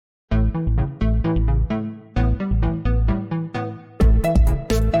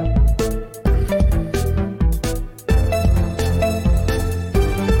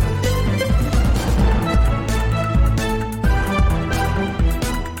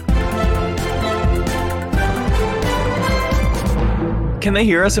Can they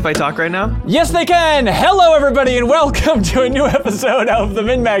hear us if I talk right now? Yes, they can! Hello, everybody, and welcome to a new episode of The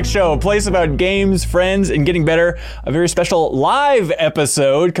MinnMax Show, a place about games, friends, and getting better. A very special live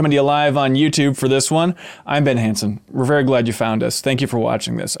episode coming to you live on YouTube for this one. I'm Ben Hansen. We're very glad you found us. Thank you for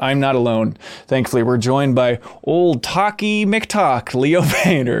watching this. I'm not alone. Thankfully, we're joined by old Talkie McTalk, Leo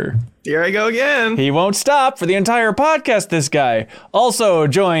Painter. Here I go again. He won't stop for the entire podcast, this guy. Also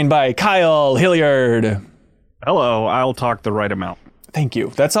joined by Kyle Hilliard. Hello, I'll talk the right amount. Thank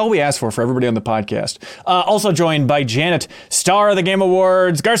you. That's all we ask for everybody on the podcast. Also joined by Janet, star of the Game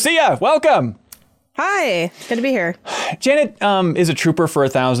Awards, Garcia. Welcome. Hi. Good to be here. Janet is a trooper for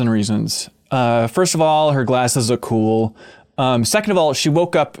 1,000 reasons. First of all, her glasses look cool. Second of all, she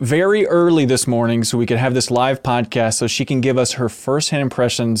woke up very early this morning so we could have this live podcast so she can give us her firsthand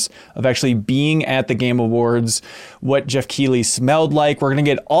impressions of actually being at the Game Awards, what Jeff Keighley smelled like. We're going to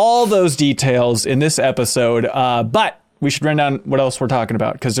get all those details in this episode, but we should run down what else we're talking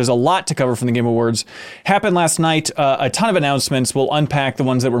about because there's a lot to cover from the Game Awards. Happened last night, a ton of announcements. We'll unpack the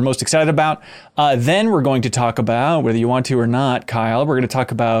ones that we're most excited about. Then we're going to talk about, whether you want to or not, Kyle, we're going to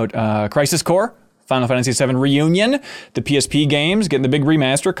talk about Crisis Core, Final Fantasy VII Reunion, the PSP games, getting the big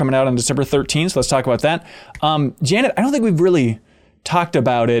remaster coming out on December 13th. So let's talk about that. Janet, I don't think we've really talked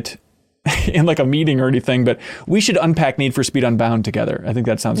about it in like a meeting or anything, but we should unpack Need for Speed Unbound together. I think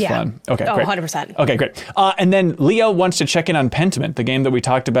that sounds fun. Okay, great. 100%. Okay, great. And then Leo wants to check in on Pentiment, the game that we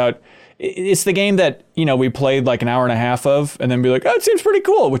talked about. It's the game that, you know, we played like an hour and a half of and then be like, oh, it seems pretty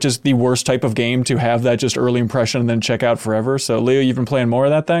cool, which is the worst type of game to have that just early impression and then check out forever. So Leo, you've been playing more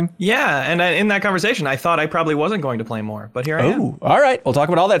of that thing? Yeah, and in that conversation, I thought I probably wasn't going to play more, but here I am. Oh, all right. We'll talk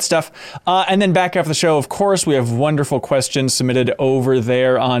about all that stuff. And then back after the show, of course, we have wonderful questions submitted over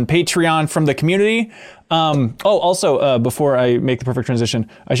there on Patreon from the community. Also, before I make the perfect transition,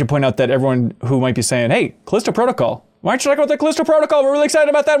 I should point out that everyone who might be saying, hey, Callisto Protocol, why don't you talk about the Callisto Protocol? We're really excited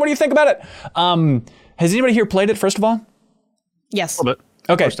about that. What do you think about it? Has anybody here played it, first of all? Yes. A little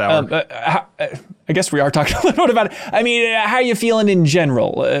bit. Okay. First hour. I guess we are talking a little bit about it. I mean, how are you feeling in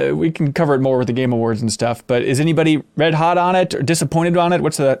general? We can cover it more with the Game Awards and stuff, but is anybody red hot on it or disappointed on it?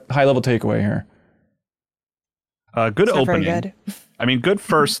 What's the high level takeaway here? Good It's not very opening. good. I mean, good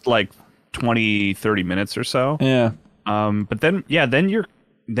first like 20, 30 minutes or so. Yeah. But then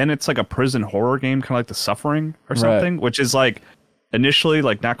it's like a prison horror game, kind of like The Suffering or something, which is like initially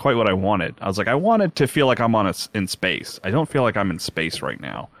like not quite what I wanted. I was like, I wanted to feel like I'm in space. I don't feel like I'm in space right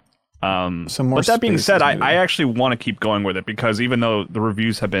now. But that being said, I actually want to keep going with it because even though the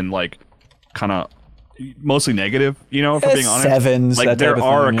reviews have been like kind of mostly negative, you know, if I'm being honest, sevens, like there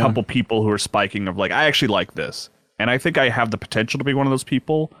are thing, a couple people who are spiking of like, I actually like this. And I think I have the potential to be one of those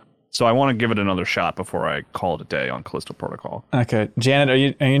people. So I want to give it another shot before I call it a day on Callisto Protocol. Okay. Janet, are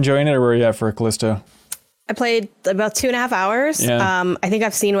you enjoying it or where are you at for Callisto? I played about 2.5 hours. Yeah. I think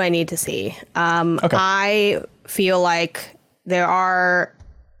I've seen what I need to see. Okay. I feel like there are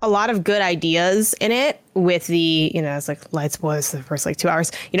a lot of good ideas in it with the, you know, it's like light spoilers the first like 2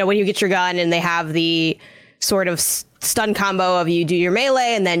 hours. You know, when you get your gun and they have the sort of stun combo of you do your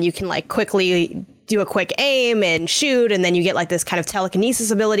melee and then you can like quickly do a quick aim and shoot, and then you get like this kind of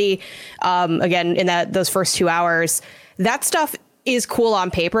telekinesis ability. Again, in those first 2 hours, that stuff is cool on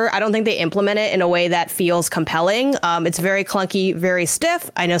paper. I don't think they implement it in a way that feels compelling. It's very clunky, very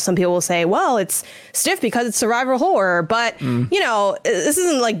stiff. I know some people will say, well, it's stiff because it's survival horror, but you know, this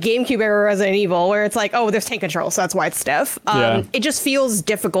isn't like GameCube era Resident Evil where it's like, oh, there's tank control, so that's why it's stiff. It just feels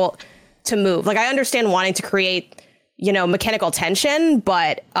difficult to move. Like I understand wanting to create, you know, mechanical tension,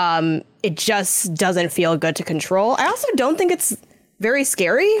 but it just doesn't feel good to control. I also don't think it's very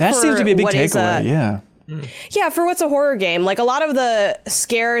scary. That seems to be a big takeaway. Yeah, for what's a horror game, like a lot of the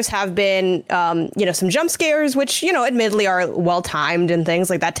scares have been, you know, some jump scares, which, you know, admittedly are well timed and things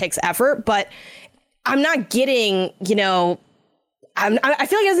like that takes effort. But I'm not getting, you know, I feel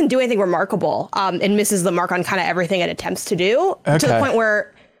like it doesn't do anything remarkable and misses the mark on kind of everything it attempts to do to the point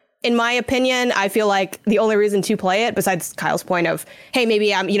where, in my opinion, I feel like the only reason to play it, besides Kyle's point of, hey,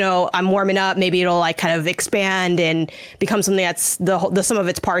 maybe I'm warming up, maybe it'll like kind of expand and become something that's the sum of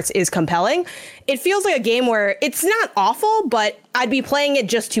its parts is compelling. It feels like a game where it's not awful, but I'd be playing it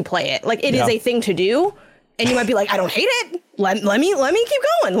just to play it. Like it is a thing to do. And you might be like, I don't hate it. Let me keep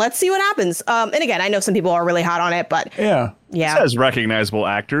going. Let's see what happens. And again, I know some people are really hot on it, but yeah. It says recognizable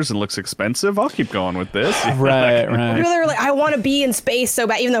actors and looks expensive. I'll keep going with this. Right. People are like, I want to be in space so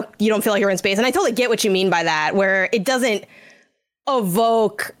bad, even though you don't feel like you're in space. And I totally get what you mean by that, where it doesn't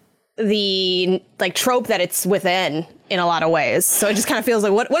evoke the like trope that it's within in a lot of ways. So it just kind of feels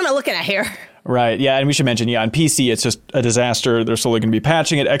like, what am I looking at here? Right. Yeah. And we should mention, on PC, it's just a disaster. They're slowly going to be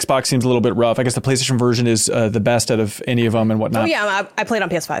patching it. Xbox seems a little bit rough. I guess the PlayStation version is the best out of any of them and whatnot. Oh, yeah. I played on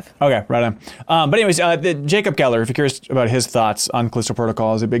PS5. Okay. Right on. But anyways, Jacob Geller, if you're curious about his thoughts on Callisto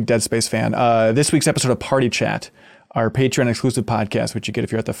Protocol, is a big Dead Space fan. This week's episode of Party Chat, our Patreon exclusive podcast, which you get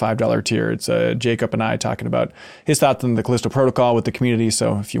if you're at the $5 tier. It's Jacob and I talking about his thoughts on the Callisto Protocol with the community.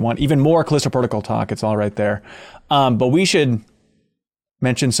 So if you want even more Callisto Protocol talk, it's all right there. But we should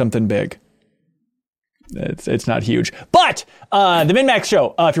mention something big. It's not huge. But the MinMax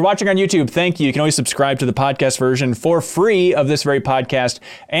Show, if you're watching on YouTube, thank you. You can always subscribe to the podcast version for free of this very podcast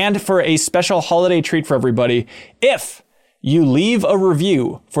and for a special holiday treat for everybody. If you leave a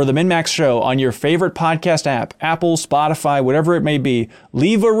review for the MinMax Show on your favorite podcast app, Apple, Spotify, whatever it may be,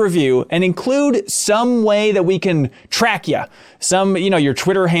 leave a review and include some way that we can track you. Some, your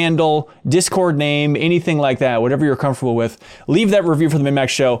Twitter handle, Discord name, anything like that, whatever you're comfortable with. Leave that review for the MinMax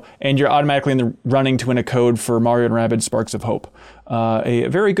Show and you're automatically in the running to win a code for Mario & Rabbids Sparks of Hope. A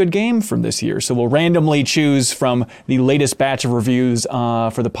very good game from this year. So we'll randomly choose from the latest batch of reviews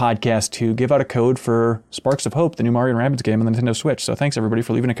for the podcast to give out a code for Sparks of Hope, the new Mario & Rabbids game on the Nintendo Switch. So thanks everybody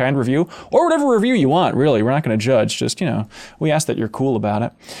for leaving a kind review or whatever review you want, really. We're not going to judge. Just, we ask that you're cool about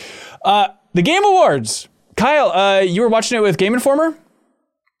it. The Game Awards. Kyle, you were watching it with Game Informer?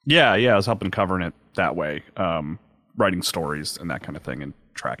 Yeah, I was helping covering it that way, writing stories and that kind of thing, and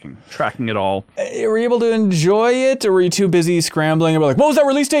tracking it all. Were you able to enjoy it, or were you too busy scrambling and like, what was that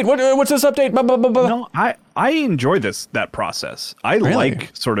release date? What's this update? Blah, blah, blah, blah. No, I enjoy that process. I Really?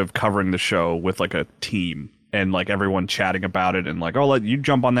 like sort of covering the show with like a team and like everyone chatting about it and like, oh, let you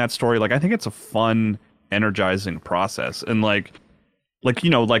jump on that story. Like, I think it's a fun, energizing process. And like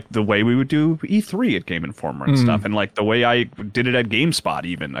the way we would do E3 at Game Informer and stuff, and like the way I did it at GameSpot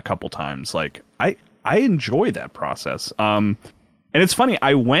even a couple times. Like, I enjoy that process. And it's funny,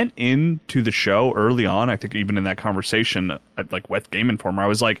 I went into the show early on, I think even in that conversation with Game Informer, I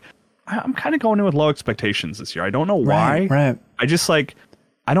was like, I'm kind of going in with low expectations this year. I don't know why. Right. I just I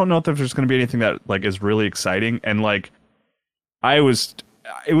don't know if there's going to be anything that like is really exciting. And like, it was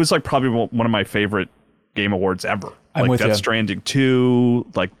like probably one of my favorite Game Awards ever. I'm like with Death you. Stranding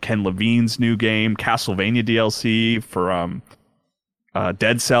 2, like Ken Levine's new game, Castlevania DLC for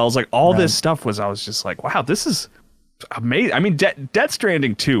Dead Cells, like all this stuff I was just like, wow, this is amazing. I mean, Death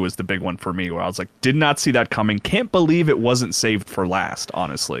Stranding 2 was the big one for me, where I was like, did not see that coming. Can't believe it wasn't saved for last,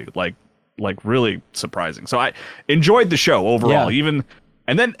 honestly. Like really surprising. So I enjoyed the show overall, even.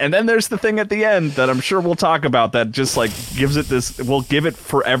 And then there's the thing at the end that I'm sure we'll talk about that just like will give it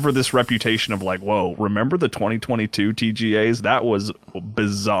forever this reputation of like, whoa, remember the 2022 TGAs? That was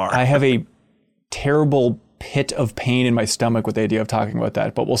bizarre. I have a terrible pit of pain in my stomach with the idea of talking about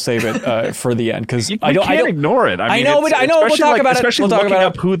that, but we'll save it for the end because I don't ignore it. I mean, know. We'll talk about it. Especially looking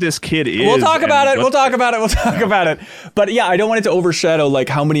up who this kid is. We'll talk about it. But yeah, I don't want it to overshadow like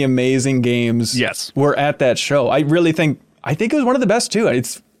how many amazing games were at that show. I think it was one of the best too.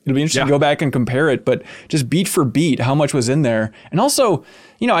 It'll be interesting to go back and compare it, but just beat for beat, how much was in there. And also,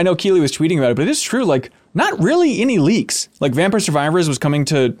 I know Keeley was tweeting about it, but it's true. Like, not really any leaks. Like Vampire Survivors was coming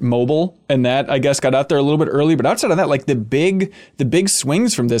to mobile, and that I guess got out there a little bit early. But outside of that, like the big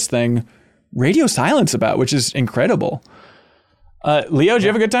swings from this thing, radio silence about, which is incredible. Leo, did you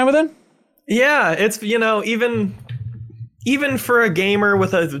have a good time with it? Yeah, it's even for a gamer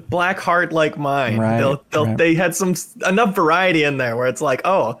with a black heart like mine, they had enough variety in there where it's like,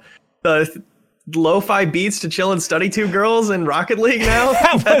 oh, the lo-fi beats to chill and study two girls in Rocket League now.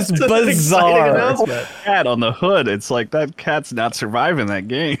 That was bizarre. Cat on the hood. It's like that cat's not surviving that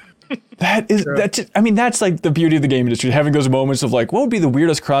game. That's like the beauty of the game industry, having those moments of like, what would be the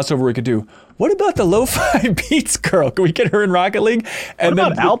weirdest crossover we could do? What about the lo-fi beats girl? Can we get her in Rocket League? And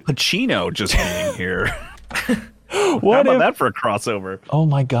what about Al Pacino just being here? How about that for a crossover? Oh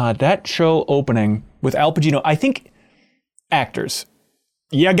my God, that show opening with Al Pacino. I think actors,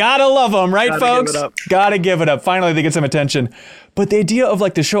 you gotta love them, right, folks? Gotta give it up. Finally, they get some attention. But the idea of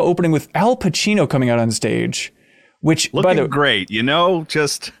like the show opening with Al Pacino coming out on stage, which looking by the way, great,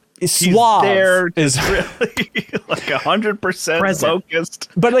 just suave, there, is really like 100% focused.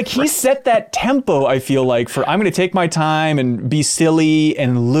 But like he set that tempo, I feel like, for I'm going to take my time and be silly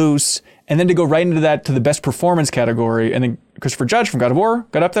and loose, and then to go right into that to the best performance category. And then Christopher Judge from God of War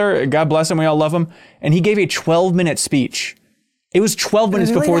got up there. God bless him, we all love him, and he gave a 12-minute speech. It was 12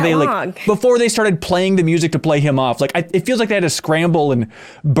 minutes before they started playing the music to play him off. Like it feels like they had to scramble and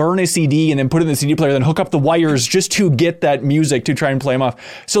burn a CD and then put it in the CD player, then hook up the wires just to get that music to try and play him off.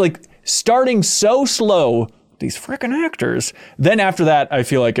 So like starting so slow, these freaking actors. Then after that, I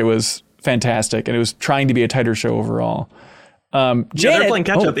feel like it was fantastic and it was trying to be a tighter show overall. Janet, they're playing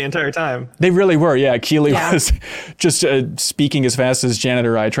catch up the entire time. They really were. Yeah, Keely was just speaking as fast as Janet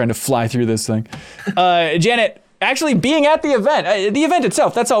or I, trying to fly through this thing. Janet, actually being at the event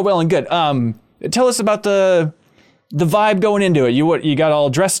itself, that's all well and good. Tell us about the vibe going into it. You got all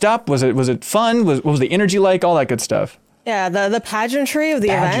dressed up? Was it fun? What was the energy like? All that good stuff. Yeah, the pageantry of the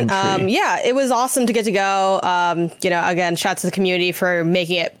event. It was awesome to get to go. Again, shout out to the community for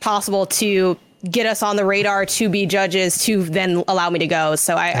making it possible to get us on the radar to be judges to then allow me to go.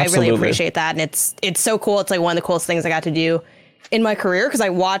 So I really appreciate that. And it's so cool. It's like one of the coolest things I got to do in my career because I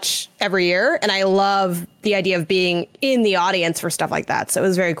watch every year and I love the idea of being in the audience for stuff like that. So it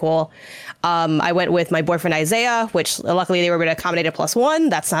was very cool. I went with my boyfriend, Isaiah, which luckily they were able to accommodate a +1.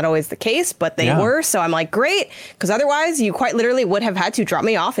 That's not always the case, but they were. So I'm like, great. Because otherwise you quite literally would have had to drop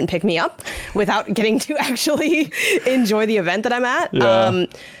me off and pick me up without getting to actually enjoy the event that I'm at. Yeah.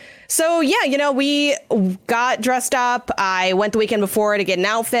 We got dressed up. I went the weekend before to get an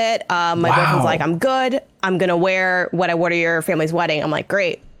outfit. My boyfriend's like, I'm good. I'm going to wear what I wore to your family's wedding. I'm like,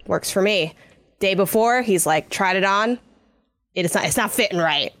 great. Works for me. Day before, he's like, tried it on. It's not fitting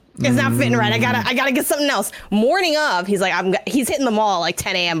right. It's not fitting right. I gotta get something else. Morning of, he's like, he's hitting the mall like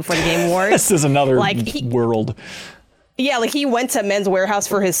 10 a.m. before the Game Awards. This is another world. Yeah, like he went to Men's Warehouse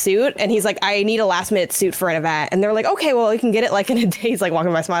for his suit and he's like, I need a last minute suit for an event. And they're like, okay, well, you can get it like in a day. He's like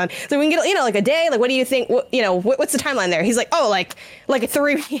walking by smiling. So we can get it, like a day. Like, what do you think? What's the timeline there? He's like, oh, like a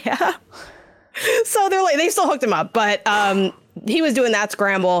 3. Yeah. So they're like, they still hooked him up, but he was doing that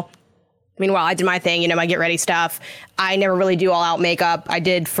scramble. Meanwhile, I did my thing, my get ready stuff. I never really do all out makeup. I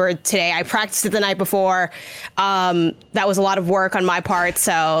did for today. I practiced it the night before. That was a lot of work on my part.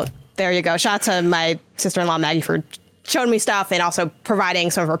 So there you go. Shout out to my sister-in-law, Maggie, for showing me stuff and also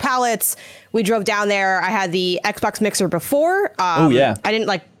providing some of her palettes. We drove down there. I had the Xbox mixer before. I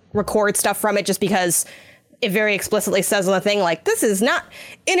didn't record stuff from it just because it very explicitly says on the thing, like, this is not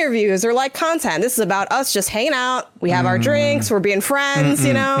interviews or content. This is about us just hanging out. We have our drinks. We're being friends, Oh,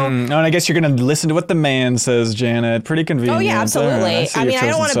 and I guess you're going to listen to what the man says, Janet. Pretty convenient. Oh, yeah, absolutely. Right. I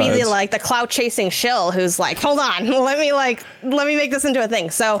don't want to be the clout chasing shill who's like, hold on, let me make this into a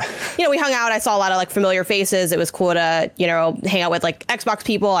thing. So, we hung out. I saw a lot of familiar faces. It was cool to, hang out with Xbox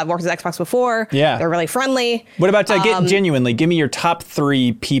people. I've worked with Xbox before. Yeah. They're really friendly. What about genuinely, give me your top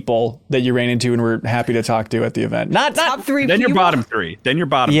 3 people that you ran into and were happy to talk to at the event. Not top 3 then people? Your bottom 3. Then your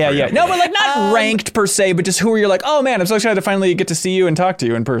bottom 3. Yeah. No, but not ranked per se, but just who are you like, oh man, I'm so excited to finally get to see you and talk to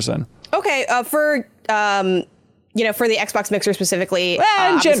you in person. Okay, for the Xbox mixer specifically,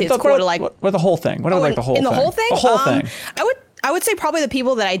 it's cool to what the whole thing? What are the whole thing? The whole thing? The whole thing. I would say probably the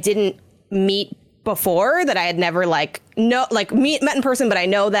people that I didn't meet before, that I had never met in person, but I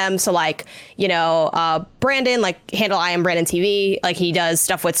know them. So Brandon, handle I Am Brandon TV, he does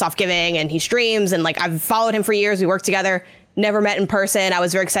stuff with Soft Giving and he streams and I've followed him for years. We work together. Never met in person. I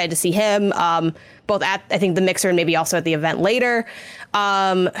was very excited to see him, both at, I think, the mixer and maybe also at the event later.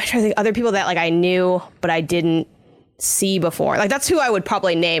 I'm trying to think other people that I knew, but I didn't see before. That's who I would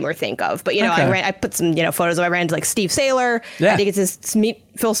probably name or think of. But, I put some, photos of, I ran into Steve Saylor. Yeah. I did get to meet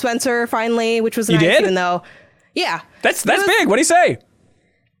Phil Spencer finally, which was nice. Did? Even though, yeah. That's big. What do you say?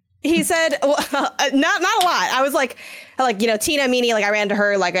 He said, well, not a lot. I was Tina Meany, I ran to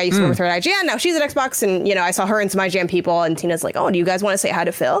her, I used to work with her at IGN. Now she's at Xbox and, I saw her and some IGN people and Tina's like, oh, do you guys want to say hi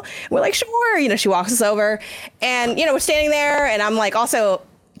to Phil? And we're like, sure. She walks us over and, we're standing there and I'm also,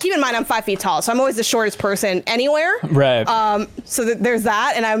 keep in mind, I'm 5 feet tall. So I'm always the shortest person anywhere. Right. So there's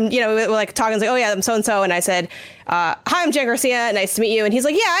that. And I'm, we're talking, oh yeah, I'm so-and-so. And I said, hi, I'm Jen Garcia. Nice to meet you. And he's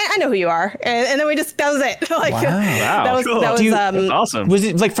like, yeah, I know who you are. And then that was it. Wow. That was, cool. that was That's awesome. Was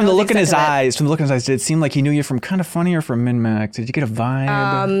it from the look in his eyes? From the look in his eyes, did it seem like he knew you from Kind of Funny or from Min-Max? Did you get a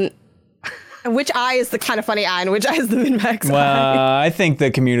vibe? Which eye is the Kind of Funny eye and which eye is the Min-Max eye? Well, I think the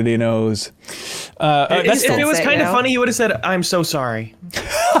community knows. If it was Kind of Funny, you would have said, I'm so sorry.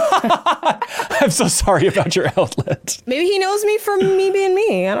 I'm so sorry about your outlet. Maybe he knows me from me being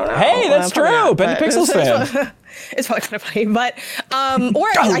me. I don't know. Hey, that's true. Ben the Pixels fan. It's probably Kind of Funny, but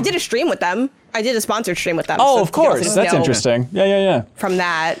I did a stream with them. I did a sponsored stream with them. Oh, so of course. That's interesting. Yeah. From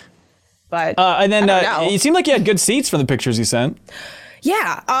that, but and then it seemed like you had good seats from the pictures you sent.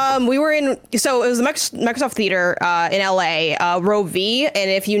 Yeah, we were so it was the Microsoft Theater in LA, row V. And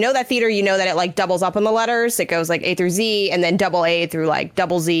if you know that theater, you know that it doubles up on the letters. It goes A through Z and then double A through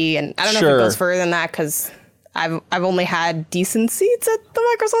double Z. And I don't know if it goes further than that because I've only had decent seats at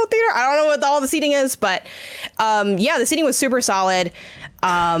the Microsoft Theater. I don't know what all the seating is, but the seating was super solid.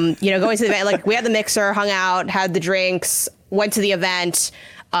 Going to the event, we had the mixer, hung out, had the drinks, went to the event.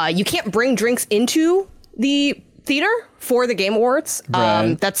 You can't bring drinks into the theater for the Game Awards.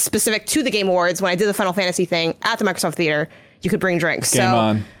 Right. That's specific to the Game Awards. When I did the Final Fantasy thing at the Microsoft Theater, you could bring drinks. Game so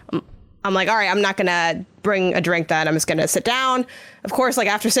on. I'm like, all right, I'm not gonna bring a drink then. I'm just gonna sit down. Of course, like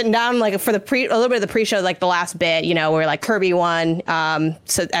after sitting down, like for a little bit of the pre-show, like the last bit, where like Kirby won,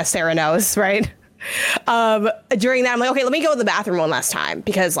 so as Sarah knows, right? During that, I'm like, okay, let me go to the bathroom one last time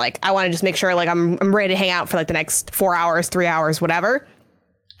because like I want to just make sure like I'm ready to hang out for like the next 4 hours, 3 hours, whatever.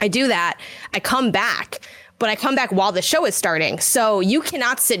 I do that. I come back, but I come back while the show is starting. So you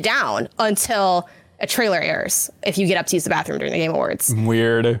cannot sit down until a trailer airs if you get up to use the bathroom during the Game Awards.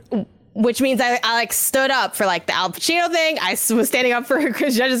 Weird. Which means I like stood up for like the Al Pacino thing. I was standing up for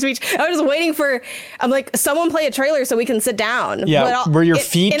Chris Judge's speech. I was just waiting I'm like, someone play a trailer so we can sit down. Yeah, were your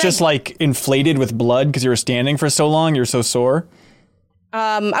feet just like inflated with blood because you were standing for so long? You're so sore?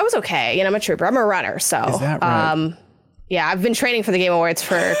 I was okay. I'm a trooper. I'm a runner. So, is that right? Yeah, I've been training for the Game Awards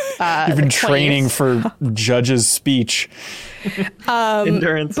for You've been training for Judge's speech.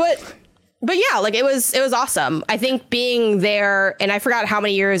 Endurance. But yeah, like it was awesome. I think being there, and I forgot how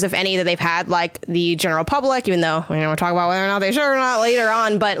many years, if any, that they've had like the general public, even though we'll talk about whether or not they should or not later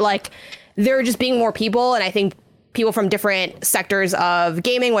on, but like there just being more people, and I think people from different sectors of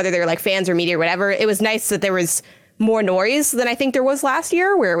gaming, whether they're like fans or media or whatever, it was nice that there was more noise than I think there was last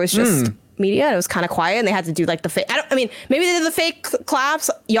year, where it was just media and it was kind of quiet and they had to do like the fake. Maybe they did the fake claps.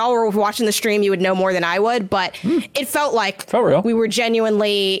 Y'all were watching the stream, you would know more than I would, but it felt real. We were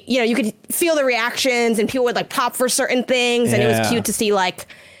genuinely, you could feel the reactions and people would like pop for certain things, and it was cute to see like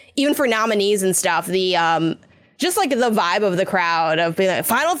even for nominees and stuff, the just like the vibe of the crowd of being like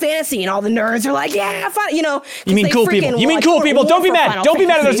Final Fantasy, and all the nerds are like, yeah, fun, You mean cool people? You mean cool people? Don't be mad. Don't be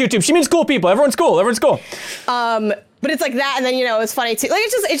mad at us, YouTube. She means cool people. Everyone's cool. Everyone's cool. But it's like that, and then it was funny too. Like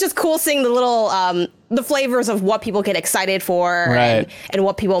it's just cool seeing the little the flavors of what people get excited for, right, and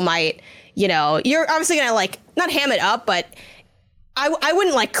what people might, you're obviously gonna like not ham it up, but I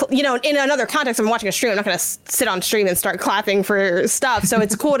wouldn't like, in another context, if I'm watching a stream, I'm not gonna sit on stream and start clapping for stuff. So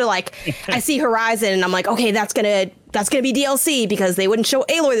it's cool to like, I see Horizon and I'm like, okay, that's gonna be DLC because they wouldn't show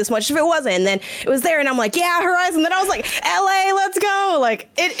Aloy this much if it wasn't. And then it was there and I'm like, yeah, Horizon. Then I was like, LA, let's go. Like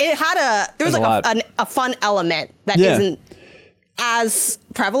it had there was like a fun element that isn't as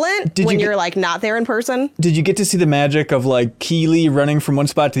prevalent when you're like not there in person. Did you get to see the magic of like Keeley running from one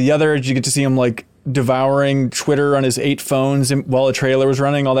spot to the other? Did you get to see him like devouring Twitter on his 8 phones while a trailer was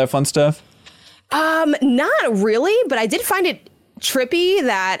running, all that fun stuff? Not really, but I did find it trippy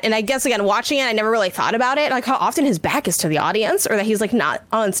that, and I guess again watching it, I never really thought about it, like how often his back is to the audience, or that he's like not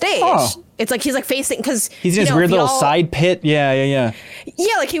on stage. It's like he's like facing, because he's in his weird little side pit. Yeah,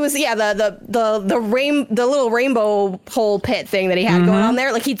 like he was the little rainbow hole pit thing that he had going on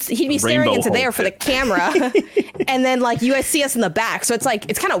there. Like he'd be staring into there for the camera, and then like you guys see us in the back. So it's like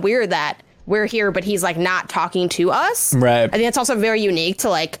it's kind of weird that we're here, but he's like not talking to us. Right. I think it's also very unique to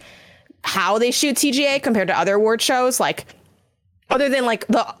like how they shoot TGA compared to other award shows. Like other than like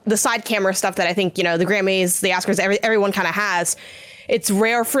the side camera stuff that I think, the Grammys, the Oscars, everyone kind of has. It's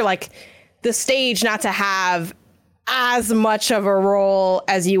rare for like the stage not to have as much of a role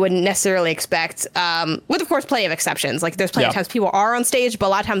as you wouldn't necessarily expect. With of course plenty of exceptions. Like there's plenty of times people are on stage, but a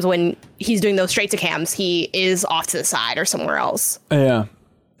lot of times when he's doing those straight to cams, he is off to the side or somewhere else. Yeah.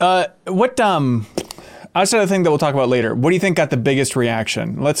 Outside of the thing that we'll talk about later, what do you think got the biggest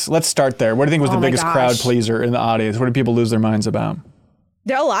reaction? Let's start there. What do you think was the biggest crowd pleaser in the audience? What did people lose their minds about?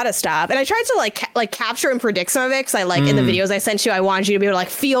 There are a lot of stuff, and I tried to like capture and predict some of it, because I like in the videos I sent you, I wanted you to be able to like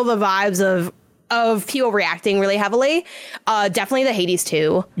feel the vibes of people reacting really heavily. Definitely the Hades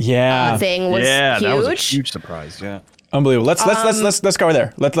 2 thing was huge. That was a huge surprise. Yeah, unbelievable. Let's go over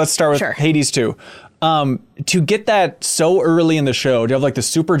there. Let's start with Hades 2. To get that so early in the show, to have like the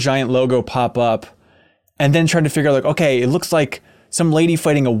super giant logo pop up, and then trying to figure out like, okay, it looks like some lady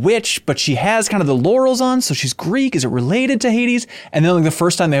fighting a witch, but she has kind of the laurels on, so she's Greek. Is it related to Hades? And then like the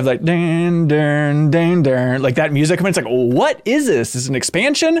first time they have like dun dun dun dun, like that music, and it's like, what is this? Is this an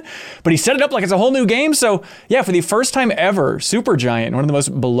expansion? But he set it up like it's a whole new game. So yeah, for the first time ever, Supergiant, one of the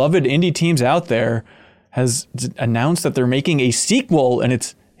most beloved indie teams out there, has announced that they're making a sequel, and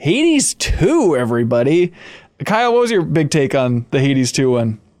it's Hades 2, everybody. Kyle, what was your big take on the Hades 2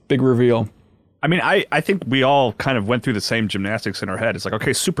 one? Big reveal. I mean, I think we all kind of went through the same gymnastics in our head. It's like,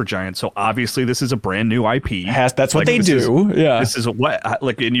 okay, Supergiant, so obviously this is a brand new IP. That's what they do. This is what,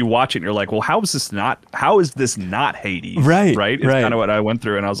 like, and you watch it and you're like, well, how is this not Hades? Right. It's kind of what I went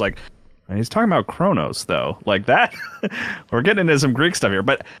through, and I was like, he's talking about Kronos, though. Like that, we're getting into some Greek stuff here.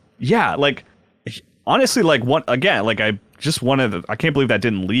 But yeah, like, honestly, like, I can't believe that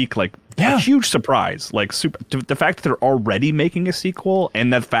didn't leak. Like, a huge surprise. Like, the fact that they're already making a sequel,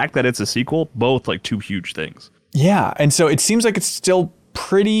 and the fact that it's a sequel, both like two huge things. Yeah, and so it seems like it's still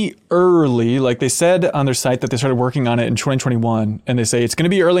pretty early. Like they said on their site that they started working on it in 2021, and they say it's going to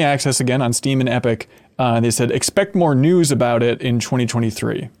be early access again on Steam and Epic. They said expect more news about it in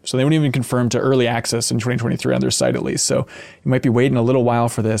 2023. So they wouldn't even confirm to early access in 2023 on their site at least. So you might be waiting a little while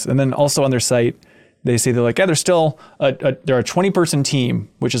for this. And then also on their site, they say they're like, yeah, they're still they're a 20-person team,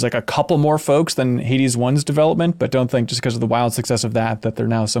 which is like a couple more folks than Hades 1's development, but don't think just because of the wild success of that they're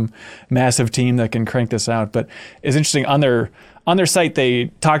now some massive team that can crank this out. But it's interesting, on their site, they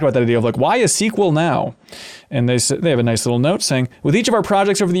talked about that idea of like, why a sequel now? And they have a nice little note saying, with each of our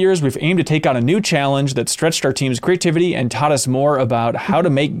projects over the years, we've aimed to take on a new challenge that stretched our team's creativity and taught us more about how to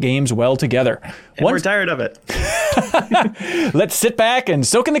make games well together. And we're tired of it. Let's sit back and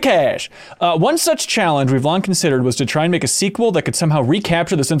soak in the cash. One such challenge we've long considered was to try and make a sequel that could somehow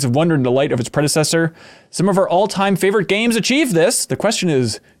recapture the sense of wonder and delight of its predecessor. Some of our all-time favorite games achieve this. The question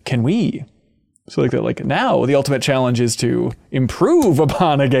is, can we? So like now the ultimate challenge is to improve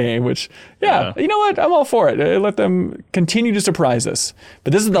upon a game, which, you know what? I'm all for it. Let them continue to surprise us.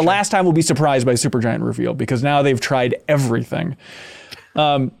 But this is the last time we'll be surprised by Supergiant reveal, because now they've tried everything.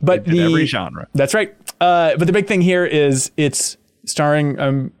 But every genre. That's right. But the big thing here is it's starring,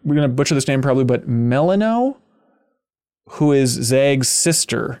 we're going to butcher this name probably, but Melino, who is Zag's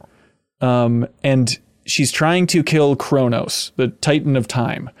sister. And she's trying to kill Kronos, the Titan of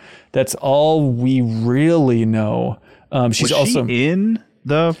Time. That's all we really know. She's also in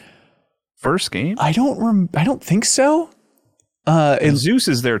the first game. I don't think so. Zeus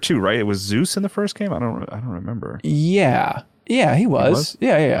is there too, right? It was Zeus in the first game. I don't remember. Yeah, he was.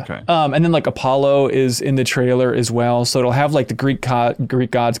 Yeah. Okay. And then like Apollo is in the trailer as well. So it'll have like the Greek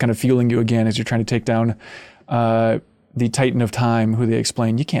gods kind of fueling you again as you're trying to take down the Titan of Time, who they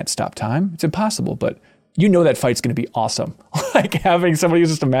explain you can't stop time. It's impossible, but you know that fight's going to be awesome. Like having somebody who's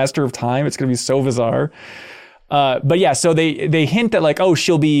just a master of time, it's going to be so bizarre. But yeah, so they hint that like, oh,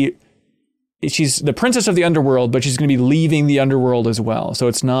 she's the princess of the underworld, but she's going to be leaving the underworld as well. So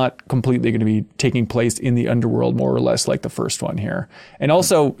it's not completely going to be taking place in the underworld, more or less like the first one here. And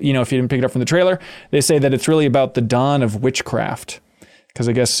also, if you didn't pick it up from the trailer, they say that it's really about the dawn of witchcraft, because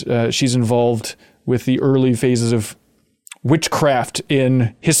I guess she's involved with the early phases of witchcraft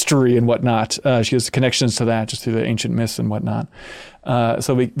in history and whatnot. She has connections to that just through the ancient myths and whatnot.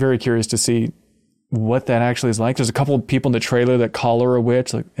 So I'll be very curious to see what that actually is like. There's a couple of people in the trailer that call her a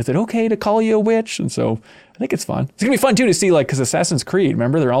witch. Like, is it okay to call you a witch? And so I think it's fun. It's gonna be fun too to see, like, because Assassin's Creed,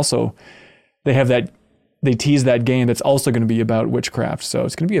 remember, they have that, they tease that game that's also going to be about witchcraft. So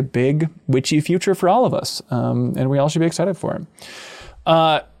it's going to be a big witchy future for all of us. And we all should be excited for it.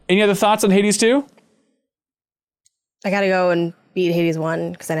 Any other thoughts on Hades 2? I gotta go and beat Hades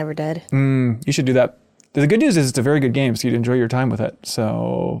 1 because I never did. You should do that. The good news is it's a very good game, so you'd enjoy your time with it.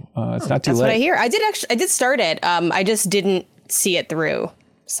 So it's not too late. That's what I hear. I did start it. I just didn't see it through.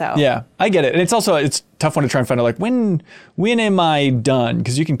 So yeah, I get it. And it's a tough one to try and find out, like, when am I done?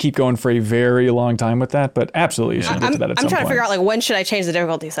 Because you can keep going for a very long time with that, but absolutely you should get to that at some point. I'm trying to figure out, like, when should I change the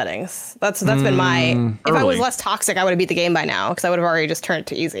difficulty settings? That's been my... If I was less toxic, I would have beat the game by now, because I would have already just turned it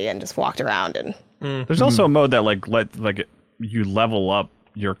to easy and just walked around. And there's also a mode that you level up,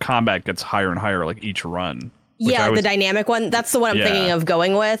 your combat gets higher and higher like each run. Yeah, the dynamic one. That's the one I'm thinking of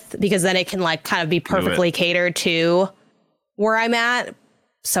going with, because then it can like kind of be perfectly catered to where I'm at.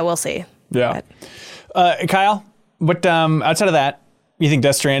 So we'll see. Yeah. Kyle, what outside of that, you think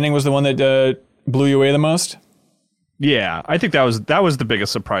Death Stranding was the one that blew you away the most? Yeah, I think that was the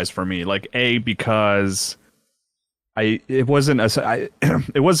biggest surprise for me. Like, because it wasn't assumed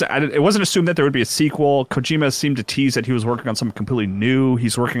that there would be a sequel. Kojima seemed to tease that he was working on something completely new.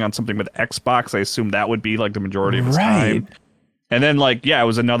 He's working on something with Xbox. I assumed that would be like the majority of his time. And then it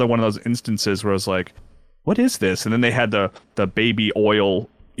was another one of those instances where I was like, what is this? And then they had the baby oil,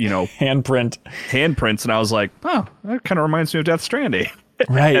 handprints, and I was like, oh, that kind of reminds me of Death Stranding.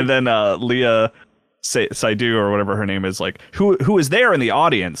 Right. And then Leah Seydoux, or whatever her name is, like, who is there in the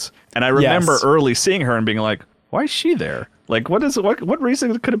audience? And I remember early seeing her and being like, why is she there? Like, what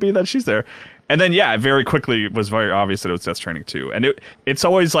reason could it be that she's there? And then, it very quickly was very obvious that it was Death Stranding 2. And it's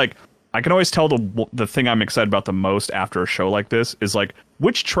always like, I can always tell the thing I'm excited about the most after a show like this is like,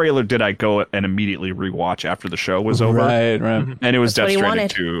 which trailer did I go and immediately rewatch after the show was over? Right. And it was Death Stranding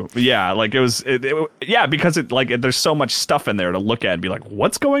 2. Yeah, like it was, because there's so much stuff in there to look at and be like,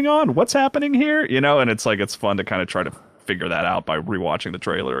 what's going on? What's happening here? And it's like, it's fun to kind of try to figure that out by rewatching the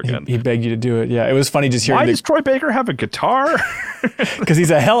trailer again. He begged you to do it. Yeah, it was funny just hearing. Why does Troy Baker have a guitar? Because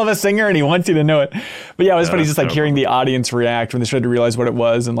he's a hell of a singer and he wants you to know it. But yeah, it was funny just like hearing the audience react when they started to realize what it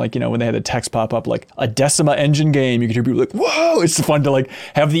was, and like, you know, when they had the text pop up like a Decima engine game, you could hear people like, whoa! It's fun to like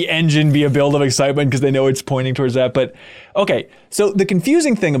have the engine be a build of excitement because they know it's pointing towards that. But okay, so the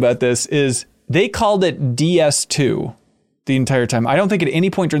confusing thing about this is they called it DS2 the entire time. I don't think at any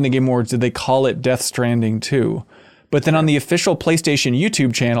point during the Game Awards did they call it Death Stranding 2. But then on the official PlayStation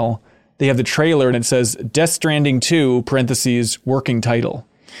YouTube channel, they have the trailer and it says Death Stranding 2 (parentheses working title).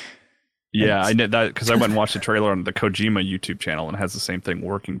 Yeah, I did that because I went and watched the trailer on the Kojima YouTube channel and it has the same thing,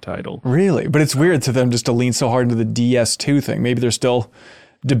 working title. Really? But it's weird to them just to lean so hard into the DS2 thing. Maybe they're still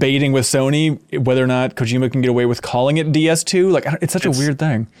debating with Sony whether or not Kojima can get away with calling it DS2. Like, it's such a weird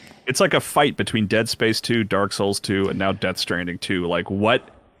thing. It's like a fight between Dead Space 2, Dark Souls 2, and now Death Stranding 2. Like, what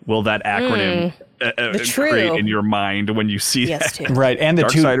will that acronym create in your mind when you see that? Right, and the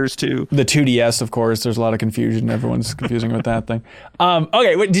Darksiders 2. The 2DS, of course. There's a lot of confusion. Everyone's confusing with that thing.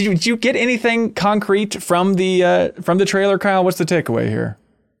 Okay, did you get anything concrete from the trailer, Kyle? What's the takeaway here?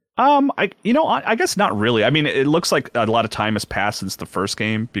 I guess not really. I mean, it looks like a lot of time has passed since the first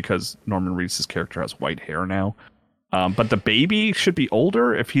game because Norman Reedus' character has white hair now. But the baby should be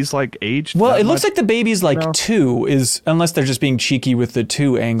older if he's like aged. Well, it looks like the baby's like 2 unless they're just being cheeky with the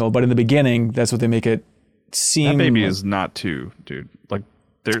 2 angle. But in the beginning, that's what they make it seem. That baby is not 2, dude. Like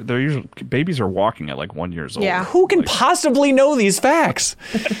they're usually babies are walking at like 1 year old. Yeah. Who can possibly know these facts?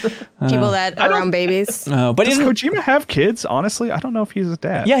 People that are around babies. But does Kojima have kids? Honestly, I don't know if he's a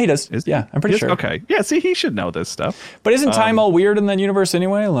dad. Yeah, he does. Yeah, I'm pretty sure. Okay. Yeah, see, he should know this stuff. But isn't time all weird in that universe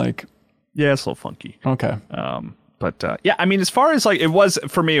anyway? Like, yeah, it's a little funky. Okay. But yeah, I mean, as far as like it was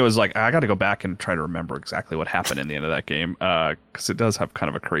for me, it was like I got to go back and try to remember exactly what happened in the end of that game because it does have kind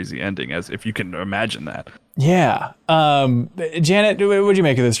of a crazy ending, as if you can imagine that. Yeah. Janet, what did you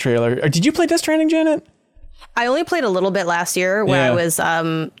make of this trailer? Did you play Death Stranding, Janet? I only played a little bit last year where I was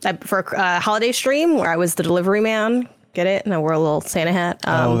for a holiday stream where I was the delivery man. Get it? And I wore a little Santa hat.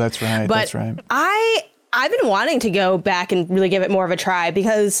 Oh, that's right. But that's right. I've been wanting to go back and really give it more of a try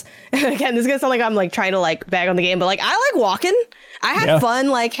because, again, this is gonna sound like I'm like trying to like bag on the game, but like I like walking. I had fun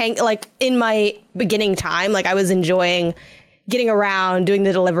like in my beginning time. Like I was enjoying getting around, doing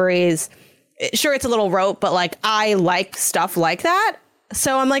the deliveries. Sure, it's a little rote, but like I like stuff like that.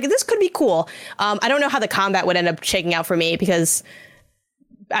 So I'm like, this could be cool. I don't know how the combat would end up shaking out for me because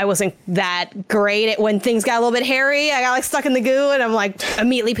I wasn't that great at when things got a little bit hairy. I got like stuck in the goo and I'm like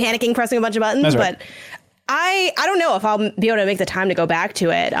immediately panicking, pressing a bunch of buttons. That's right. But I don't know if I'll be able to make the time to go back to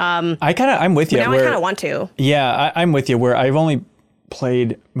it. I'm with you. Now I kind of want to. Yeah, I'm with you. Where I've only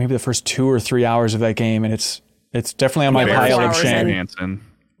played maybe the first 2 or 3 hours of that game, and it's definitely on my pile of shame.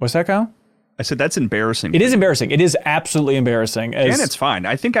 What's that, Kyle? I said that's embarrassing. It is embarrassing. It is absolutely embarrassing. Janet's fine.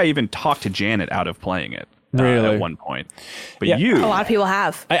 I think I even talked to Janet out of playing it. Really? At one point. But you... A lot of people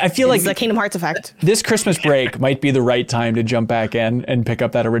have. I feel like... It's the Kingdom Hearts effect. This Christmas break might be the right time to jump back in and pick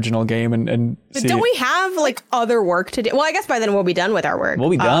up that original game and see... Don't we have, like, other work to do? Well, I guess by then we'll be done with our work. We'll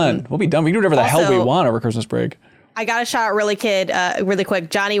be done. We can do whatever the hell we want over Christmas break. I got a shot really quick.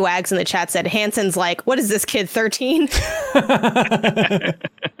 Johnny Wags in the chat said, Hanson's like, what is this kid, 13?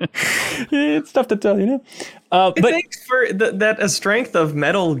 It's tough to tell, you know? I think for that a strength of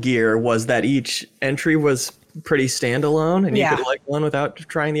Metal Gear was that each entry was pretty standalone, and you could like one without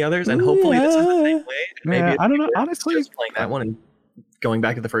trying the others, and hopefully this is the same way. Maybe I don't know. Honestly, just playing that one and going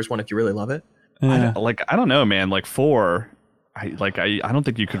back to the first one if you really love it. Yeah. I don't know, man. Like 4, I don't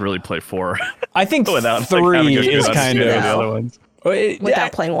think you could really play 4. I think without 3 is kind of the other ones.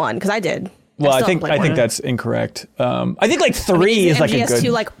 Without playing 1, because I did. Well, I think that's incorrect. I think like 3 is like a good.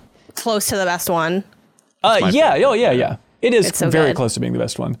 MGS2 like close to the best one. Yeah. Oh, yeah. It is so very good. close to being the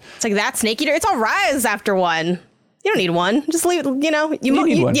best one. It's like that Snake Eater. It's all rise after 1. You don't need 1. Just leave. You know. You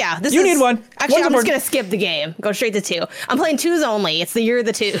need 1. Yeah. You need 1. Actually, I'm just gonna skip the game. Go straight to 2. I'm playing 2s only. It's the year of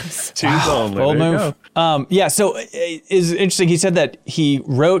the 2s. 2s only. Bold move. Yeah. So is interesting. He said that he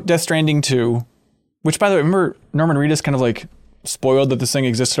wrote Death Stranding 2, which, by the way, remember Norman Reedus kind of like spoiled that this thing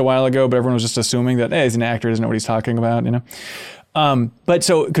existed a while ago, but everyone was just assuming that he's an actor, doesn't know what he's talking about, you know. But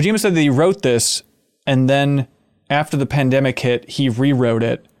so Kojima said that he wrote this, and then after the pandemic hit, he rewrote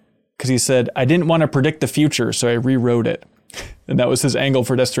it because he said, I didn't want to predict the future, so I rewrote it. And that was his angle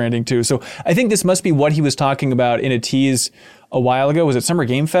for Death Stranding 2. So I think this must be what he was talking about in a tease a while ago. Was it Summer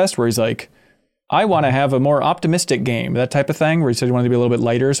Game Fest, where he's like, I want to have a more optimistic game, that type of thing, where he said he wanted to be a little bit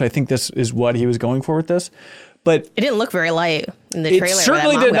lighter. So I think this is what he was going for with this. But it didn't look very light in the trailer. It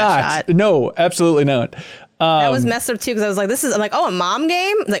certainly did not. No, absolutely not. That was messed up too, because I was like, I'm like, oh, a mom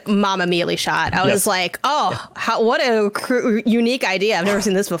game? Like, mom immediately shot. I was like, oh, what a unique idea. I've never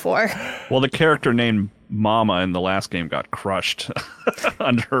seen this before. Well, the character named Mama in the last game got crushed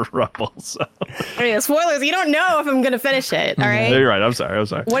under rubble. So. I mean, spoilers, you don't know if I'm going to finish it, all right? You're right, I'm sorry.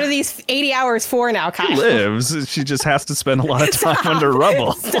 What are these 80 hours for now, Kyle? She lives. She just has to spend a lot of time under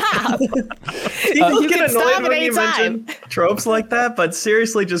rubble. Stop. You get annoyed when you mention tropes like that, but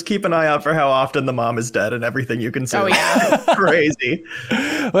seriously, just keep an eye out for how often the mom is dead and everything you can see. Oh, yeah. Crazy.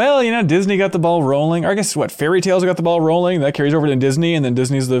 Well, Disney got the ball rolling. Or I guess Fairy Tales got the ball rolling. That carries over to Disney, and then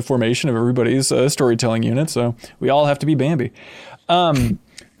Disney's the formation of everybody's storytelling unit. So we all have to be Bambi.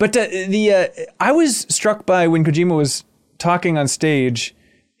 But I was struck by when Kojima was talking on stage.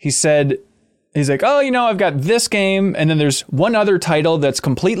 He's like, oh, I've got this game, and then there's one other title that's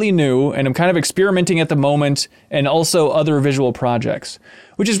completely new, and I'm kind of experimenting at the moment, and also other visual projects,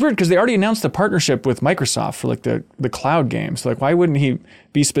 which is weird because they already announced the partnership with Microsoft for like the cloud games. So like, why wouldn't he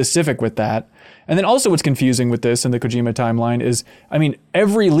be specific with that? And then also what's confusing with this in the Kojima timeline is,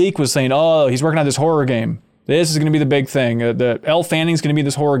 every leak was saying, oh, he's working on this horror game. This is going to be the big thing. The Elle Fanning's going to be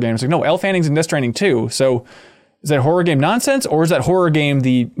this horror game. It's like, no, Elle Fanning's in Death Stranding too. So is that horror game nonsense, or is that horror game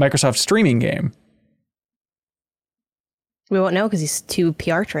the Microsoft streaming game? We won't know because he's too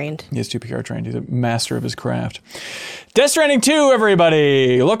PR trained. He's too PR trained. He's a master of his craft. Death Stranding 2,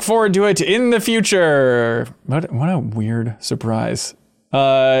 everybody. Look forward to it in the future. What a weird surprise.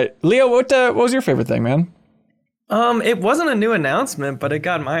 Leo, what was your favorite thing, man? It wasn't a new announcement, but it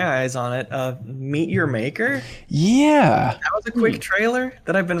got my eyes on it. Meet Your Maker. Yeah. That was a quick trailer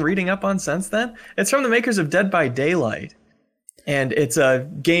that I've been reading up on since then. It's from the makers of Dead by Daylight. And it's a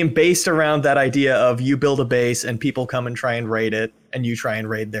game based around that idea of you build a base and people come and try and raid it, and you try and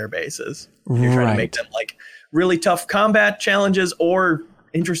raid their bases. You're trying to make them like really tough combat challenges or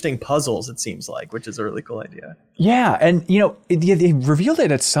interesting puzzles, it seems like, which is a really cool idea. Yeah, and they revealed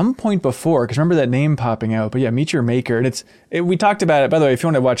it at some point before, because remember that name popping out. But yeah, Meet Your Maker, and we talked about it. By the way, if you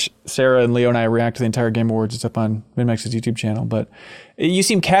want to watch Sarah and Leo and I react to the entire Game Awards, it's up on MinMax's YouTube channel. But you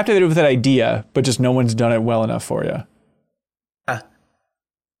seem captivated with that idea, but just no one's done it well enough for you.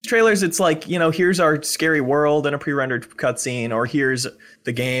 Trailers, it's like, here's our scary world and a pre-rendered cutscene, or here's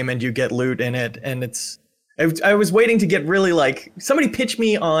the game and you get loot in it, and I was waiting to get really like, somebody pitch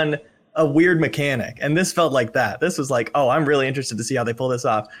me on a weird mechanic, and this felt like that. This was like, oh, I'm really interested to see how they pull this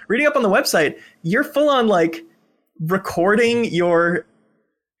off. Reading up on the website, you're full on like recording your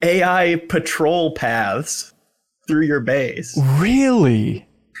AI patrol paths through your base. Really?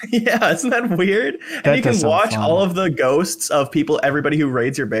 Yeah, isn't that weird? And you can watch all of the ghosts of everybody who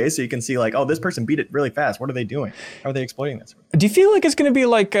raids your base, so you can see like, oh, this person beat it really fast. What are they doing? How are they exploiting this? Do you feel like it's going to be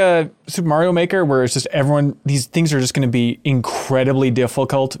like Super Mario Maker, where it's just these things are just going to be incredibly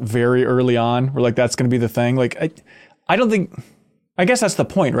difficult very early on, where like that's going to be the thing? Like, I don't think, I guess that's the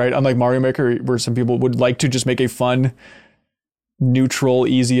point, right? Unlike Mario Maker, where some people would like to just make a fun, neutral,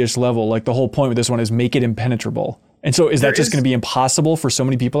 easy-ish level. Like the whole point with this one is make it impenetrable. And so is that just going to be impossible for so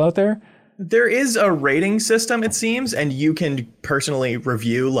many people out there? There is a rating system, it seems, and you can personally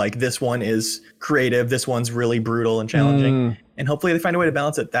review like this one is creative, this one's really brutal and challenging. And hopefully they find a way to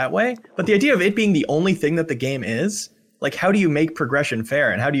balance it that way. But the idea of it being the only thing that the game is, like, how do you make progression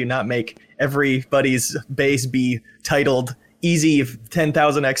fair? And how do you not make everybody's base be titled easy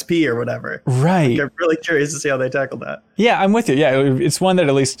 10,000 XP or whatever? Right. Like, I'm really curious to see how they tackle that. Yeah, I'm with you. Yeah, it's one that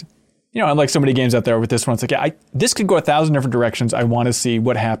at least... unlike so many games out there with this one, it's like, yeah, this could go 1,000 different directions. I want to see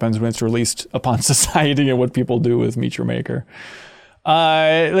what happens when it's released upon society and what people do with Meet Your Maker.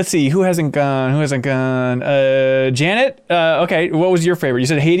 Let's see. Who hasn't gone? Janet? Okay, what was your favorite? You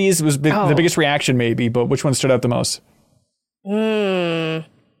said Hades was the biggest reaction maybe, but which one stood out the most?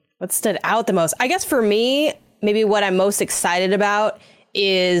 What stood out the most? I guess for me, maybe what I'm most excited about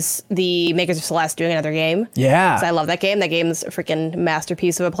is the makers of Celeste doing another game. Yeah. Because I love that game. That game's a freaking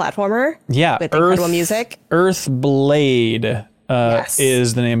masterpiece of a platformer. Yeah. With incredible music. Earthblade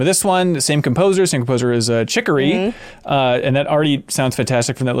is the name of this one. The same composer is Chicory. And that already sounds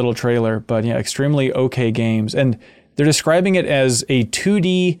fantastic from that little trailer. But yeah, extremely okay games. And they're describing it as a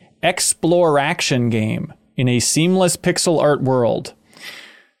 2D exploration game in a seamless pixel art world.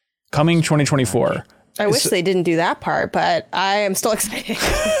 Coming 2024. I wish they didn't do that part, but I am still excited.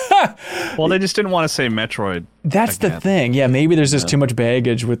 Well, they just didn't want to say Metroid. That's again. The thing. Yeah, maybe there's just too much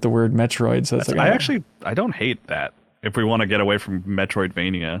baggage with the word Metroid. So it's like, I don't hate that. If we want to get away from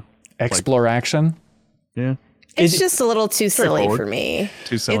Metroidvania. Exploration? Yeah. It's just a little too silly for me.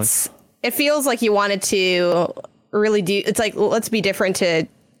 Too silly. It feels like you wanted to really do... It's like, let's be different to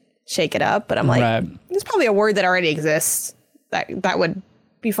shake it up. But I'm like, there's probably a word that already exists that would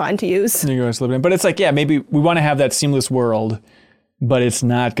be fine to use. You go slip in. But it's like, yeah, maybe we want to have that seamless world, but it's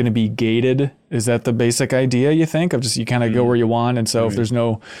not going to be gated. Is that the basic idea, you think? Of just you kind of go where you want, and so if there's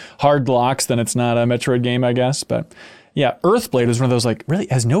no hard blocks, then it's not a Metroid game, I guess. But yeah, Earthblade is one of those, like, really,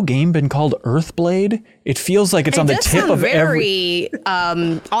 has no game been called Earthblade? It feels like it's on the tip of very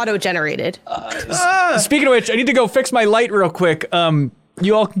auto-generated. Speaking of which, I need to go fix my light real quick.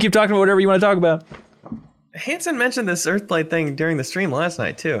 You all can keep talking about whatever you want to talk about. Hanson mentioned this Earthblade thing during the stream last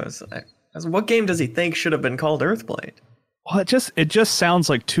night too. I was, what game does he think should have been called Earthblade? Well, it just sounds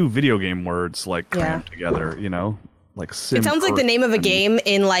like two video game words like crammed together, you know, like Sim it sounds like the name of a game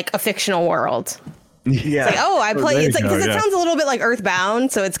in like a fictional world. Yeah. It's like, oh, I play. It's like because it sounds a little bit like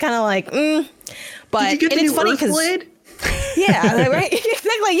Earthbound, so it's kind of like, but Did you get and it's funny because yeah, right,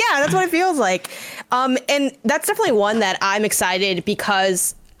 exactly, yeah, that's what it feels like. And that's definitely one that I'm excited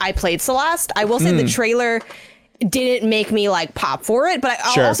because I played Celeste. I will say the trailer didn't make me like pop for it, but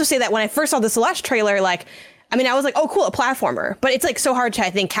I'll also say that when I first saw the Celeste trailer, like, I mean, I was like, oh, cool, a platformer. But it's like so hard to, I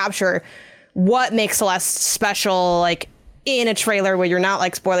think, capture what makes Celeste special, like in a trailer where you're not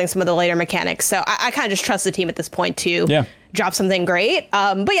like spoiling some of the later mechanics. So I kind of just trust the team at this point to drop something great.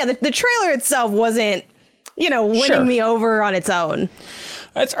 But yeah, the trailer itself wasn't, winning me over on its own.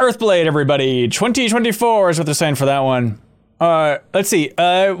 That's Earthblade, everybody. 2024 is what they're saying for that one. Let's see.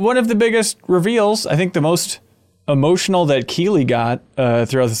 One of the biggest reveals, I think the most emotional that Keeley got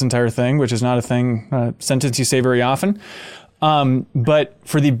throughout this entire thing, which is not a sentence you say very often. But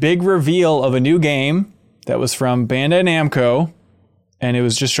for the big reveal of a new game that was from Bandai Namco, and it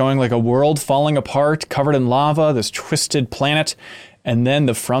was just showing like a world falling apart, covered in lava, this twisted planet, and then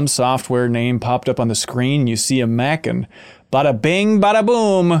the From Software name popped up on the screen. You see a mech, and bada bing, bada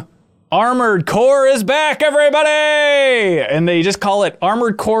boom, Armored Core is back, everybody! And they just call it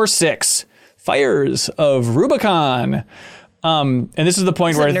Armored Core 6. Fires of Rubicon. And this is the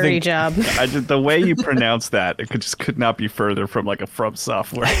point where I think job. The way you pronounce that, it could not be further from like a From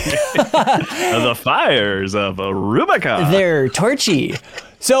Software. The Fires of Rubicon. They're torchy.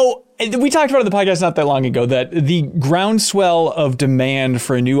 So we talked about it on the podcast not that long ago that the groundswell of demand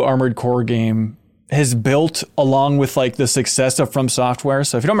for a new Armored Core game has built along with like the success of From Software.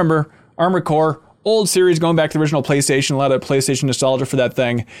 So if you don't remember, Armored Core, old series going back to the original PlayStation, a lot of PlayStation nostalgia for that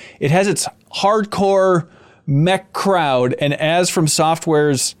thing. It has its hardcore mech crowd, and as From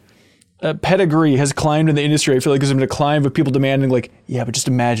Software's pedigree has climbed in the industry, I feel like there's been a climb of people demanding, like, yeah, but just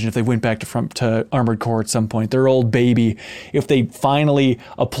imagine if they went back to Armored Core at some point, their old baby, if they finally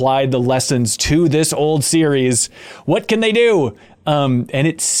applied the lessons to this old series, what can they do? And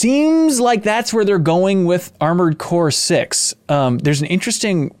it seems like that's where they're going with Armored Core 6. There's an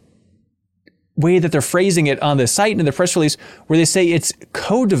interesting way that they're phrasing it on the site and in the press release where they say it's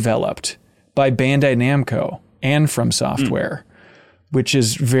co-developed by Bandai Namco and From Software, which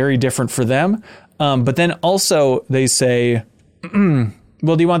is very different for them. But then also they say,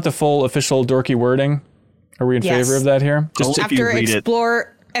 well, do you want the full official dorky wording? Are we in favor of that here? Just if you read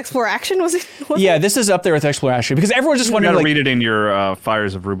Exploration, was it? Yeah, this is up there with Exploration because everyone's just wondering. You gotta read it in your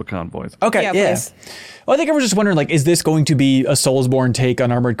Fires of Rubicon voice. Okay, yeah. Please. Well, I think everyone's just wondering, like, is this going to be a Soulsborne take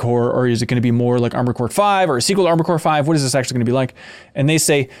on Armored Core, or is it going to be more like Armored Core 5 or a sequel to Armored Core 5? What is this actually going to be like? And they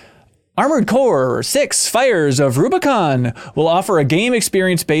say, Armored Core 6 Fires of Rubicon will offer a game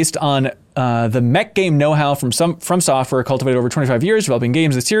experience based on the mech game know-how from Software cultivated over 25 years developing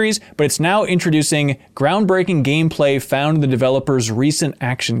games in the series, but it's now introducing groundbreaking gameplay found in the developer's recent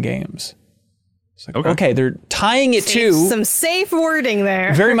action games. It's like, okay, they're tying it to some safe wording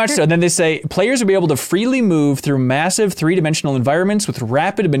there. Very much so. And then they say players will be able to freely move through massive three-dimensional environments with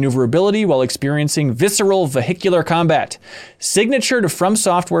rapid maneuverability while experiencing visceral vehicular combat. Signature to From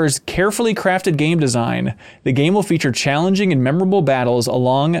Software's carefully crafted game design, the game will feature challenging and memorable battles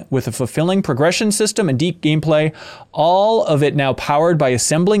along with a fulfilling progression system and deep gameplay, all of it now powered by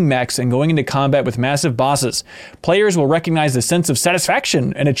assembling mechs and going into combat with massive bosses. Players will recognize the sense of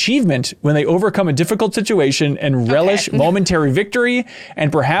satisfaction and achievement when they overcome a difficult situation and relish momentary victory and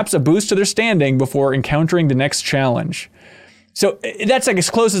perhaps a boost to their standing before encountering the next challenge. So that's like as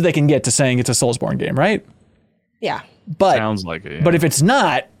close as they can get to saying it's a Soulsborne game, right? Yeah. But sounds like it. Yeah. But if it's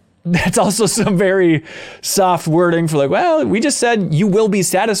not, that's also some very soft wording for like, well, we just said you will be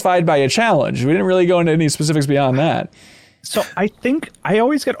satisfied by a challenge. We didn't really go into any specifics beyond that. So I think I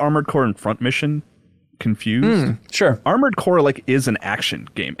always get Armored Core and Front Mission confused. Sure. Armored Core is an action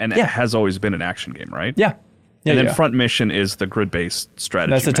game, and it has always been an action game, right? Yeah. And then Front Mission is the grid-based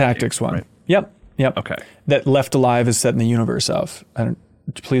strategy. That's the tactics game, one. Right? Yep. Okay. That Left Alive is set in the universe of.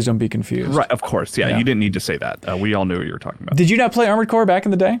 Please don't be confused. Right, of course. Yeah, you didn't need to say that. We all knew what you were talking about. Did you not play Armored Core back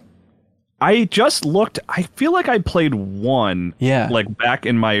in the day? I just looked. I feel like I played one. Yeah. Like back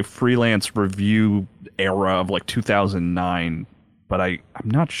in my freelance review era of like 2009, but I'm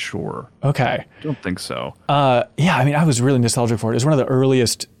not sure. Okay. I don't think so. Yeah, I mean, I was really nostalgic for it. It was one of the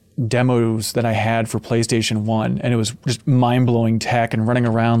earliest demos that I had for PlayStation 1, and it was just mind-blowing tech and running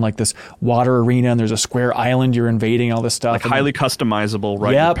around like this water arena, and there's a square island you're invading, all this stuff. Like highly customizable,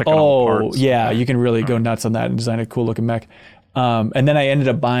 right? Yep. You're picking all the parts. Yeah, you can really go nuts on that and design a cool-looking mech. And then I ended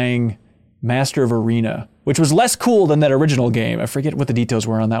up buying Master of Arena, which was less cool than that original game. I forget what the details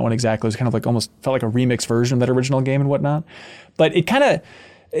were on that one exactly. It was kind of like almost felt like a remix version of that original game and whatnot. But it kind of,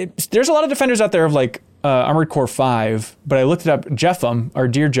 there's a lot of defenders out there of like Armored Core 5, but I looked it up. Jeffem, our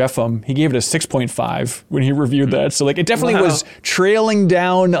dear Jeffem, he gave it a 6.5 when he reviewed that. So like it definitely was trailing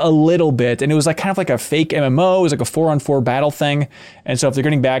down a little bit, and it was like kind of like a fake MMO. It was like a 4-on-4 battle thing. And so if they're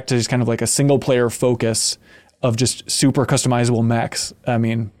getting back to just kind of like a single player focus of just super customizable mechs, I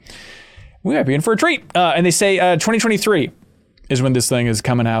mean, we might be in for a treat. And they say 2023 is when this thing is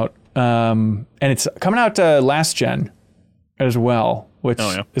coming out. And it's coming out last gen as well, which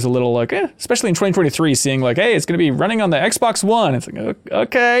is a little like, especially in 2023, seeing like, hey, it's going to be running on the Xbox One. It's like,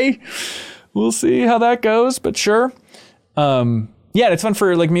 okay, we'll see how that goes, but sure. Yeah, it's fun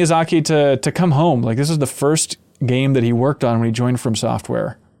for like Miyazaki to come home. Like this is the first game that he worked on when he joined From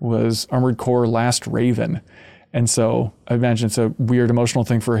Software, was Armored Core Last Raven. And so I imagine it's a weird emotional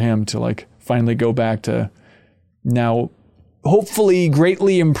thing for him to like finally go back to now hopefully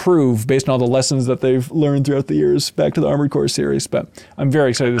greatly improve based on all the lessons that they've learned throughout the years back to the Armored Core series. But I'm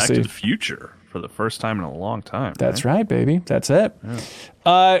very excited to see. Back to the future for the first time in a long time. That's right, baby. That's it.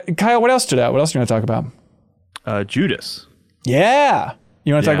 Yeah. Kyle, what else stood out? What else do you want to talk about? Judas. Yeah.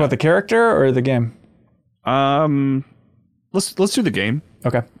 You want to talk about the character or the game? Let's do the game.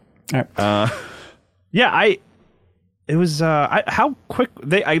 Okay. All right. It was how quick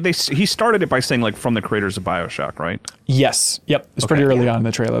he started it by saying like from the creators of BioShock, right? Yes. Yep. It's pretty early on in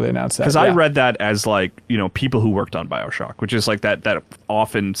the trailer they announced that. Because I read that as like, people who worked on BioShock, which is like that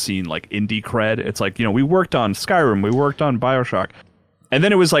often seen like indie cred. It's like, we worked on Skyrim, we worked on BioShock. And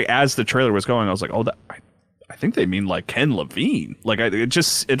then it was like as the trailer was going, I was like, oh, I think they mean like Ken Levine. Like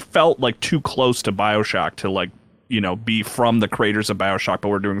it felt like too close to BioShock to like, be from the creators of BioShock, but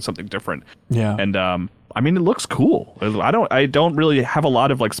we're doing something different. Yeah. And I mean, it looks cool. I don't really have a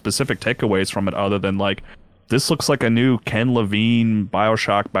lot of like specific takeaways from it other than like, this looks like a new Ken Levine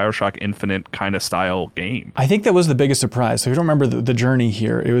BioShock Infinite kind of style game. I think that was the biggest surprise. So if you don't remember the journey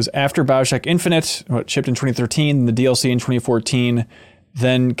here, it was after BioShock Infinite, what shipped in 2013, the DLC in 2014.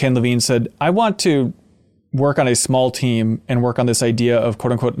 Then Ken Levine said, I want to work on a small team and work on this idea of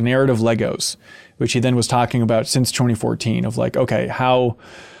quote unquote narrative Legos, which he then was talking about since 2014 of like, okay, how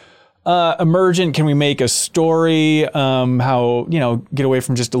emergent can we make a story? How, get away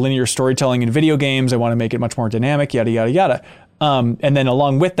from just a linear storytelling in video games. I want to make it much more dynamic, yada, yada, yada. And then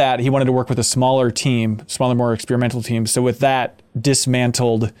along with that, he wanted to work with a smaller, more experimental team. So with that,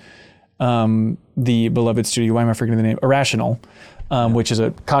 dismantled the beloved studio. Why am I forgetting the name? Irrational, which is a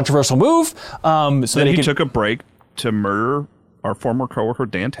controversial move. So then he took a break to murder our former coworker,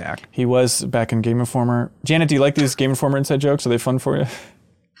 Dan Tack. He was back in Game Informer. Janet, do you like these Game Informer inside jokes? Are they fun for you?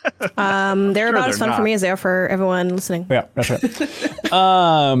 They're about as fun for me as they are for everyone listening. Yeah, that's right.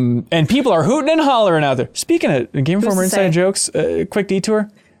 And people are hooting and hollering out there. Speaking of Game Informer inside jokes, quick detour.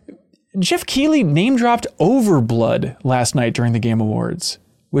 Jeff Keighley name dropped Overblood last night during the Game Awards,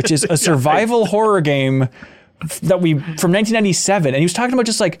 which is a survival horror game from 1997, and he was talking about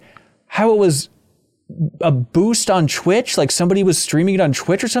just like how it was a boost on Twitch, like somebody was streaming it on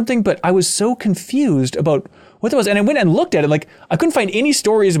Twitch or something. But I was so confused about what that was, and I went and looked at it. Like I couldn't find any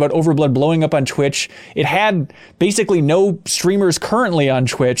stories about Overblood blowing up on Twitch. It had basically no streamers currently on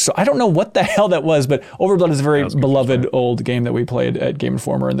Twitch, so I don't know what the hell that was. But Overblood is a very beloved old game that we played at Game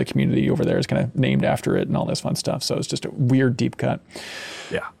Informer, and the community over there is kind of named after it and all this fun stuff. So it's just a weird deep cut.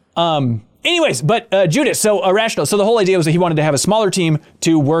 Yeah. Anyways, but Judas, so Irrational. So the whole idea was that he wanted to have a smaller team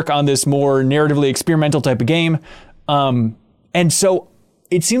to work on this more narratively experimental type of game. And so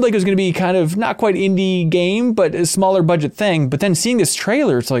it seemed like it was going to be kind of not quite indie game, but a smaller budget thing. But then seeing this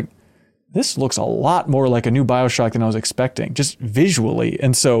trailer, it's like, this looks a lot more like a new BioShock than I was expecting, just visually.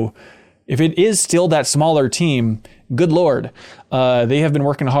 And so if it is still that smaller team, good Lord, they have been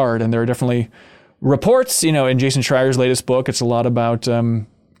working hard. And there are definitely reports, in Jason Schreier's latest book, it's a lot about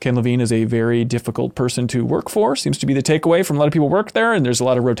Ken Levine is a very difficult person to work for, seems to be the takeaway from a lot of people who work there, and there's a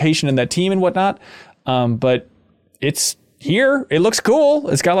lot of rotation in that team and whatnot. But it's here. It looks cool.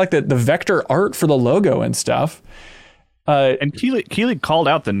 It's got like the vector art for the logo and stuff. And Keighley called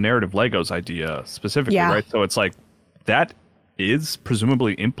out the narrative Legos idea specifically, right? So it's like that is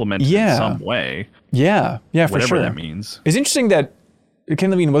presumably implemented Yeah. in some way. Yeah, for Whatever sure. that means. It's interesting that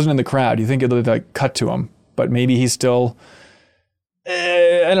Ken Levine wasn't in the crowd. You think it'd like cut to him, but maybe he's still.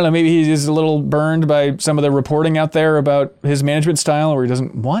 I don't know. Maybe he's a little burned by some of the reporting out there about his management style, where he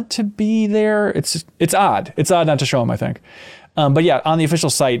doesn't want to be there. It's odd. It's odd not to show him, I think. But yeah, on the official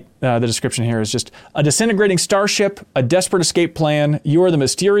site, the description here is just a disintegrating starship, a desperate escape plan. You are the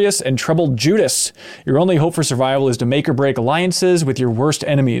mysterious and troubled Judas. Your only hope for survival is to make or break alliances with your worst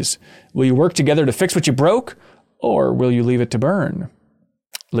enemies. Will you work together to fix what you broke, or will you leave it to burn?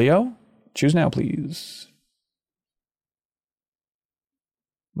 Leo, choose now, please.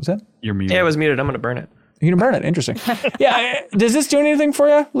 What's that? You're muted. Yeah, it was muted. I'm going to burn it. You're gonna burn it. Interesting. Yeah. Does this do anything for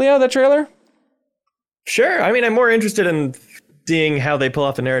you, Leo? That trailer? Sure. I mean, I'm more interested in seeing how they pull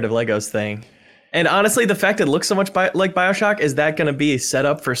off the narrative Legos thing. And honestly, the fact it looks so much like BioShock, is that going to be set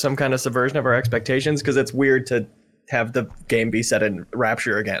up for some kind of subversion of our expectations? Because it's weird to have the game be set in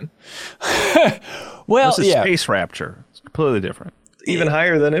Rapture again. Well, This is yeah. Space Rapture. It's completely different. Even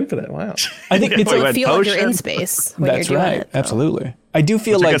higher than Infinite. Wow. I think it's Wait, You what, feel like you're in potion? space when that's you're doing right. it. Absolutely. I do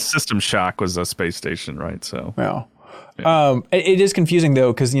feel I like guess System Shock was a space station, right? So well. It is confusing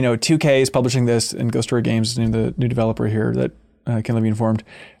though, because 2K is publishing this, and Ghost Story Games is the new developer here that Ken Levine formed.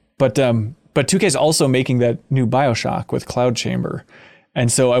 But 2K is also making that new BioShock with Cloud Chamber.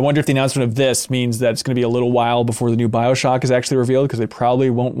 And so I wonder if the announcement of this means that it's going to be a little while before the new BioShock is actually revealed, because they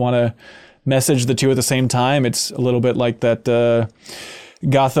probably won't want to message the two at the same time. It's a little bit like that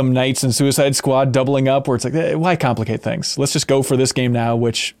Gotham Knights and Suicide Squad doubling up, where it's like, why complicate things? Let's just go for this game now,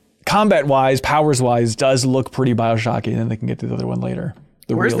 which combat-wise, powers-wise, does look pretty BioShocky, and then they can get to the other one later.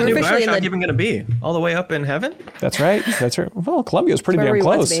 Where's the new Officially in BioShock the- even going to be? All the way up in heaven? That's right. That's right. Well, Columbia's pretty Wherever damn you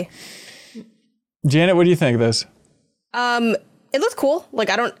want close. to be. Janet, what do you think of this? It looks cool. Like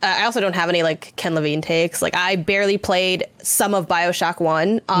I also don't have any like Ken Levine takes. Like I barely played some of BioShock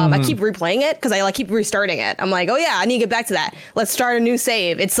 1. I keep replaying it because I keep restarting it. I'm like, oh yeah, I need to get back to that. Let's start a new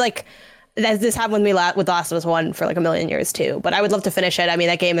save. It's like this happened with me with The Last of Us 1 for like a million years too. But I would love to finish it. I mean,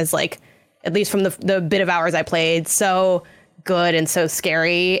 that game is like, at least from the bit of hours I played, so good and so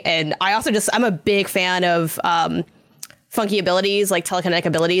scary. And I also I'm a big fan of funky abilities, like telekinetic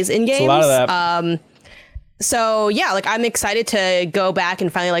abilities in games. It's a lot of that. So yeah, like I'm excited to go back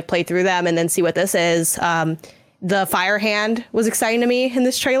and finally play through them and then see what this is. The fire hand was exciting to me in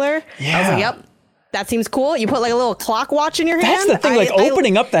this trailer. Yeah. I was like, yep, that seems cool. You put like a little clock watch in your hand. That's the thing,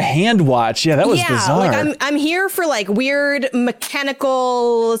 opening up the hand watch. Yeah, that was bizarre. Like I'm here for like weird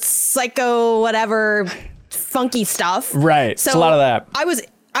mechanical psycho whatever funky stuff. Right. So it's a lot of that. I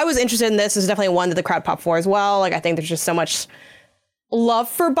was interested in this. This is definitely one that the crowd popped for as well. Like I think there's just so much love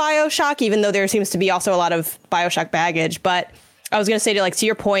for BioShock, even though there seems to be also a lot of BioShock baggage. But I was gonna say to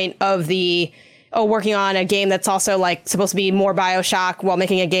your point of working on a game that's also like supposed to be more BioShock while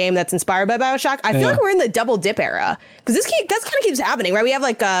making a game that's inspired by BioShock. I feel like we're in the double dip era, because that kind of keeps happening, right? We have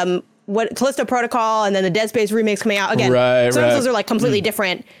like Callisto Protocol, and then the Dead Space remakes coming out again. Right, Some right. of those are like completely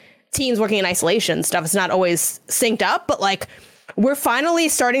different teams working in isolation. Stuff is not always synced up, but like we're finally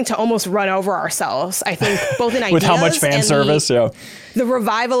starting to almost run over ourselves, I think, both in ideas With how much fan and service, the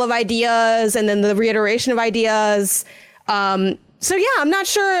revival of ideas and then the reiteration of ideas. So yeah, I'm not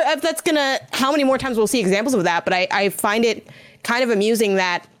sure if how many more times we'll see examples of that, but I find it kind of amusing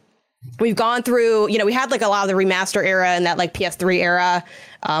that we've gone through, we had like a lot of the remaster era and that like PS3 era.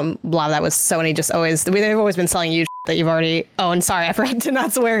 A lot of that was Sony they've always been selling you that you've already owned. Sorry, I forgot to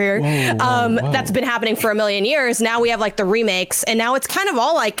not swear here. Whoa. That's been happening for a million years. Now we have like the remakes, and now it's kind of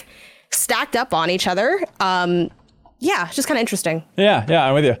all like stacked up on each other. Yeah, it's just kind of interesting. Yeah,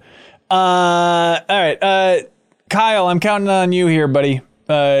 I'm with you. All right. Kyle, I'm counting on you here, buddy.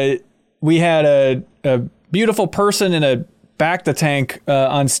 We had a beautiful person in a back-the-tank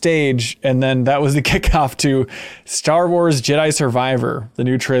on stage, and then that was the kickoff to Star Wars Jedi Survivor, the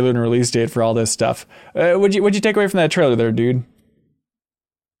new trailer and release date for all this stuff. What'd you take away from that trailer there, dude?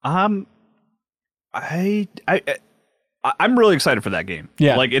 I'm really excited for that game.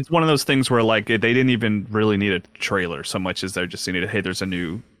 Yeah. Like it's one of those things where like they didn't even really need a trailer so much as they're just needed, hey, there's a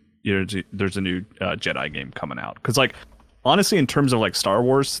new Jedi game coming out. Because like honestly, in terms of like Star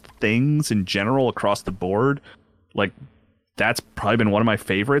Wars things in general across the board, like that's probably been one of my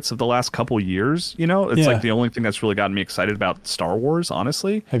favorites of the last couple years. It's like the only thing that's really gotten me excited about Star Wars,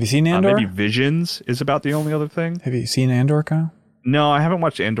 honestly. Have you seen Andor? Maybe Visions is about the only other thing. Have you seen Andor, Kyle? No, I haven't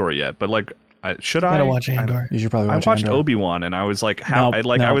watched Andor yet, but like should I? Gotta watch Andor. You should probably I watch watched Andor. Obi-Wan and I was like, why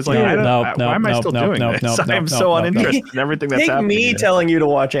am I still doing this? I am so uninterested in everything that's Take happening. me telling you to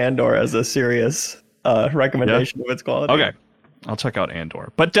watch Andor as a serious recommendation of its quality. Okay. I'll check out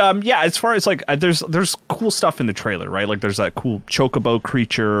Andor. But yeah, as far as like there's cool stuff in the trailer, right? Like there's that cool chocobo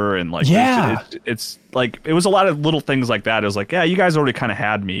creature, and like it's like it was a lot of little things like that. It was like, yeah, you guys already kind of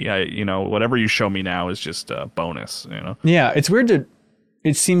had me. Whatever you show me now is just a bonus. Yeah, it's weird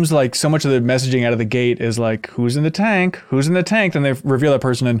it seems like so much of the messaging out of the gate is like, who's in the tank? Who's in the tank? Then they reveal that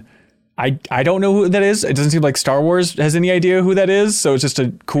person, and I don't know who that is. It doesn't seem like Star Wars has any idea who that is. So it's just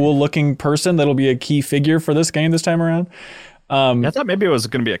a cool looking person that'll be a key figure for this game this time around. I thought maybe it was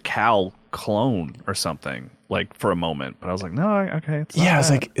going to be a Cal clone or something, like for a moment, but I was like, no, okay. It's not I was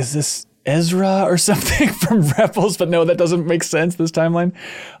like, is this Ezra or something from Rebels? But no, that doesn't make sense, this timeline.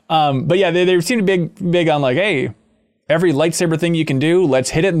 But yeah, they seem to be big on like, hey, every lightsaber thing you can do, let's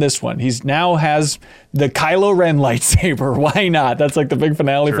hit it in this one. He's now has the Kylo Ren lightsaber. Why not? That's like the big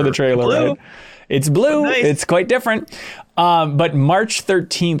finale for the trailer, right? It's blue. Nice. It's quite different. But March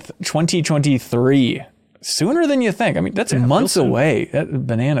 13th, 2023. Sooner than you think. I mean, that's months away.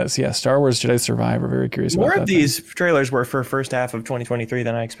 Bananas. Yeah, Star Wars Jedi Survivor. Very curious about that. More of these trailers were for first half of 2023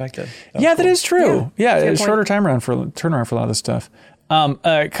 than I expected. Yeah, that is true. Yeah, shorter turnaround for a lot of this stuff.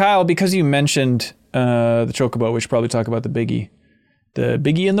 Kyle, because you mentioned the Chocobo, we should probably talk about the biggie. The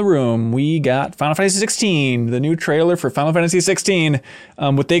biggie in the room. We got Final Fantasy 16, the new trailer for Final Fantasy 16,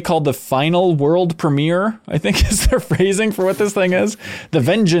 what they called the final world premiere, I think is their phrasing for what this thing is. The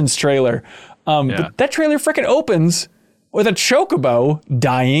Vengeance trailer. But that trailer frickin' opens with a Chocobo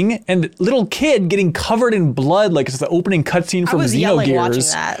dying and little kid getting covered in blood like it's the opening cutscene from Xenogears. I was yelling watching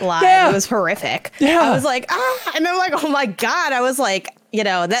that live. Yeah. It was horrific. Yeah. I was like, and I'm like, oh my God. I was like,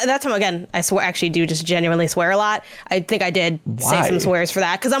 that time again, I swear, actually do just genuinely swear a lot. I think I did say some swears for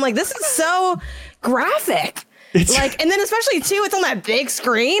that because I'm like, this is so graphic. And then especially too, it's on that big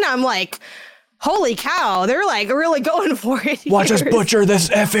screen. I'm like, holy cow, they're like really going for it. Watch us butcher this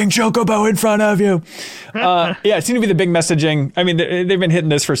effing Chocobo in front of you. It seemed to be the big messaging. I mean, they've been hitting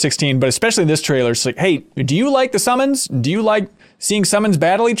this for 16, but especially this trailer. It's like, hey, do you like the summons? Do you like seeing summons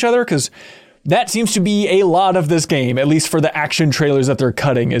battle each other? Because that seems to be a lot of this game, at least for the action trailers that they're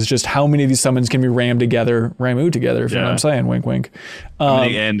cutting, is just how many of these summons can be rammed together, if you know what I'm saying, wink, wink.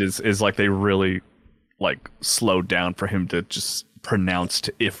 The end is like they really like slowed down for him to just pronounced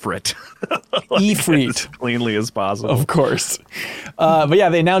Ifrit. Ifrit. As cleanly as possible. Of course. But yeah,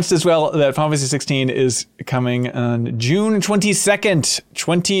 they announced as well that Final Fantasy 16 is coming on June 22nd,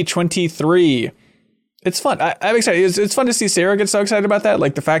 2023. It's fun. I'm excited. It's fun to see Sarah get so excited about that.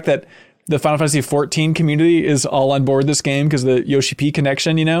 Like the fact that the Final Fantasy 14 community is all on board this game because the Yoshi P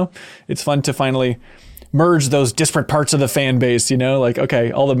connection, it's fun to finally merge those disparate parts of the fan base, like,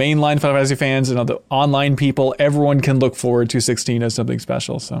 okay, all the mainline Final Fantasy fans and all the online people, everyone can look forward to 16 as something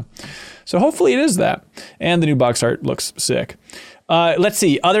special. So hopefully it is that. And the new box art looks sick. Let's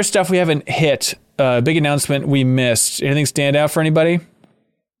see. Other stuff we haven't hit. Big announcement we missed. Anything stand out for anybody?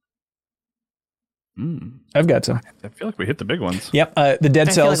 I've got some. I feel like we hit the big ones. Yep. The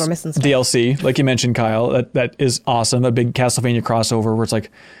Dead Cells DLC, like you mentioned, Kyle, that is awesome. A big Castlevania crossover where it's like,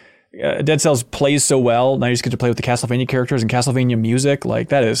 Dead Cells plays so well. Now you just get to play with the Castlevania characters and Castlevania music. Like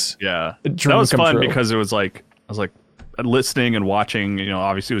that is that was fun because it was like I was like listening and watching.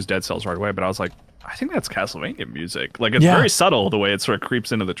 Obviously it was Dead Cells right away, but I was like, I think that's Castlevania music. Like it's very subtle the way it sort of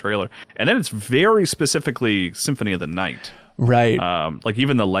creeps into the trailer, and then it's very specifically Symphony of the Night. Right. Like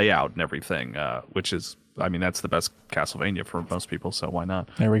even the layout and everything, which is, I mean, that's the best Castlevania for most people, so why not?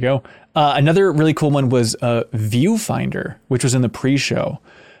 There we go. Another really cool one was Viewfinder, which was in the pre-show,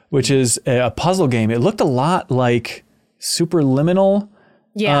 which is a puzzle game. It looked a lot like Superliminal,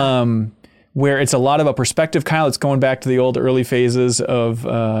 where it's a lot of a perspective. Kyle, it's going back to the old early phases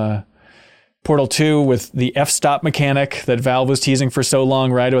of Portal 2 with the f-stop mechanic that Valve was teasing for so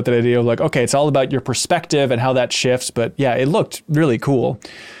long, right? About that idea of like, okay, it's all about your perspective and how that shifts. But yeah, it looked really cool.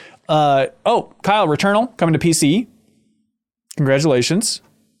 Kyle, Returnal coming to PC. Congratulations.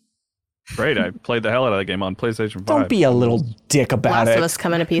 Great, I played the hell out of that game on PlayStation 5. Don't be a little dick about Last it. of Us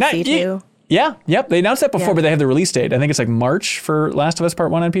coming to PC too. Yeah, yep. They announced that before, but they have the release date. I think it's like March for Last of Us Part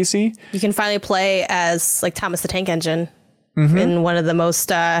 1 on PC. You can finally play as like Thomas the Tank Engine in one of the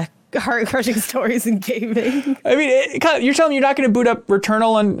most heart-crushing stories in gaming. I mean, you're telling me you're not going to boot up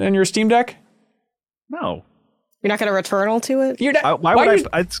Returnal on your Steam Deck? No. You're not going to Returnal to it? You're not, why would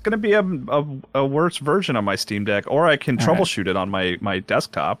I? It's going to be a worse version on my Steam Deck, or I can troubleshoot it on my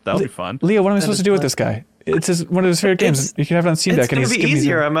desktop. That'll be fun. Leo, what am I supposed to do with this guy? It's one of his favorite games. You can have it on Steam Deck. It's going to be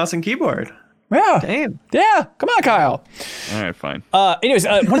easier on mouse and keyboard. Yeah. Damn. Yeah. Come on, Kyle. All right, fine. Anyways,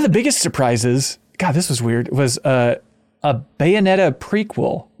 one of the biggest surprises, God, this was weird, was a Bayonetta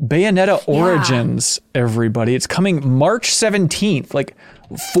prequel, Bayonetta Origins, everybody. It's coming March 17th, like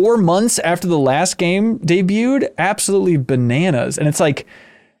 4 months after the last game debuted. Absolutely bananas. And it's like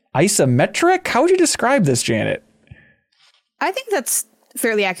isometric. How would you describe this, Janet? I think that's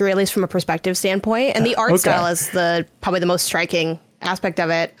fairly accurate, at least from a perspective standpoint. And the art style is probably the most striking aspect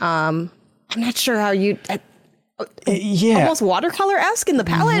of it. I'm not sure how you... almost watercolor-esque in the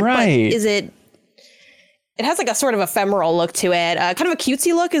palette, right. But is it... It has like a sort of ephemeral look to it, kind of a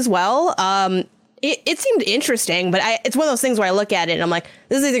cutesy look as well. It seemed interesting, but it's one of those things where I look at it and I'm like,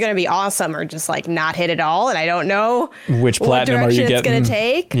 this is either going to be awesome or just like not hit at all. And I don't know which platinum are you getting. It's going to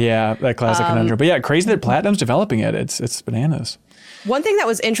take. Yeah, that classic conundrum. But yeah, crazy that Platinum's developing it. It's bananas. One thing that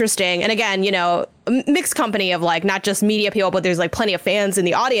was interesting, and again, mixed company of like not just media people, but there's like plenty of fans in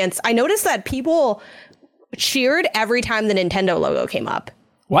the audience. I noticed that people cheered every time the Nintendo logo came up.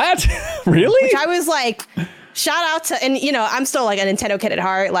 What? Really? Which I was like, shout out to, and I'm still like a Nintendo kid at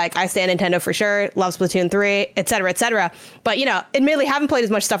heart. Like I stand Nintendo for sure. Love Splatoon 3, et cetera, et cetera. But, admittedly haven't played as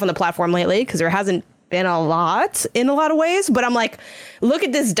much stuff on the platform lately because there hasn't been a lot in a lot of ways. But I'm like, look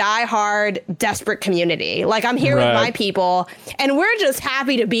at this diehard, desperate community. Like I'm here with my people and we're just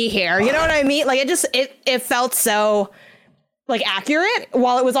happy to be here. You know what I mean? Like it felt so like accurate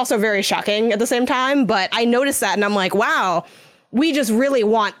while it was also very shocking at the same time. But I noticed that and I'm like, wow. We just really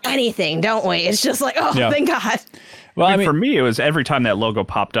want anything, don't we? It's just like, thank God. Well, I mean, for me, it was every time that logo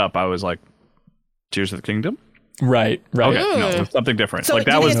popped up, I was like, Tears of the Kingdom? Right. Okay, no, it was something different. So like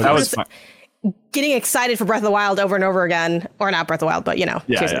that was fun. Getting excited for Breath of the Wild over and over again, or not Breath of the Wild, but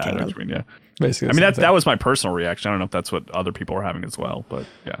Tears of the Kingdom. Yeah. Basically, I mean, that was my personal reaction. I don't know if that's what other people were having as well, but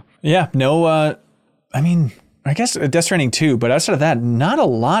yeah. Yeah, no, I mean, I guess Death Stranding 2, but outside of that, not a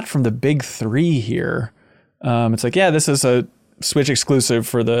lot from the big three here. It's like, this is a Switch exclusive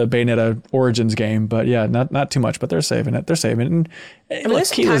for the Bayonetta Origins game, but yeah, not too much, but they're saving it. And there's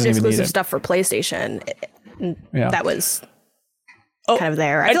some timed exclusive stuff for PlayStation that was kind of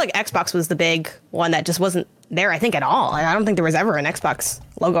there. I feel like Xbox was the big one that just wasn't there, I think, at all. I don't think there was ever an Xbox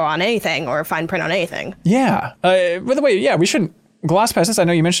logo on anything or a fine print on anything. Yeah. By the way, we shouldn't gloss past this. I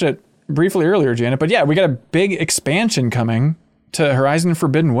know you mentioned it briefly earlier, Janet, but yeah, we got a big expansion coming to Horizon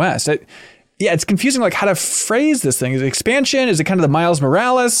Forbidden West. It's confusing, like how to phrase this thing. Is it expansion? Is it kind of the Miles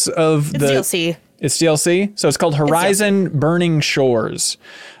Morales of the... It's DLC. It's DLC? So it's called Horizon Burning Shores.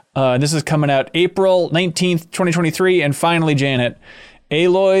 This is coming out April 19th, 2023. And finally, Janet,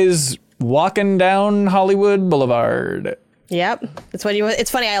 Aloy's walking down Hollywood Boulevard. Yep. It's funny.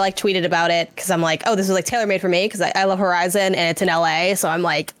 I like tweeted about it because I'm like, this is like tailor made for me because I love Horizon and it's in LA. So I'm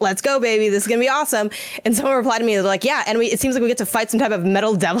like, let's go, baby. This is going to be awesome. And someone replied to me. They're like, yeah. And it seems like we get to fight some type of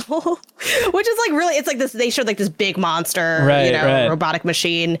metal devil, which is like really, it's like this, they showed like this big monster, robotic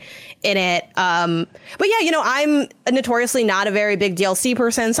machine in it. But yeah, I'm notoriously not a very big DLC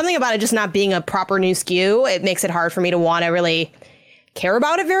person. Something about it just not being a proper new SKU. It makes it hard for me to want to really care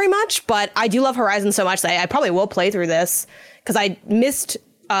about it very much, but I do love Horizon so much that I probably will play through this because I missed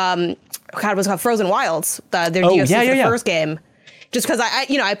it was called Frozen Wilds, their DLC for the first game, just because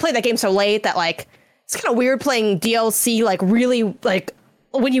I played that game so late that like it's kind of weird playing DLC like really like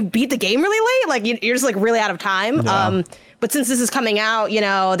when you beat the game really late, like you're just like really out of time. Yeah. But since this is coming out,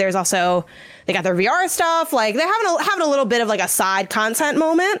 there's also they got their VR stuff. Like they're having a little bit of like a side content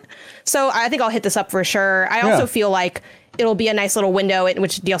moment. So I think I'll hit this up for sure. I also feel like it'll be a nice little window,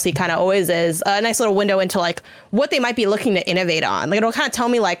 which DLC kind of always is, a nice little window into like what they might be looking to innovate on. Like it'll kind of tell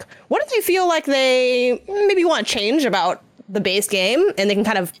me like, what do they feel like they maybe want to change about the base game? And they can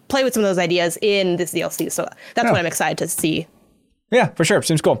kind of play with some of those ideas in this DLC. So that's what I'm excited to see. Yeah, for sure.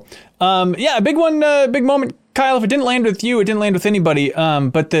 Seems cool. A big one, big moment, Kyle. If it didn't land with you, it didn't land with anybody.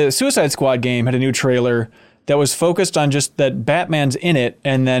 But the Suicide Squad game had a new trailer that was focused on just that Batman's in it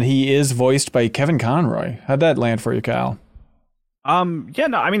and that he is voiced by Kevin Conroy. How'd that land for you, Kyle? I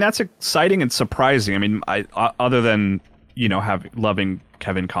mean, that's exciting and surprising. I mean, I other than, loving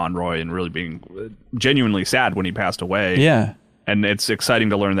Kevin Conroy and really being genuinely sad when he passed away. Yeah. And it's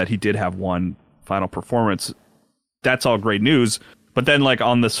exciting to learn that he did have one final performance. That's all great news. But then like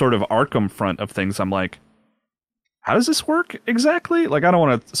on the sort of Arkham front of things, I'm like, how does this work exactly? Like, I don't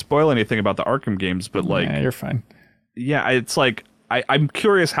want to spoil anything about the Arkham games, but like, yeah, you're fine. Yeah, it's like, I'm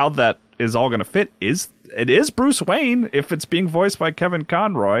curious how that is all going to fit. It is Bruce Wayne if it's being voiced by Kevin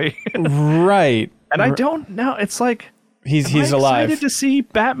Conroy. Right. And I don't know. It's like, he's alive. Excited to see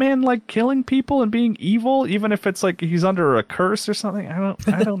Batman like killing people and being evil, even if it's like he's under a curse or something.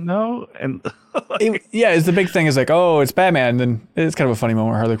 I don't know. And it's the big thing is like, oh, it's Batman. And then it's kind of a funny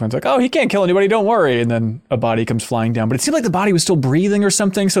moment where Harley Quinn's like, oh, he can't kill anybody, don't worry. And then a body comes flying down. But it seemed like the body was still breathing or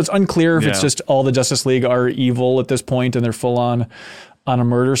something. So it's unclear if it's just all the Justice League are evil at this point and they're full on a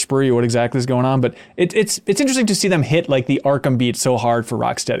murder spree or what exactly is going on. But it's interesting to see them hit like the Arkham beat so hard for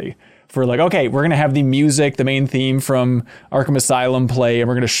Rocksteady. For like, okay, we're going to have the music, the main theme from Arkham Asylum play, and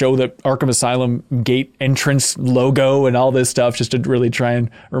we're going to show the Arkham Asylum gate entrance logo and all this stuff just to really try and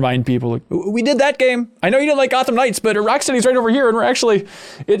remind people, like, we did that game. I know you didn't like Gotham Knights, but Rocksteady's right over here, and we're actually,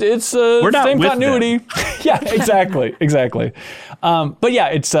 it's we're not same with continuity. Yeah, exactly. But yeah,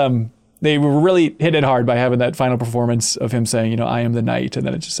 it's they were really hit it hard by having that final performance of him saying, I am the knight. And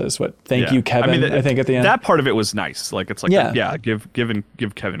then it just says, thank you, Kevin, I think at the end. That part of it was nice. Like, it's like, give Kevin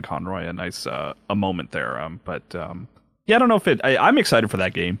Conroy a nice a moment there. I don't know if I'm excited for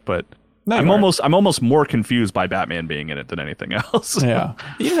that game, but I'm almost more confused by Batman being in it than anything else. Yeah.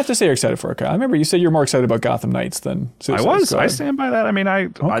 You didn't have to say you're excited for it. I remember you said you're more excited about Gotham Knights than Suicide Squad. I stand by that. I mean, I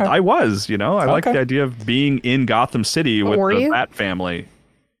was, I like the idea of being in Gotham City with the Bat family.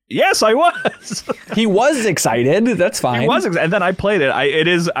 Yes, I was. He was excited. That's fine. He was, and then I played it.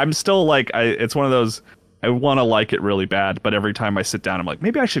 I'm still like, it's one of those. I want to like it really bad, but every time I sit down, I'm like,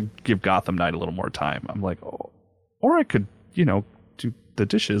 maybe I should give Gotham Knight a little more time. I'm like, or I could, do the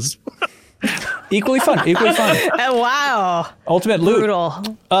dishes. Equally fun. Oh, wow. Ultimate Loot. Brutal.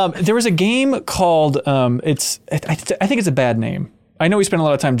 There was a game called. I think it's a bad name. I know we spent a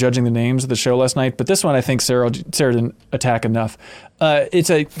lot of time judging the names of the show last night, but this one I think Sarah didn't attack enough.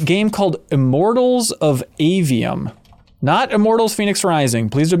 It's a game called Immortals of Avium. Not Immortals Phoenix Rising.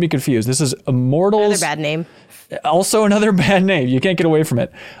 Please don't be confused. This is Immortals. Another bad name. Also another bad name. You can't get away from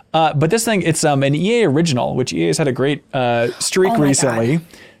it. But this thing, it's an EA original, which EA has had a great streak recently.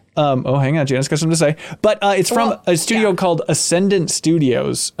 Hang on, Janice got something to say. But it's from a studio called Ascendant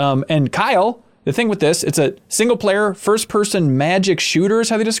Studios. And Kyle... The thing with this, it's a single-player, first-person magic shooter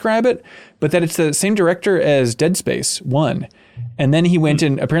is how they describe it, but that it's the same director as Dead Space 1. And then he went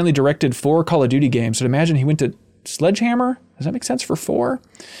and apparently directed 4 Call of Duty games. So imagine he went to Sledgehammer. Does that make sense for 4?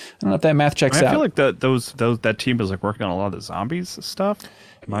 I don't know if that math checks out. I feel like that team was like working on a lot of the zombies stuff.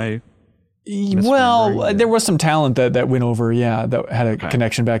 There was some talent that went over, that had a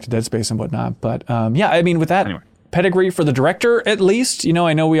connection back to Dead Space and whatnot. But I mean, with that pedigree for the director, at least,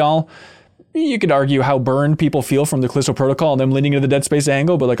 I know we all... You could argue how burned people feel from the Callisto Protocol and them leaning into the Dead Space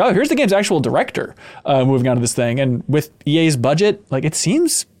angle, but like, oh, here's the game's actual director moving on to this thing. And with EA's budget, like, it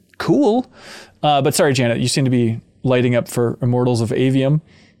seems cool. But sorry, Janet, you seem to be lighting up for Immortals of Avium.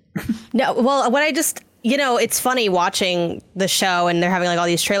 No, well, what I just, it's funny watching the show and they're having like all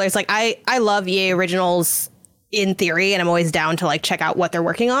these trailers. Like, I love EA Originals in theory, and I'm always down to like check out what they're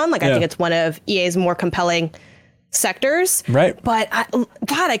working on. Like, I think it's one of EA's more compelling sectors, right? But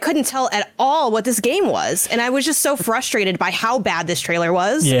I couldn't tell at all what this game was, and I was just so frustrated by how bad this trailer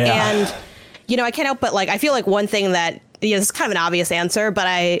was. And I can't help but like, I feel like one thing that it's kind of an obvious answer, but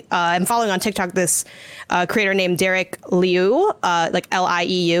I'm following on TikTok this creator named Derek Liu, like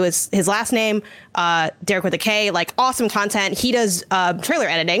Lieu is his last name. Derek with a K, like awesome content. He does trailer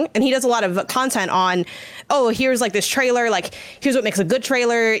editing, and he does a lot of content on, here's like this trailer, like here's what makes a good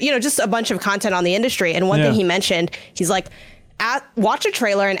trailer, just a bunch of content on the industry. And one thing he mentioned, he's like, watch a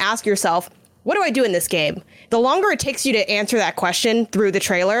trailer and ask yourself, what do I do in this game? The longer it takes you to answer that question through the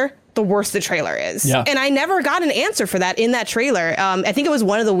trailer, the worse the trailer is. Yeah. And I never got an answer for that in that trailer. I think it was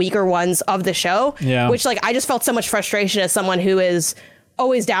one of the weaker ones of the show, which like, I just felt so much frustration as someone who is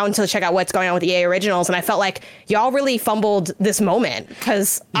always down to check out what's going on with EA Originals. And I felt like y'all really fumbled this moment,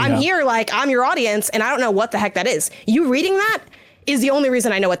 because I'm here, like, I'm your audience, and I don't know what the heck that is. You reading that is the only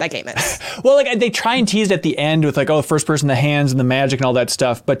reason I know what that game is. Well, like, they try and tease it at the end with like, first person, the hands and the magic and all that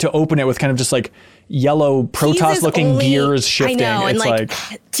stuff. But to open it with kind of just like yellow Protoss looking gears shifting. I know, and like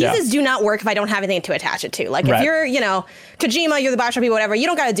teases do not work if I don't have anything to attach it to. Like if you're, Kojima, you're the Bioshock people, whatever, you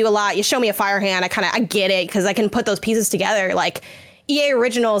don't got to do a lot. You show me a fire hand, I get it, because I can put those pieces together. Like EA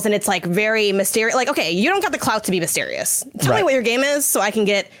Originals, and it's like very mysterious. Like, okay, you don't got the clout to be mysterious. Tell me what your game is so I can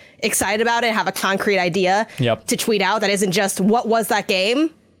get excited about it, have a concrete idea to tweet out that isn't just, what was that game?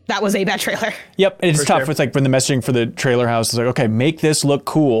 That was a bad trailer. Yep, it's tough. It's like when the messaging for the trailer house is like, okay, make this look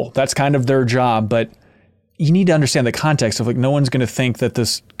cool. That's kind of their job, but you need to understand the context of like, no one's going to think that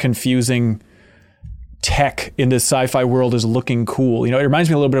this confusing tech in this sci-fi world is looking cool. It reminds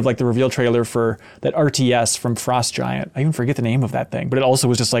me a little bit of like the reveal trailer for that RTS from Frost Giant. I even forget the name of that thing, but it also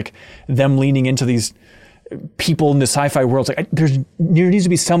was just like them leaning into these people in the sci-fi world. It's like there needs to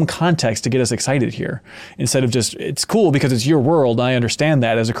be some context to get us excited here, instead of just it's cool because it's your world. I understand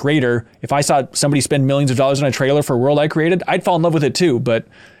that as a creator. If I saw somebody spend millions of dollars on a trailer for a world I created, I'd fall in love with it too. But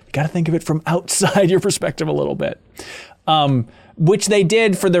you got to think of it from outside your perspective a little bit. Which they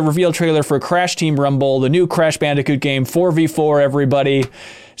did for the reveal trailer for Crash Team Rumble, the new Crash Bandicoot game, 4v4, everybody.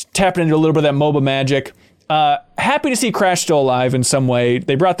 Tapping into a little bit of that MOBA magic. Happy to see Crash still alive in some way.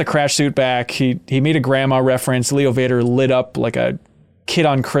 They brought the Crash suit back. He made a grandma reference. Leo Vader lit up like a kid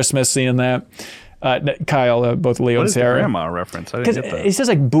on Christmas seeing that. Kyle, both Leo What and is the Sarah. grandma reference? I didn't get that. It says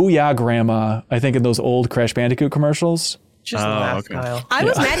like Booyah Grandma, I think, in those old Crash Bandicoot commercials. Just laugh, Kyle. I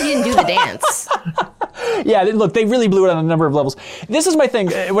was mad you didn't do the dance. Yeah, look, they really blew it on a number of levels. This is my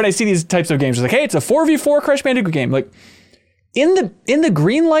thing when I see these types of games. It's like, hey, it's a 4v4 Crash Bandicoot game. Like, in the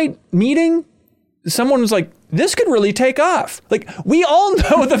green light meeting, someone was like, this could really take off. Like, we all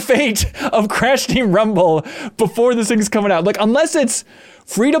know the fate of Crash Team Rumble before this thing's coming out. Like, unless it's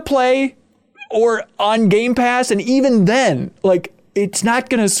free to play or on Game Pass, and even then, like, it's not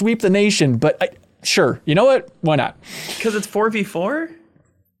going to sweep the nation. But sure, you know what? Why not? Because it's 4v4?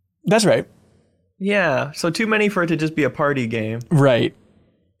 That's right. Yeah, so too many for it to just be a party game. Right.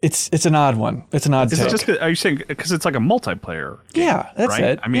 It's an odd one. It's an odd Is take. it just? Are you saying because it's like a multiplayer game, Yeah, that's right?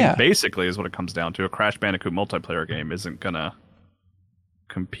 it. I mean, Yeah. basically, is what it comes down to. A Crash Bandicoot multiplayer game isn't gonna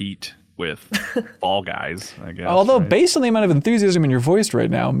compete with Fall Guys, I guess. Although, right? based on the amount of enthusiasm in your voice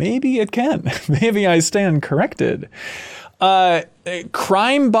right now, maybe it can. Maybe I stand corrected.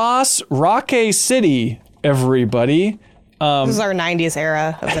 Crime Boss Rocky City, everybody. This is our 90s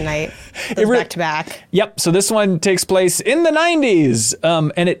era of the night. It's back to back. Yep. So this one takes place in the 90s,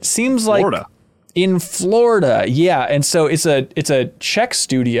 and it seems like Florida. in Florida. Yeah, and so it's a Czech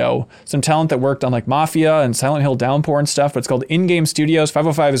studio, some talent that worked on like Mafia and Silent Hill Downpour and stuff. But it's called In-Game Studios.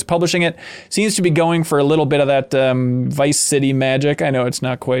 505 is publishing it. Seems to be going for a little bit of that Vice City magic. I know it's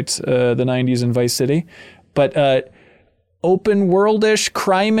not quite the 90s in Vice City, but open world-ish,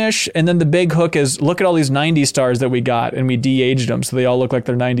 crime-ish, and then the big hook is look at all these 90s stars that we got, and we de-aged them so they all look like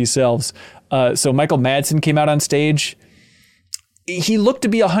their 90s selves. So Michael Madsen came out on stage. He looked to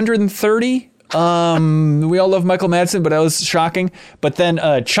be 130. We all love Michael Madsen, but that was shocking. But then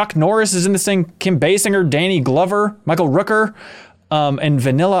Chuck Norris is in this thing, Kim Basinger, Danny Glover, Michael Rooker, and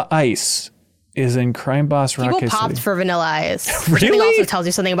Vanilla Ice is in Crime Boss Rocky People popped City. for Vanilla Ice. Which I think Really? also tells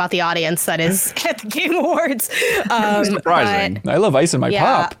you something about the audience that is at the Game Awards. Surprising. I love Ice in my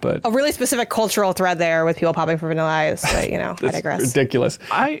Yeah, pop, but a really specific cultural thread there with people popping for Vanilla Ice. But, I digress. ridiculous.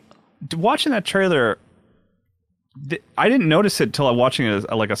 Watching that trailer, I didn't notice it till I'm watching it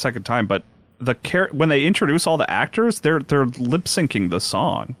like a second time. But when they introduce all the actors, they're lip syncing the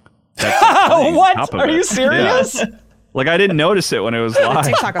song. that's playing on What? top of Are it. you serious? Yeah. Like I didn't notice it when it was live.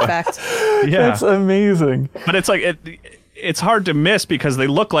 TikTok effect. Yeah, That's amazing. but it's like it's hard to miss because they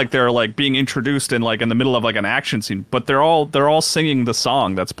look like they're like being introduced in the middle of like an action scene, but they're all singing the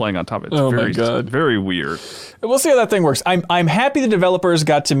song that's playing on top of it. It's Oh my very, God. very weird. We'll see how that thing works. I'm happy the developers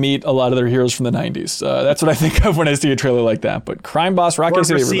got to meet a lot of their heroes from the 90s. That's what I think of when I see a trailer like that. But Crime Boss Rocky Or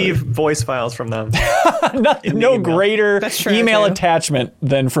City. receive voice files from them. no email. greater That's true, email too. attachment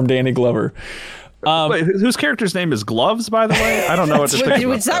than from Danny Glover. Wait, whose character's name is Gloves, by the way? I don't know what to think about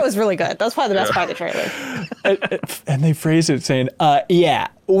Which that was really good. That was probably the best part of the trailer. And they phrased it saying, yeah,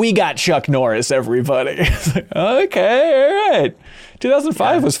 we got Chuck Norris, everybody. It's like, okay, all right.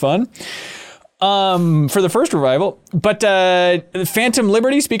 2005 was fun. For the first revival. But Phantom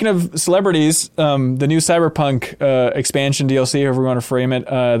Liberty, speaking of celebrities, the new Cyberpunk expansion DLC, however we want to frame it,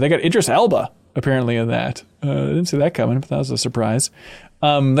 they got Idris Elba apparently in that. I didn't see that coming, but that was a surprise.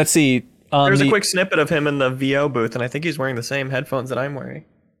 Let's see. There's a quick snippet of him in the VO booth, and I think he's wearing the same headphones that I'm wearing.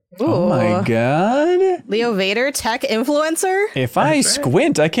 Oh my God. Leo Vader, tech influencer. If I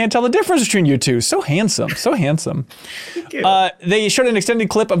squint, I can't tell the difference between you two. So handsome. So handsome. They showed an extended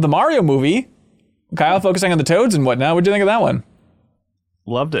clip of the Mario movie. Kyle focusing on the toads and whatnot. What'd you think of that one?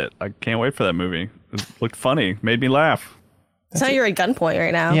 Loved it. I can't wait for that movie. It looked funny. Made me laugh. It's not you're at gunpoint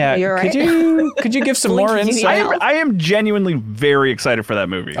right now. Yeah. You're right. Could you give some Blink more if you need insight? help. I am genuinely very excited for that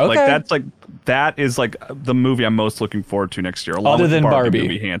movie. Okay. That is the movie I'm most looking forward to next year. Along Other with than the Barbie.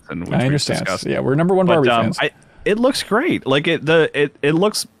 movie Hanson, which I we've understand. discussed. Yeah, we're number one Barbie fans. It looks great. Like it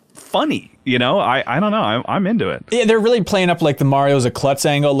looks funny. I don't know. I'm into it. Yeah, they're really playing up like the Mario's a klutz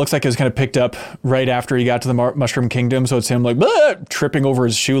angle. It looks like it was kind of picked up right after he got to the Mushroom Kingdom. So it's him like tripping over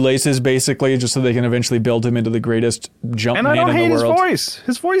his shoelaces, basically, just so they can eventually build him into the greatest jump And I man don't in hate the his world. voice.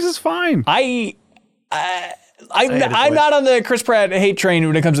 His voice is fine. I'm voice. not on the Chris Pratt hate train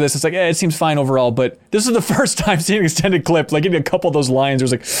when it comes to this. It's like, it seems fine overall, but this is the first time seeing an extended clip. Like in a couple of those lines,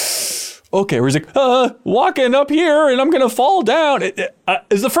 there's like, okay, where he's like, walking up here and I'm going to fall down.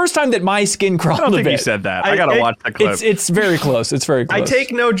 It's the first time that my skin crawled I don't a think bit. he said that. I gotta watch that clip. It's very close. It's very close. I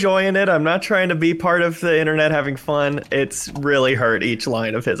take no joy in it. I'm not trying to be part of the internet having fun. It's really hurt each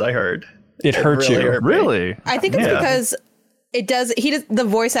line of his I heard. It hurt really you. hurt me. Really? I think it's because the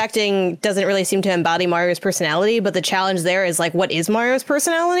voice acting doesn't really seem to embody Mario's personality, but the challenge there is like, what is Mario's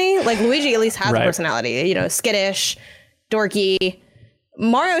personality? Like Luigi at least has a personality, you know, skittish, dorky.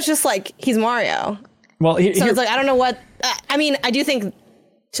 Mario's just like, he's Mario. Well, So it's like, I don't know what, I mean, I do think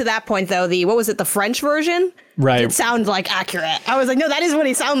to that point though, the French version? Right. It sounds like accurate. I was like, no, that is what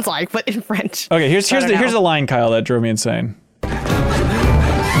he sounds like, but in French. Okay, here's the line, Kyle, that drove me insane.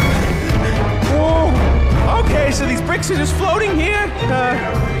 Okay, so these bricks are just floating here.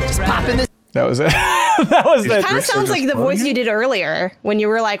 Just popping this. That was it. That was it. Kind of sounds like the voice you did earlier when you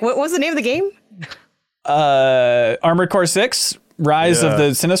were like, what was the name of the game? Armored Core 6, Rise of the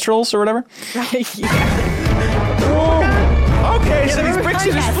Sinistrals or whatever. Right. Yeah. Okay, so these bricks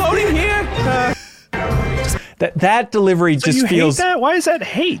are just floating here. That delivery just you feels. hate that? Why is that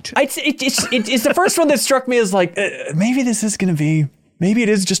hate? It's the first one that struck me as like maybe this is gonna be, maybe it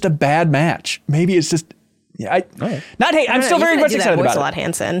is just a bad match. Maybe it's just not hate. I'm still very much excited about it. A lot,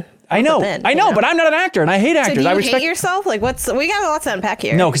 Hanson. I know, but I'm not an actor, and I hate actors. So do you I respect hate yourself? Like, we got lots to unpack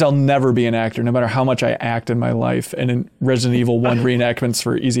here. No, because I'll never be an actor, no matter how much I act in my life and in Resident Evil 1 reenactments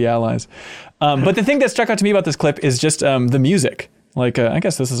for Easy Allies. But the thing that stuck out to me about this clip is just the music. Like, I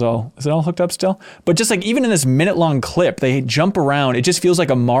guess is it all hooked up still? But just like, even in this minute-long clip, they jump around. It just feels like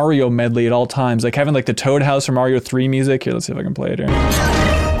a Mario medley at all times. Like having like the Toad House from Mario 3 music. Here, let's see if I can play it here.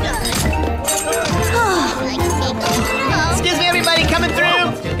 Excuse me, everybody, coming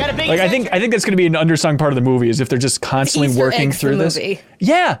through. Got a big. Like, I think that's going to be an undersung part of the movie, is if they're just constantly Easter working eggs through the this. movie.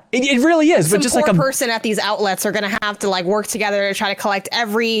 Yeah, it really is. Some but just poor like person at these outlets are going to have to like work together to try to collect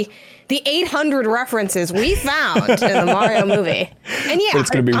the 800 references we found in the Mario movie. And yeah,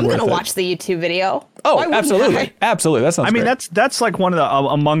 I'm going to watch the YouTube video. Oh, absolutely. Absolutely. That sounds great. That's like one of the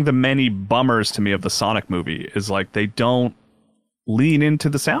among the many bummers to me of the Sonic movie is like they don't lean into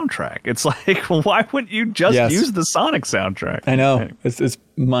the soundtrack. It's like, well, why wouldn't you just use the Sonic soundtrack? I know. It's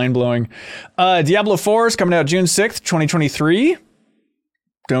mind-blowing. Diablo 4 is coming out June 6th, 2023.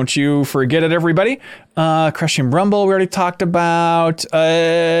 Don't you forget it, everybody. Crushing Rumble, we already talked about.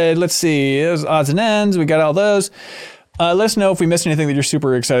 Let's see. There's odds and ends. We got all those. Let us know if we missed anything that you're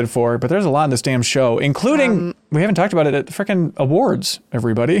super excited for. But there's a lot in this damn show, including, we haven't talked about it, at the freaking awards,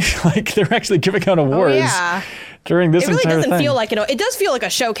 everybody. Like, they're actually giving out awards during this entire thing. It really doesn't feel like, it does feel like a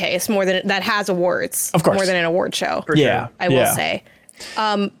showcase more than that has awards. Of course. More than an award show. Yeah. I will say.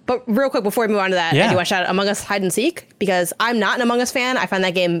 But real quick, before we move on to that, I do want to shout out Among Us Hide and Seek, because I'm not an Among Us fan. I find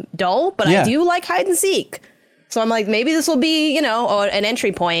that game dull, but I do like Hide and Seek. So I'm like, maybe this will be, an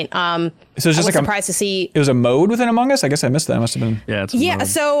entry point. So it's just like surprised to see. It was a mode within Among Us? I guess I missed that. It must have been. Yeah, it's a mode.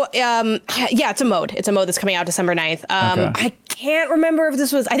 So, it's a mode. It's a mode that's coming out December 9th. I can't remember if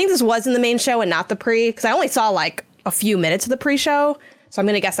I think this was in the main show and not the pre, because I only saw like a few minutes of the pre-show. So I'm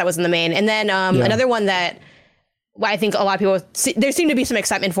going to guess that was in the main. And then another one that I think a lot of people, there seemed to be some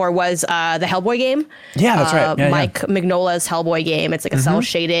excitement for was the Hellboy game. Yeah, that's right. Mike Mignola's Hellboy game. It's like a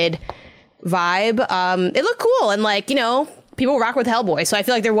cel-shaded vibe. It looked cool, and like, people rock with Hellboy. So I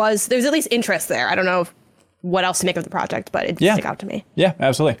feel like there's at least interest there. I don't know what else to make of the project, but it did stick out to me. Yeah,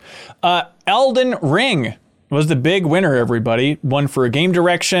 absolutely. Elden Ring was the big winner, everybody. One for game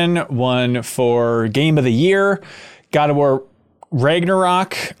direction, one for game of the year. God of War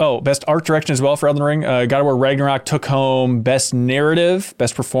Ragnarok. Best art direction as well for Elden Ring. God of War Ragnarok took home best narrative,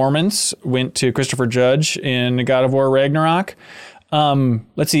 best performance, went to Christopher Judge in God of War Ragnarok.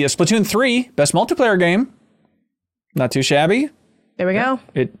 Let's see, Splatoon 3, best multiplayer game. Not too shabby. There we go.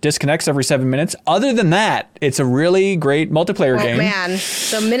 It disconnects every 7 minutes. Other than that, it's a really great multiplayer game. Oh man,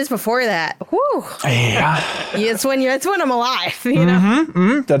 the minutes before that, whew. Yeah. It's when I'm alive,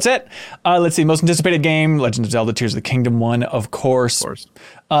 know? That's it. Let's see, most anticipated game, Legend of Zelda Tears of the Kingdom 1, of course.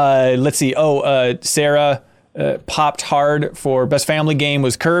 Let's see, Sarah popped hard for best family game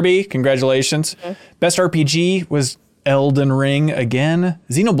was Kirby. Congratulations. Best RPG was Elden Ring again.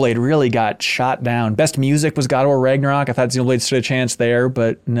 Xenoblade really got shot down. Best music was God of War Ragnarok. I thought Xenoblade stood a chance there,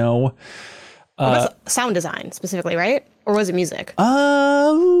 but no. Sound design specifically, right? Or was it music?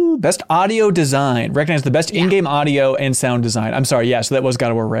 Best audio design. Recognized the best in-game audio and sound design. I'm sorry, so that was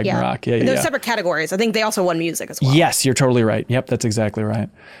God of War Ragnarok. Yeah. There's separate categories. I think they also won music as well. Yes, you're totally right. Yep, that's exactly right.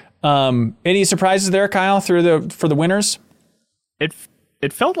 Any surprises there, Kyle, for the winners?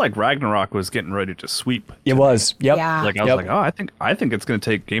 it felt like Ragnarok was getting ready to sweep. It was. Yep. Yeah. Like I was like, oh, I think it's going to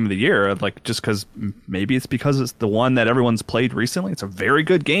take Game of the Year. Like just because maybe it's because it's the one that everyone's played recently. It's a very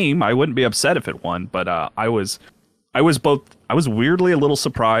good game. I wouldn't be upset if it won, but I was weirdly a little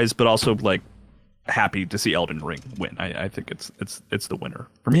surprised, but also like happy to see Elden Ring win. I think it's the winner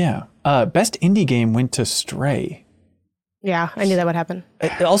for me. Yeah. Best indie game went to Stray. Yeah, I knew that would happen.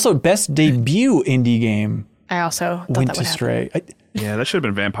 Also, best debut indie game I also thought went that to would happen. Stray. Yeah, that should have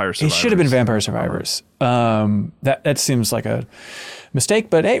been Vampire Survivors. It should have been Vampire Survivors. That seems like a mistake,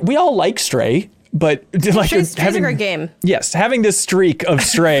 but hey, we all like Stray. But like Stray's a great game. Yes, having this streak of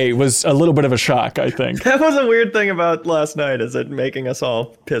Stray was a little bit of a shock, I think. That was a weird thing about last night, is it making us all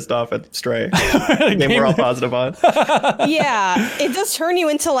pissed off at Stray. Game we're all positive on. Yeah, it does turn you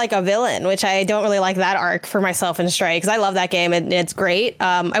into like a villain, which I don't really like that arc for myself in Stray, because I love that game and it's great.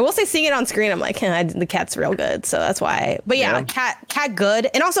 I will say seeing it on screen, I'm like, the cat's real good, so that's why. But yeah, cat good,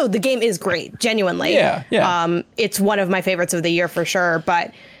 and also the game is great, genuinely. Yeah. It's one of my favorites of the year for sure,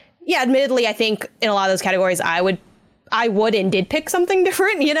 but yeah, admittedly, I think in a lot of those categories, I would and did pick something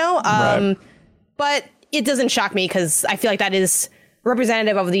different, you know? Right. But it doesn't shock me because I feel like that is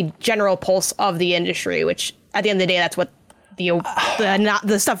representative of the general pulse of the industry, which at the end of the day, that's what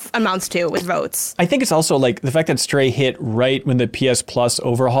the stuff amounts to with votes. I think it's also like the fact that Stray hit right when the PS Plus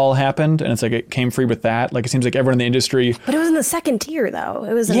overhaul happened, and it's like it came free with that. Like it seems like everyone in the industry. But it was in the second tier, though.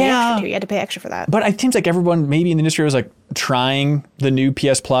 It was in the extra tier. You had to pay extra for that. But it seems like everyone maybe in the industry was like trying the new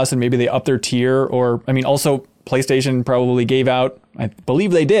PS Plus, and maybe they upped their tier. Or I mean, also PlayStation probably gave out. I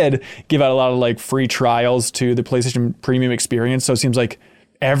believe they did give out a lot of like free trials to the PlayStation Premium experience. So it seems like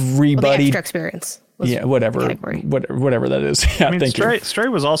everybody. Well, the extra experience. Yeah, whatever that is. Yeah, I mean, Stray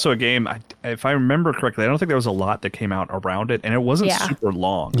was also a game. If I remember correctly, I don't think there was a lot that came out around it, and it wasn't super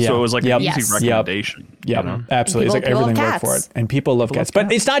long, so it was like an easy recommendation. Yeah, you know? absolutely. It's like everything worked for it, and people love cats.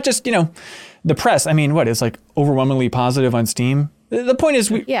 But it's not just the press. I mean, it's like overwhelmingly positive on Steam. The point is,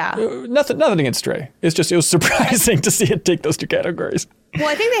 nothing against Stray. It's just it was surprising to see it take those two categories. Well,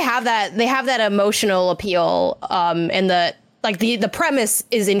 I think they have that emotional appeal, and the premise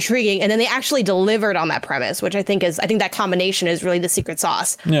is intriguing, and then they actually delivered on that premise, which I think that combination is really the secret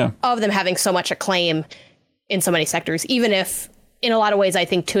sauce of them having so much acclaim in so many sectors. Even if in a lot of ways I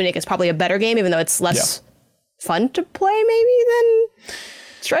think Tunic is probably a better game, even though it's less fun to play maybe than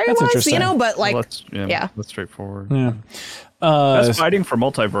Stray was, but like that's straightforward. Yeah. Best fighting for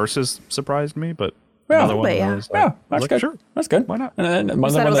Multiverses surprised me, but another one was that's good. Sure, that's good. Why not? And then that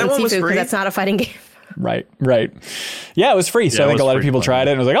was because that's not a fighting game. Right. Yeah, it was free. So I think a lot of people tried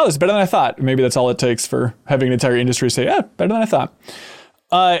it and was like, oh, this is better than I thought. Maybe that's all it takes for having an entire industry say, better than I thought.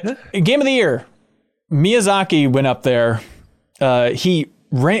 Game of the Year. Miyazaki went up there.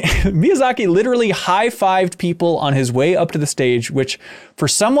 Miyazaki literally high-fived people on his way up to the stage, which for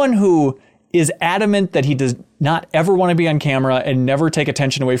someone who is adamant that he does not ever want to be on camera and never take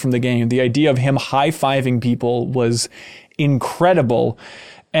attention away from the game, the idea of him high-fiving people was incredible.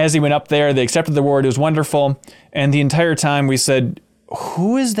 As he went up there, they accepted the award. It was wonderful. And the entire time we said,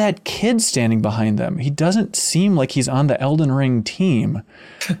 who is that kid standing behind them? He doesn't seem like he's on the Elden Ring team.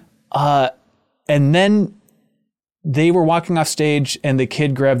 And then they were walking off stage and the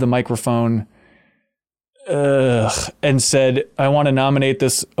kid grabbed the microphone and said, I want to nominate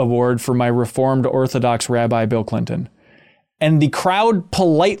this award for my Reformed Orthodox Rabbi, Bill Clinton. And the crowd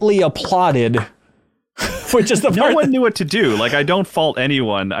politely applauded. Which is no one knew what to do. Like, I don't fault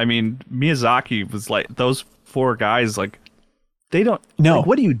anyone. I mean, Miyazaki was like, those four guys, like, they don't know. Like,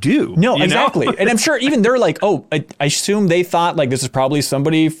 what do you do? No, exactly. And I'm sure even they're like, I assume they thought like this is probably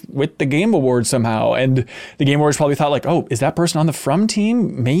somebody with the Game Awards somehow. And the Game Awards probably thought like, is that person on the From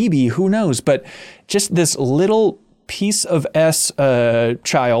team? Maybe, who knows? But just this little piece of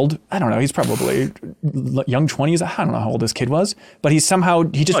child, I don't know, he's probably young 20s. I don't know how old this kid was, but he just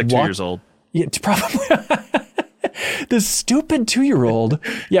like 2 walked. Years old. Yeah, probably. This stupid 2-year-old,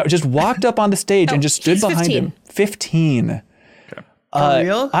 just walked up on the stage and just stood behind 15. him. 15. Okay. For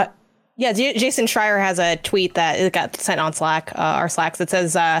real? Jason Schreier has a tweet that it got sent on Slack, our Slacks, that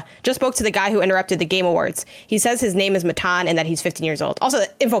says, just spoke to the guy who interrupted the Game Awards. He says his name is Matan and that he's 15 years old. Also, the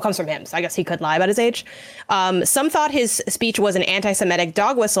info comes from him, so I guess he could lie about his age. Some thought his speech was an anti-Semitic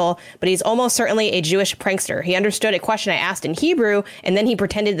dog whistle, but he's almost certainly a Jewish prankster. He understood a question I asked in Hebrew, and then he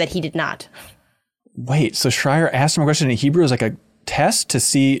pretended that he did not. Wait, so Schreier asked him a question in Hebrew as like a test to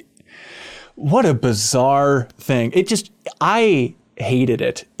see? What a bizarre thing. I hated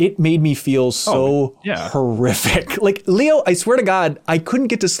it. It made me feel so horrific. Like, Leo, I swear to God, I couldn't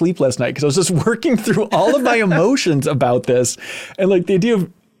get to sleep last night because I was just working through all of my emotions about this. And like the idea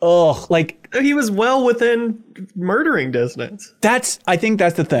of like He was well within murdering distance. I think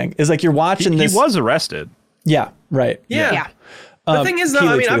that's the thing is like you're watching this. He was arrested. Yeah, right. Yeah. The thing is, though,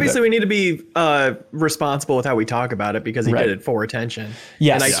 Keely I mean, tweeted obviously that. we need to be responsible with how we talk about it because he Right. did it for attention.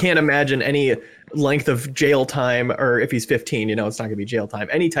 Yes. And I can't imagine any length of jail time, or if he's 15, it's not going to be jail time,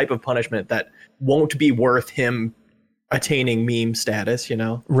 any type of punishment that won't be worth him attaining meme status,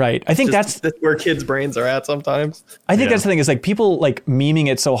 Right. I think that's where kids' brains are at sometimes. I think that's the thing is like people like memeing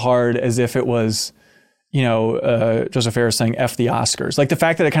it so hard as if it was, Joseph Ferris saying F the Oscars. Like the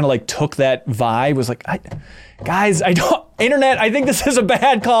fact that it kind of like took that vibe was like, internet, I think this is a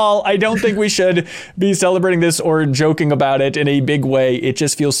bad call. I don't think we should be celebrating this or joking about it in a big way. It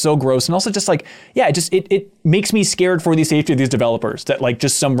just feels so gross. And also just like, it makes me scared for the safety of these developers that like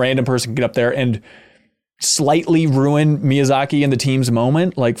just some random person can get up there and slightly ruin Miyazaki and the team's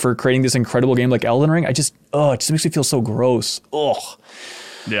moment, like for creating this incredible game like Elden Ring. It just makes me feel so gross. Ugh.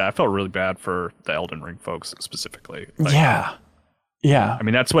 Yeah, I felt really bad for the Elden Ring folks specifically. Like, Yeah. I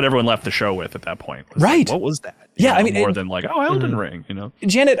mean, that's what everyone left the show with at that point. Right. Like, what was that? Yeah, I mean, more than like, Elden Ring,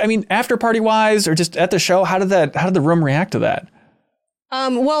 Janet, I mean, after party wise or just at the show, how did the room react to that?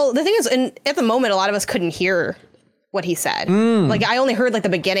 Well, the thing is, at the moment, a lot of us couldn't hear what he said. Like, I only heard like the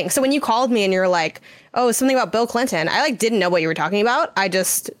beginning. So when you called me and you're like, oh, something about Bill Clinton, I like didn't know what you were talking about. I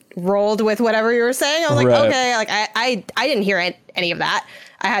just rolled with whatever you were saying. I was like, Right. okay, like I didn't hear any of that.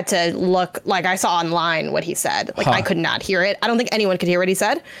 I had to look, like I saw online what he said. Like I could not hear it. I don't think anyone could hear what he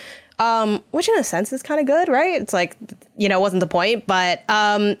said. Which in a sense is kind of good, right? It's like, it wasn't the point, but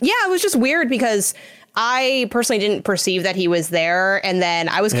it was just weird because I personally didn't perceive that he was there. And then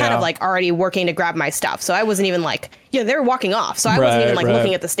I was kind of like already working to grab my stuff. So I wasn't even like, they were walking off. So I wasn't even like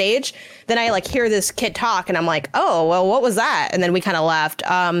looking at the stage. Then I like hear this kid talk and I'm like, oh, well, what was that? And then we kind of left.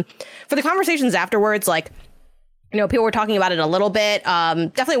 For the conversations afterwards, like, people were talking about it a little bit.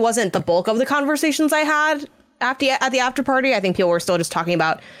 Definitely wasn't the bulk of the conversations I had at the after party. I think people were still just talking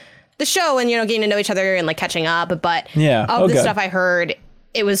about the show and, getting to know each other and like catching up. But of the stuff I heard,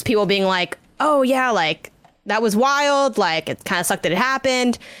 it was people being like, oh yeah, like that was wild. Like it kind of sucked that it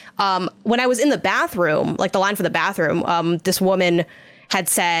happened. When I was in the bathroom, like the line for the bathroom, this woman had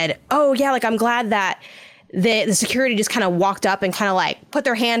said, oh yeah, like I'm glad that the security just kind of walked up and kind of like put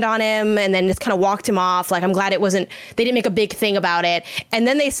their hand on him and then just kind of walked him off. Like, I'm glad they didn't make a big thing about it. And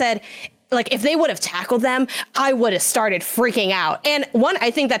then they said, like, if they would have tackled them, I would have started freaking out. And one,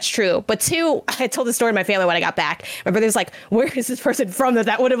 I think that's true. But two, I told the story to my family when I got back. My brother's like, where is this person from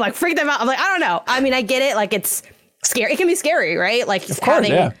that would have like freaked them out? I'm like, I don't know. I mean, I get it. Like, it's scary. It can be scary, right? Like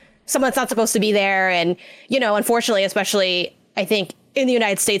having someone that's not supposed to be there. And, unfortunately, especially, I think in the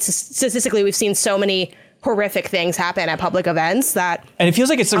United States, statistically, we've seen so many horrific things happen at public events that, and it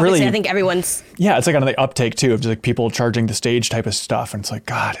feels like it's really, I think everyone's, it's like on the uptake too of just like people charging the stage type of stuff. And it's like,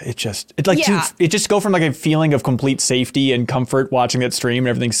 God, it just go from like a feeling of complete safety and comfort watching that stream and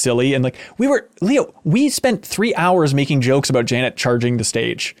everything's silly. And like we spent 3 hours making jokes about Janet charging the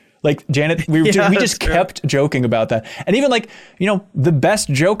stage. Like Janet, we just kept joking about that. And even like, the best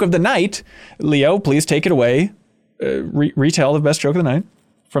joke of the night, Leo, please take it away. Retell the best joke of the night.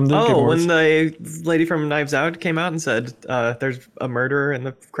 From the when the lady from Knives Out came out and said, there's a murderer in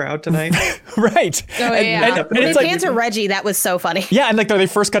the crowd tonight. Right. Oh, yeah. And when it's they like, answer Reggie, that was so funny. Yeah, and like they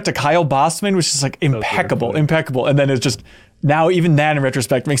first cut to Kyle Bossman, which is like impeccable. And then it's just, now even that in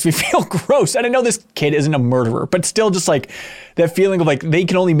retrospect makes me feel gross. And I know this kid isn't a murderer, but still just like that feeling of like they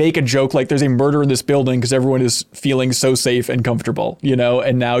can only make a joke like there's a murder in this building because everyone is feeling so safe and comfortable,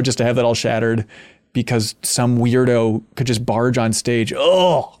 and now just to have that all shattered because some weirdo could just barge on stage.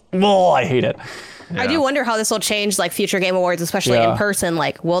 Oh, I hate it. Yeah. I do wonder how this will change like future Game Awards, especially in person.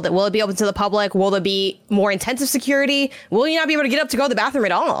 Like, will it be open to the public? Will there be more intensive security? Will you not be able to get up to go to the bathroom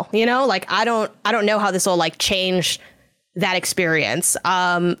at all? Like I don't know how this will like change that experience.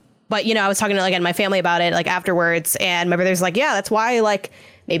 But I was talking to again my family about it like afterwards, and my brother's like, yeah, that's why like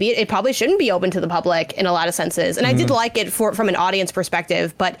maybe it probably shouldn't be open to the public in a lot of senses. And I did like it from an audience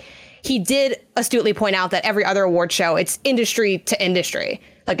perspective, but he did astutely point out that every other award show, it's industry to industry.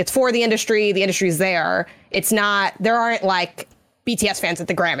 Like it's for the industry's there. It's not, there aren't like BTS fans at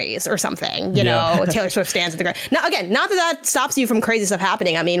the Grammys or something, Taylor Swift fans at the Grammys. Now, again, not that stops you from crazy stuff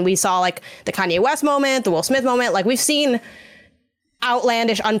happening. I mean, we saw like the Kanye West moment, the Will Smith moment. Like we've seen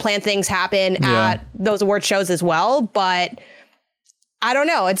outlandish, unplanned things happen at those award shows as well. But I don't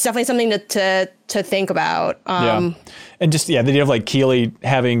know. It's definitely something to think about. And just, the idea of like Keely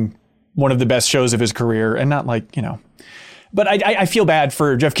having one of the best shows of his career and not like, but I feel bad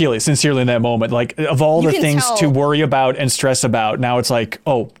for Jeff Keely sincerely in that moment. Like of all the things to worry about and stress about, now it's like,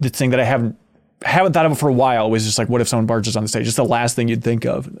 oh, the thing that I haven't haven't thought of it for a while was just like, what if someone barges on the stage? It's the last thing you'd think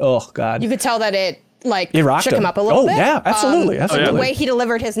of. Oh God. You could tell that it rocked shook him up a little bit. Oh yeah, absolutely. The way he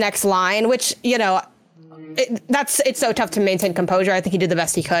delivered his next line, which, it's so tough to maintain composure. I think he did the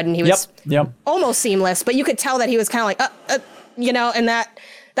best he could, and he was almost seamless, but you could tell that he was kind of like, and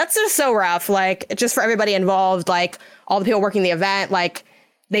that's just so rough. Like, just for everybody involved, like all the people working the event, like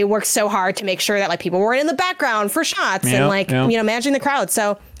they worked so hard to make sure that like people weren't in the background for shots and managing the crowd.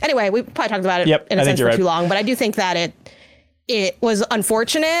 So anyway, we probably talked about it in a sense for too long, but I do think that it was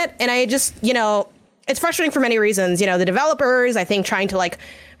unfortunate, and I just, it's frustrating for many reasons. The developers, I think, trying to like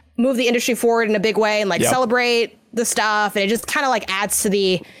move the industry forward in a big way and like celebrate the stuff, and it just kind of like adds to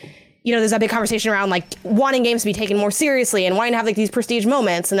the, there's that big conversation around like wanting games to be taken more seriously and wanting to have like these prestige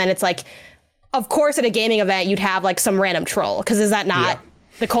moments, and then it's like, of course, at a gaming event you'd have like some random troll, because is that not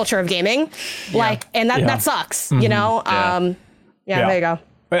the culture of gaming? Like, and that sucks, there you go.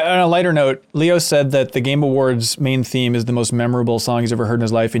 On a lighter note, Leo said that the Game Awards main theme is the most memorable song he's ever heard in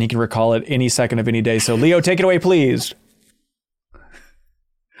his life, and he can recall it any second of any day. So, Leo, take it away, please.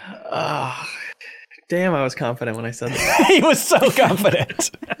 Damn, I was confident when I said that. He was so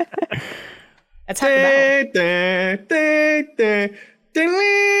confident. That's half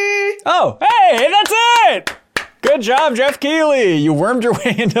Oh, hey, that's it! Good job, Jeff Keighley. You wormed your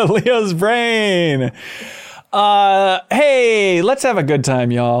way into Leo's brain. Hey, let's have a good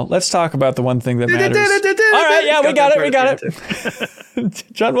time, y'all. Let's talk about the one thing that matters. All right, yeah, we got it.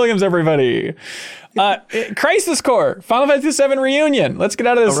 John Williams, everybody. Crisis Core, Final Fantasy VII Reunion. Let's get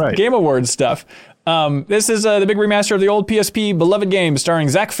out of this Game Awards stuff. This is the big remaster of the old PSP beloved game starring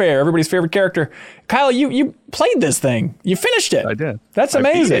Zack Fair, everybody's favorite character. Kyle, you played this thing. You finished it. I did. That's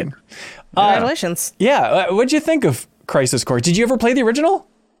amazing. Congratulations. What'd you think of Crisis Core? Did you ever play the original?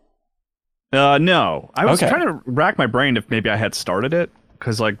 No. I was trying to rack my brain if maybe I had started it,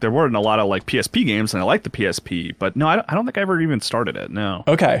 because like there weren't a lot of like PSP games, and I like the PSP, but no, I don't think I ever even started it. No.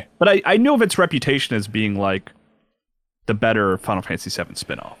 Okay. But I knew of its reputation as being like the better Final Fantasy VII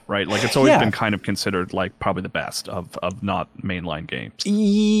spin-off, right? Like it's always been kind of considered like probably the best of not mainline games.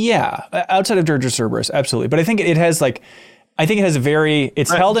 Yeah, outside of Dirge of Cerberus, absolutely. But I think it has like,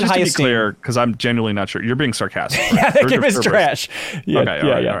 it's held in high esteem. Just to be clear, because I'm genuinely not sure. You're being sarcastic. Right? Yeah, that game is trash. Yeah, okay,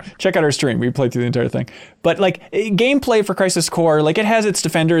 all right. Check out our stream. We played through the entire thing. But like gameplay for Crisis Core, like it has its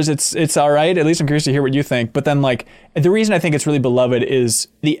defenders. It's all right. At least I'm curious to hear what you think. But then like the reason I think it's really beloved is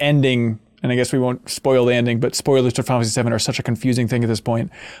the ending. And I guess we won't spoil the ending, but spoilers to Final Fantasy VII are such a confusing thing at this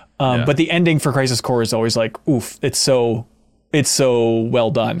point. But the ending for Crisis Core is always like, oof, it's so well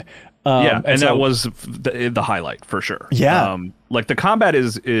done. And that was the highlight for sure. Yeah. Like the combat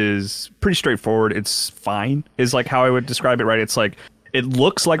is pretty straightforward. It's fine, is like how I would describe it, right? It's like, it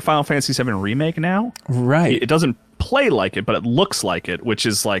looks like Final Fantasy VII Remake now. Right. It doesn't play like it, but it looks like it, which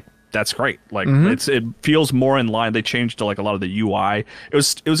is like, that's great. Like it feels more in line. They changed to like a lot of the UI. It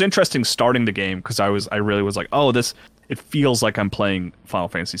was interesting starting the game, because I really was like, it feels like I'm playing Final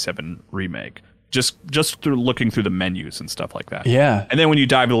Fantasy VII Remake. Just through looking through the menus and stuff like that. Yeah. And then when you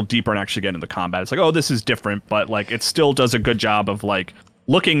dive a little deeper and actually get into the combat, it's like, this is different, but like it still does a good job of like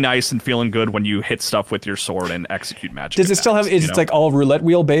looking nice and feeling good when you hit stuff with your sword and execute magic. Does it still have? Is it like all roulette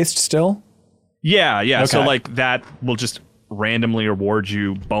wheel based still? Yeah. Okay. So Okay. like that will just randomly award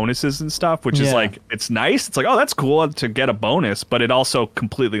you bonuses and stuff, which is like, it's nice. It's like, that's cool to get a bonus, but it also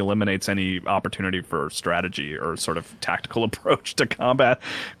completely eliminates any opportunity for strategy or sort of tactical approach to combat,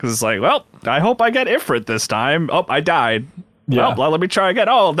 because it's like, I hope I get Ifrit this time. I died. Yeah. Well, let me try again.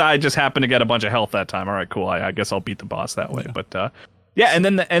 I just happened to get a bunch of health that time. All right, cool. I guess I'll beat the boss that way. But and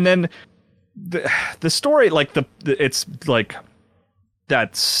then the story, like it's like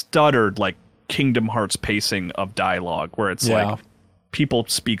that stuttered like Kingdom Hearts pacing of dialogue, where it's like people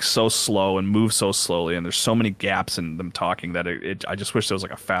speak so slow and move so slowly, and there's so many gaps in them talking that I just wish there was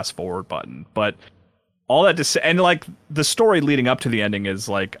like a fast forward button. But all that to say, and like the story leading up to the ending is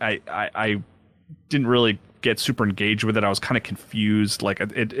like I didn't really get super engaged with it. I was kind of confused. Like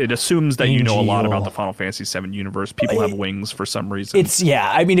it assumes that you know a lot about the Final Fantasy VII universe. People have wings for some reason.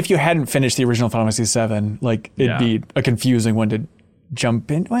 I mean, if you hadn't finished the original Final Fantasy VII, like it'd be a confusing one to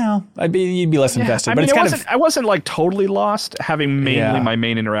jump in. Well, you'd be less invested. But I wasn't like totally lost, having mainly my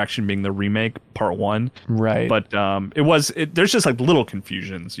main interaction being the remake part 1. Right. But there's just like little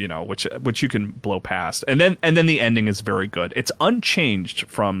confusions, which you can blow past. And then the ending is very good. It's unchanged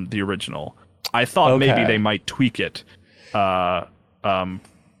from the original. I thought maybe they might tweak it for this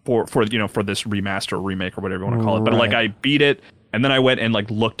remaster or remake or whatever you want to call it. But like I beat it, and then I went and like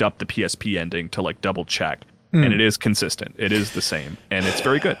looked up the PSP ending to like double check. And it is consistent. It is the same. And it's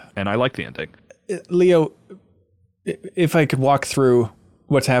very good. And I like the ending. Leo, if I could walk through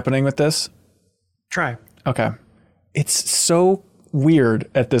what's happening with this. Try. Okay. It's so weird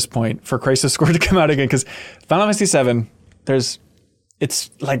at this point for Crisis Core to come out again because Final Fantasy VII,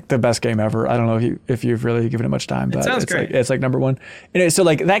 it's like the best game ever. I don't know if you've really given it much time, but sounds it's great. It's like number one. Anyway, so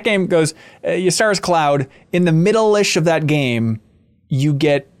like that game goes, you start as Cloud. In the middle-ish of that game, you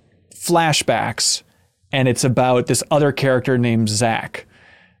get flashbacks, and it's about this other character named Zack.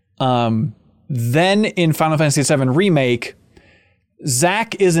 Then in Final Fantasy VII Remake,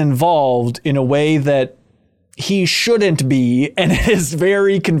 Zack is involved in a way that he shouldn't be, and it is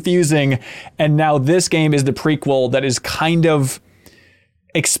very confusing. And now this game is the prequel that is kind of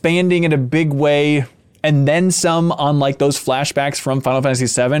expanding in a big way, and then some on like those flashbacks from Final Fantasy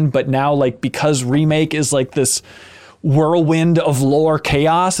VII. But now, like, because Remake is like this whirlwind of lore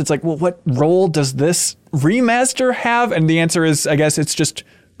chaos, it's like, well, what role does this remaster have? And the answer is, I guess it's just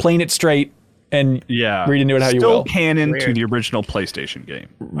playing it straight and read into it how you will. Still canon to the original PlayStation game,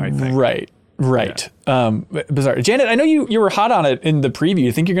 I think. Right. Yeah. Bizarre. Janet, I know you were hot on it in the preview.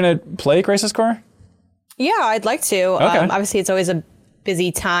 You think you're going to play Crisis Core? Yeah, I'd like to. Okay. Obviously, it's always a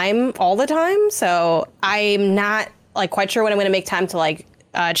busy time all the time, so I'm not like quite sure when I'm going to make time to like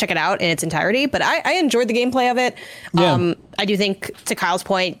check it out in its entirety. But I enjoyed the gameplay of it. Yeah. I do think, to Kyle's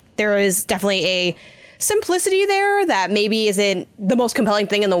point, there is definitely a simplicity there that maybe isn't the most compelling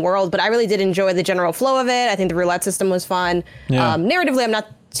thing in the world, but I really did enjoy the general flow of it. I think the roulette system was fun. Yeah. Narratively, I'm not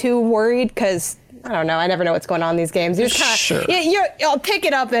too worried because I don't know. I never know what's going on in these games. You just kind of I'll pick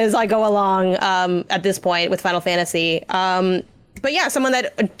it up as I go along at this point with Final Fantasy. But yeah, someone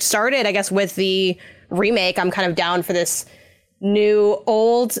that started, I guess, with the remake, I'm kind of down for this new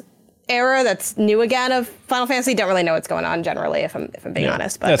old era that's new again of Final Fantasy. Don't really know what's going on generally, if I'm being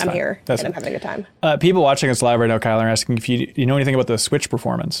honest, but I'm here and I'm having a good time. People watching us live right now, Kyle, are asking if you know anything about the Switch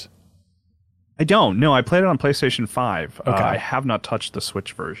performance. I don't. No, I played it on PlayStation 5. Okay. I have not touched the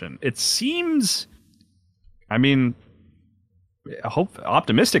Switch version. It seems, I mean,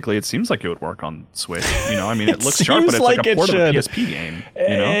 optimistically, it seems like it would work on Switch. You know, I mean, it looks sharp, but it's like a portable PSP game. You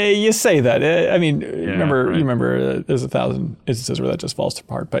know? You say that. I mean, remember, there's 1,000 instances where that just falls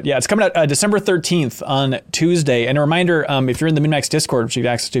apart. But yeah, it's coming out December 13th on Tuesday. And a reminder, if you're in the MinMax Discord, which you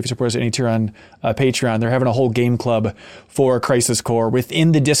get access to if you support us at any tier on Patreon, they're having a whole game club for Crisis Core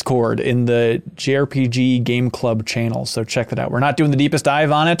within the Discord in the JRPG Game Club channel. So check that out. We're not doing the deepest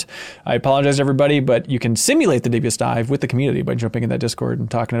dive on it. I apologize, everybody, but you can simulate the deepest dive with the community by jumping in that Discord and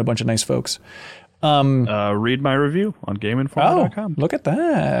talking to a bunch of nice folks. Read my review on GameInformer.com. Look at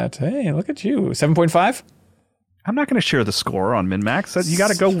that. Hey, look at you. 7.5? I'm not going to share the score on MinMax. You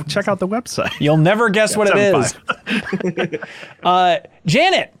got to go check out the website. You'll never guess what it is.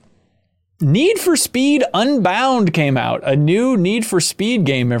 Janet, Need for Speed Unbound came out. A new Need for Speed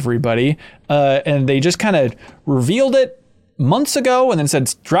game, everybody. And they just kind of revealed it months ago and then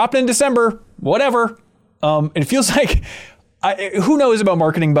said, drop it in December, whatever. It feels like... who knows about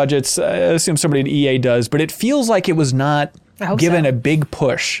marketing budgets? I assume somebody at EA does, but it feels like it was not given a big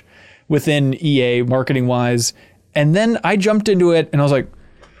push within EA marketing-wise. And then I jumped into it and I was like,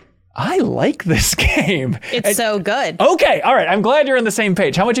 I like this game. It's so good. Okay, all right. I'm glad you're on the same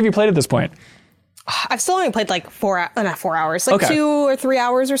page. How much have you played at this point? I've still only played like 4 hours, like 2 or 3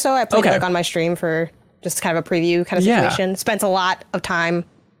 hours or so. I played it like on my stream for just kind of a preview kind of situation. Spent a lot of time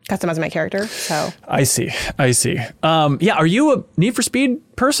customizing my character. So I see. Are you a Need for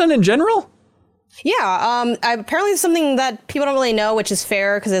Speed person in general? Yeah, apparently it's something that people don't really know, which is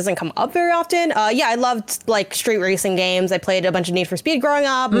fair because it doesn't come up very often. I loved like street racing games. I played a bunch of Need for Speed growing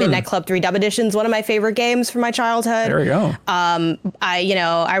up. Midnight Club 3 Dub Edition's one of my favorite games from my childhood. There we go.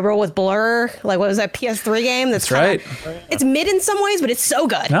 I roll with Blur. Like, what was that PS3 game? That's right. It's mid in some ways, but it's so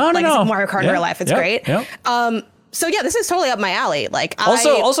good. No. It's like Mario Kart in real life. It's great. Yep. So yeah, this is totally up my alley. Like,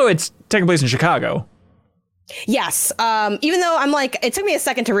 also it's taking place in Chicago. Yes. Even though I'm like, it took me a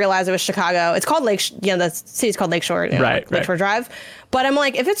second to realize it was Chicago. It's called the city's called Lakeshore, Lakeshore Drive. But I'm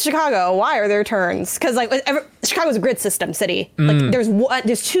like, if it's Chicago, why are there turns? Because like Chicago's a grid system city. Like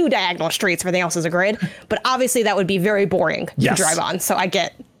there's 2 diagonal streets. Everything else is a grid. But obviously that would be very boring to drive on. So I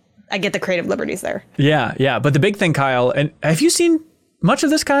get the creative liberties there. Yeah. But the big thing, Kyle, and have you seen much of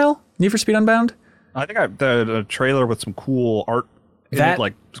this, Kyle? Need for Speed Unbound? I think the trailer with some cool art.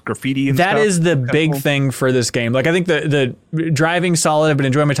 Like graffiti and stuff. That is the big cool thing for this game. Like, I think the driving solid. I've been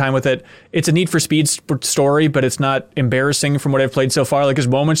enjoying my time with it. It's a Need for Speed story, but it's not embarrassing from what I've played so far. Like, there's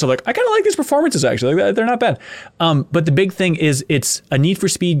moments of like, I kind of like these performances actually. Like, they're not bad. But the big thing is it's a Need for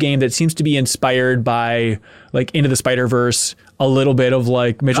Speed game that seems to be inspired by like Into the Spider-Verse, a little bit of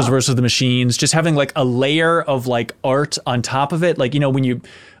like Mitchell's versus the Machines, just having like a layer of like art on top of it. Like, when you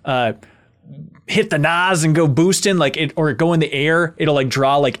hit the NOS and go boosting, like it, or go in the air, it'll like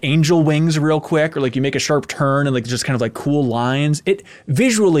draw like angel wings real quick, or like you make a sharp turn and like just kind of like cool lines. It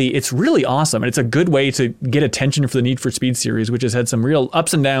visually, it's really awesome, and it's a good way to get attention for the Need for Speed series, which has had some real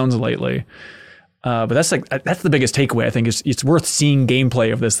ups and downs lately. But that's the biggest takeaway. I think it's worth seeing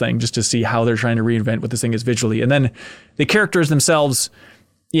gameplay of this thing just to see how they're trying to reinvent what this thing is visually. And then the characters themselves,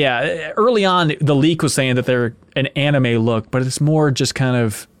 yeah, early on the leak was saying that they're an anime look, but it's more just kind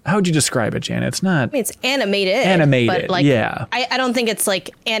of, how would you describe it, Janet? It's not. I mean, it's animated. Animated, but like, yeah. I don't think it's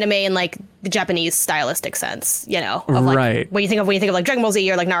like anime in like the Japanese stylistic sense, you know, of like right. when you think of like Dragon Ball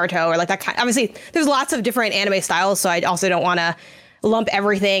Z or like Naruto or like that kind. Obviously, there's lots of different anime styles, so I also don't want to lump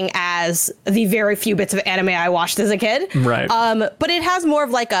everything as the very few bits of anime I watched as a kid. Right. But it has more of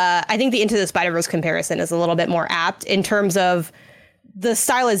like I think the Into the Spider-Verse comparison is a little bit more apt in terms of the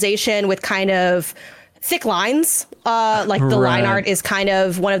stylization with kind of thick lines. Like the line art is kind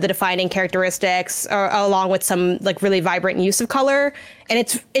of one of the defining characteristics, along with some like really vibrant use of color.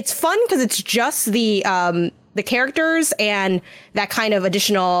 And it's fun because it's just the characters and that kind of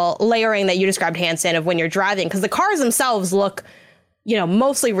additional layering that you described, Hanson, of when you're driving, because the cars themselves look, you know,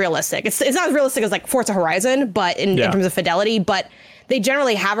 mostly realistic. It's not as realistic as like Forza Horizon, but in terms of fidelity, but they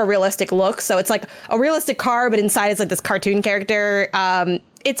generally have a realistic look. So it's like a realistic car, but inside it's like this cartoon character.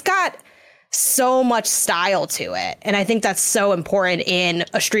 It's got so much style to it. And I think that's so important in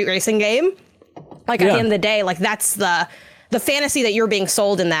a street racing game. Like at the end of the day, like that's the fantasy that you're being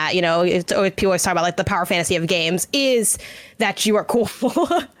sold in that, you know, people always talk about like the power fantasy of games is that you are cool.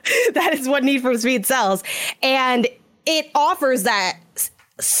 That is what Need for Speed sells. And it offers that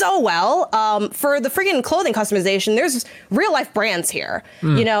so well. For the friggin' clothing customization, there's real life brands here.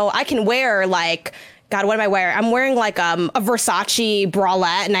 You know, I can wear like, God, what am I wearing? I'm wearing like a Versace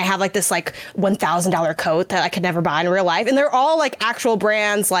bralette, and I have like this like $1,000 coat that I could never buy in real life. And they're all like actual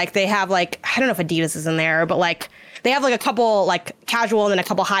brands. Like they have like, I don't know if Adidas is in there, but like they have like a couple like casual and then a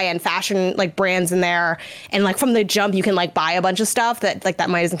couple high-end fashion like brands in there. And like from the jump, you can like buy a bunch of stuff that like that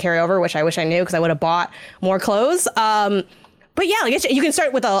money doesn't carry over, which I wish I knew because I would have bought more clothes. But yeah, like you can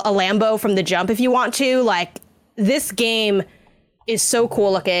start with a Lambo from the jump if you want to. Like this game is so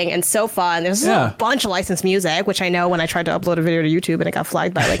cool looking and so fun. There's a bunch of licensed music, which I know when I tried to upload a video to YouTube and it got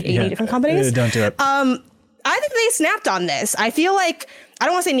flagged by like 80 different companies. Don't do it. I think they snapped on this. I feel like, I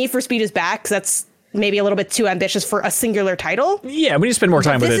don't want to say Need for Speed is back because that's maybe a little bit too ambitious for a singular title. Yeah, we need to spend more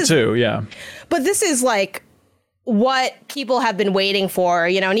time with it too, yeah. But this is like what people have been waiting for.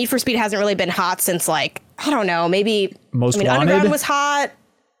 You know, Need for Speed hasn't really been hot since like, I don't know, maybe Most Wanted. Underground was hot.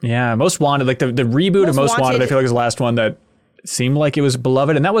 Yeah, Most Wanted, like the reboot of Most Wanted, I feel like was the last one that seemed like it was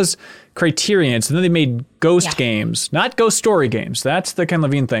beloved, and that was Criterion. So then they made Ghost games, not Ghost Story games. That's the Ken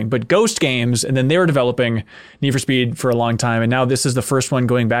Levine thing, but Ghost games, and then they were developing Need for Speed for a long time, and now this is the first one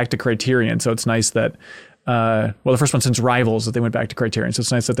going back to Criterion. So it's nice that, the first one since Rivals that they went back to Criterion. So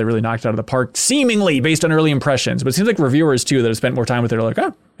it's nice that they really knocked it out of the park, seemingly based on early impressions. But it seems like reviewers too that have spent more time with it are like,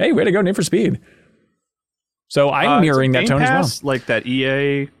 oh, hey, way to go, Need for Speed. So I'm mirroring that tone as well. Like that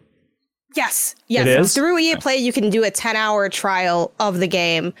EA. Yes. It is? Through EA Play, you can do a 10-hour trial of the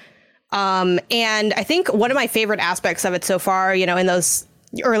game. And I think one of my favorite aspects of it so far, you know, in those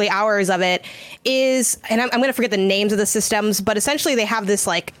early hours of it is, and I'm going to forget the names of the systems, but essentially they have this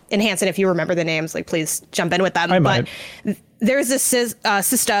like enhance, and if you remember the names, like please jump in with them. But there's this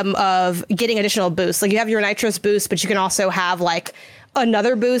system of getting additional boosts. Like you have your nitrous boost, but you can also have like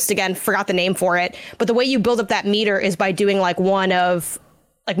another boost. Again, forgot the name for it. But the way you build up that meter is by doing like one of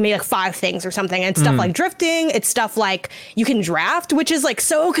like maybe like 5 things or something. And it's stuff like drifting. It's stuff like you can draft, which is like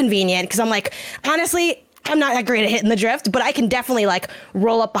so convenient because I'm like, honestly, I'm not that great at hitting the drift, but I can definitely like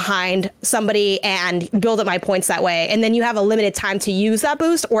roll up behind somebody and build up my points that way. And then you have a limited time to use that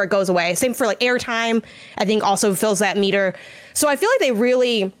boost or it goes away. Same for like airtime, I think also fills that meter. So I feel like they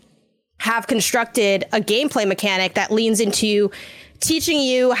really have constructed a gameplay mechanic that leans into teaching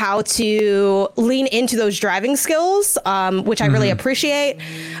you how to lean into those driving skills, which I really appreciate.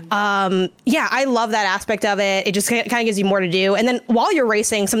 I love that aspect of it. It just kind of gives you more to do. And then while you're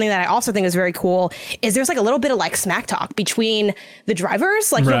racing, something that I also think is very cool is there's like a little bit of like smack talk between the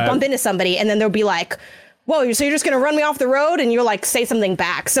drivers. Like you'll bump into somebody and then they'll be like, whoa, so you're just going to run me off the road? And you'll like say something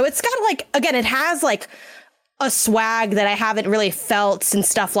back. So it's got like, again, it has like a swag that I haven't really felt since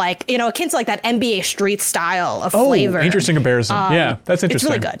stuff like, you know, akin to like that NBA Street style of flavor. Interesting comparison. Yeah, that's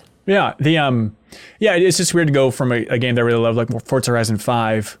interesting. It's really good. Yeah, it's just weird to go from a game that I really love, like Forza Horizon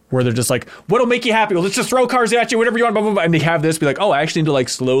 5, where they're just like, what'll make you happy? Well, let's just throw cars at you, whatever you want, blah, blah, blah. And they have this be like, oh, I actually need to like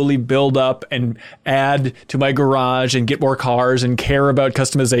slowly build up and add to my garage and get more cars and care about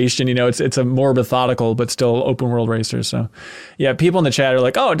customization. You know, it's a more methodical but still open world racer. So yeah, people in the chat are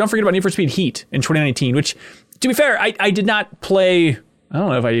like, oh, don't forget about Need for Speed Heat in 2019, which, to be fair, I did not play. I don't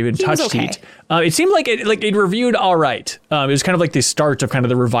know if I even touched Heat. It seemed like it reviewed all right. It was kind of like the start of kind of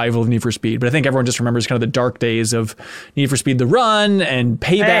the revival of Need for Speed. But I think everyone just remembers kind of the dark days of Need for Speed The Run and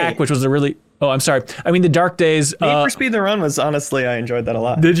Payback, which was a really... Oh, I'm sorry. I mean, the dark days... Need for Speed The Run was, honestly, I enjoyed that a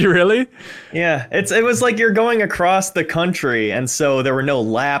lot. Did you really? Yeah. It was like you're going across the country, and so there were no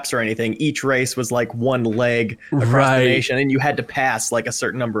laps or anything. Each race was like one leg across the nation, and you had to pass like a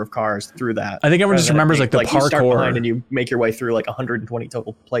certain number of cars through that. I think everyone just remembers like the parkour. You start behind and you make your way through like 120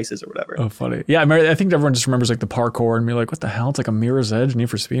 total places or whatever. Oh, funny. Yeah, I think everyone just remembers like the parkour and be like, what the hell? It's like a Mirror's Edge, Need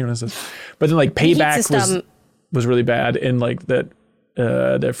for Speed. What is this? But then like Payback was really bad in like that.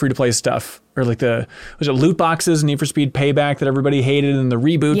 The free-to-play stuff, or like was it loot boxes, Need for Speed Payback that everybody hated, and the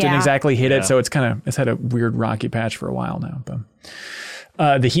reboot didn't exactly hit it, so it's had a weird rocky patch for a while now.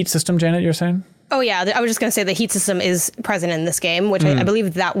 But the Heat system, Janet, you're saying? Oh yeah, I was just gonna say the Heat system is present in this game, which I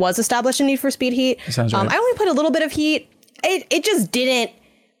believe that was established in Need for Speed Heat. Sounds right. I only played a little bit of Heat. It just didn't.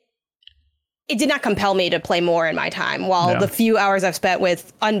 It did not compel me to play more in my time. While the few hours I've spent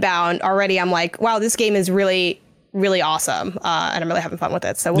with Unbound already, I'm like, wow, this game is really awesome, and I'm really having fun with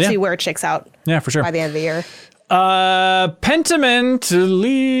it. So we'll see where it checks out. Yeah, for sure. By the end of the year. Pentiment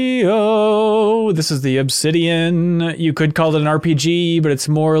Leo. This is the Obsidian. You could call it an RPG, but it's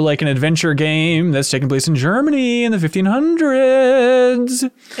more like an adventure game that's taking place in Germany in the 1500s.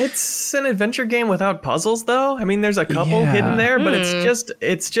 It's an adventure game without puzzles, though. I mean, there's a couple hidden there, but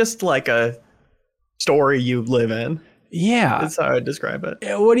it's just like a story you live in. Yeah, that's how I would describe it.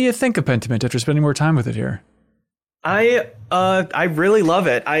 What do you think of Pentiment after spending more time with it here? I really love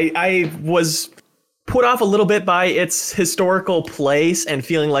it. I was put off a little bit by its historical place and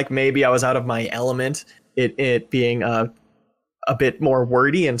feeling like maybe I was out of my element. It being a bit more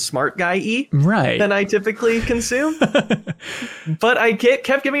wordy and smart guy-y than I typically consume. But I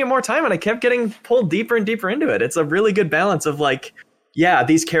kept giving it more time, and I kept getting pulled deeper and deeper into it. It's a really good balance of like, yeah,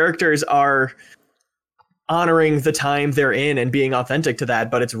 these characters are honoring the time they're in and being authentic to that,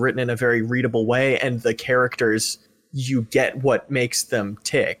 but it's written in a very readable way, and the characters, you get what makes them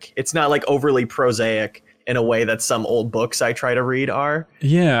tick. It's not like overly prosaic in a way that some old books I try to read are.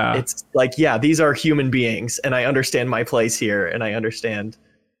 Yeah. It's like, yeah, these are human beings, and I understand my place here, and I understand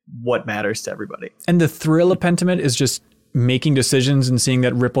what matters to everybody. And the thrill of Pentiment is just making decisions and seeing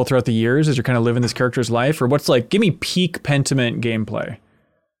that ripple throughout the years as you're kind of living this character's life? Or what's like, give me peak Pentiment gameplay.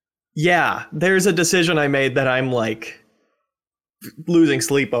 Yeah, there's a decision I made that I'm like losing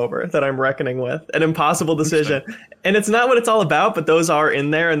sleep over, that I'm reckoning with. An impossible decision. And it's not what it's all about, but those are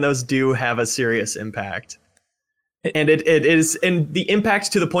in there, and those do have a serious impact. And it is, and the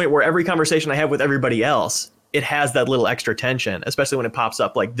impact to the point where every conversation I have with everybody else, it has that little extra tension, especially when it pops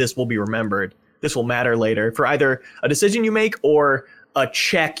up like, this will be remembered. This will matter later for either a decision you make or a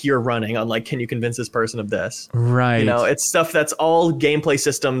check you're running on, like, can you convince this person of this? Right. You know, it's stuff that's all gameplay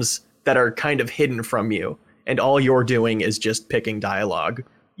systems that are kind of hidden from you, and all you're doing is just picking dialogue,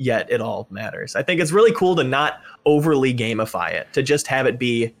 yet it all matters. I think it's really cool to not overly gamify it, to just have it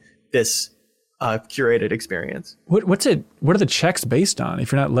be this curated experience. What are the checks based on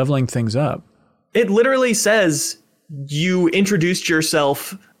if you're not leveling things up? It literally says you introduced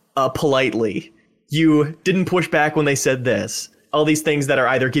yourself politely. You didn't push back when they said this. All these things that are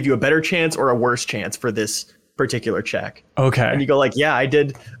either give you a better chance or a worse chance for this particular check. Okay. And you go like, yeah, I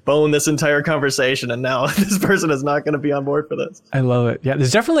did bone this entire conversation, and now this person is not going to be on board for this. I love it. Yeah,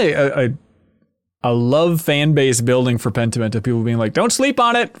 there's definitely a love fan base building for Pentiment of people being like, don't sleep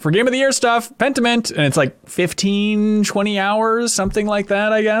on it for Game of the Year stuff, Pentiment. And it's like 15, 20 hours, something like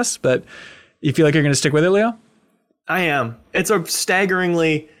that, I guess. But you feel like you're going to stick with it, Leo? I am. It's a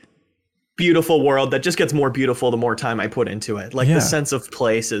staggeringly beautiful world that just gets more beautiful the more time I put into it. Like, the sense of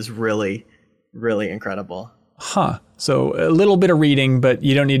place is really, really incredible. Huh. So a little bit of reading, but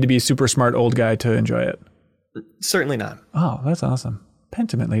you don't need to be a super smart old guy to enjoy it. Certainly not. Oh, that's awesome.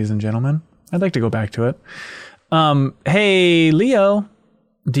 Pentiment, ladies and gentlemen. I'd like to go back to it. Hey, Leo,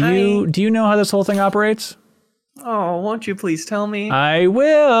 do you know how this whole thing operates? Oh, won't you please tell me? I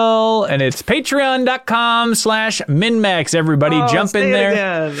will. And it's patreon.com/MinMax. Everybody jump in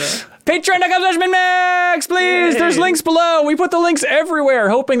there. Patreon.com/MinMax, please. There's links below. We put the links everywhere,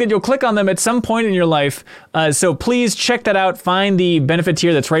 hoping that you'll click on them at some point in your life. So please check that out. Find the benefit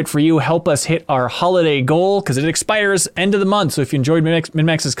tier that's right for you. Help us hit our holiday goal because it expires end of the month. So if you enjoyed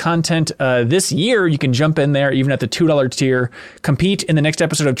MinMax's content this year, you can jump in there even at the $2 tier. Compete in the next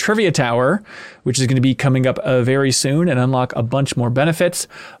episode of Trivia Tower, which is going to be coming up very soon, and unlock a bunch more benefits.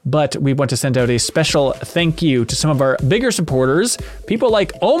 But we want to send out a special thank you to some of our bigger supporters, people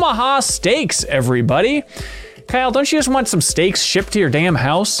like Omaha Steaks, everybody. Kyle, don't you just want some steaks shipped to your damn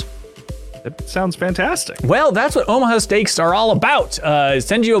house? It sounds fantastic. Well, that's what Omaha Steaks are all about.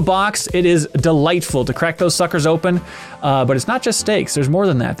 Send you a box. It is delightful to crack those suckers open. But it's not just steaks. There's more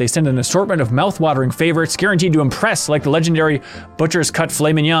than that. They send an assortment of mouth-watering favorites guaranteed to impress, like the legendary Butcher's Cut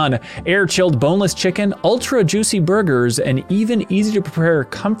Filet Mignon, air-chilled boneless chicken, ultra-juicy burgers, and even easy-to-prepare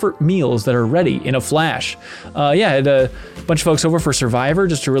comfort meals that are ready in a flash. I had a bunch of folks over for Survivor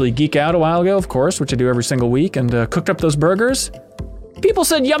just to really geek out a while ago, of course, which I do every single week, and cooked up those burgers. People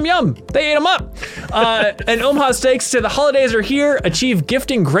said yum yum. They ate them up. And Omaha Steaks said the holidays are here. Achieve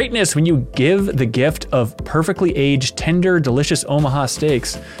gifting greatness when you give the gift of perfectly aged, tender, delicious Omaha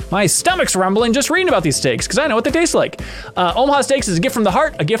Steaks. My stomach's rumbling just reading about these steaks because I know what they taste like. Omaha Steaks is a gift from the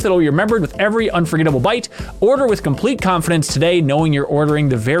heart, a gift that will be remembered with every unforgettable bite. Order with complete confidence today, knowing you're ordering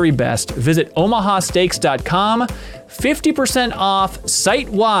the very best. Visit omahasteaks.com. 50% off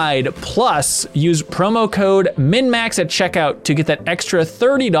site-wide, plus use promo code MINMAX at checkout to get that extra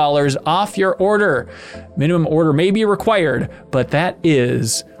 $30 off your order. Minimum order may be required, but that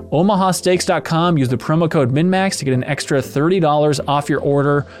is omahasteaks.com. Use the promo code MINMAX to get an extra $30 off your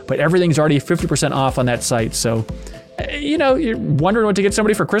order, but everything's already 50% off on that site, so you're wondering what to get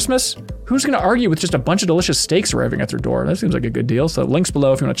somebody for Christmas? Who's going to argue with just a bunch of delicious steaks arriving at their door? That seems like a good deal. So links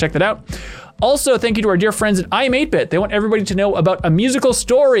below if you want to check that out. Also, thank you to our dear friends at I Am 8-Bit. They want everybody to know about A Musical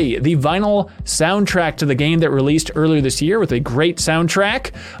Story, the vinyl soundtrack to the game that released earlier this year with a great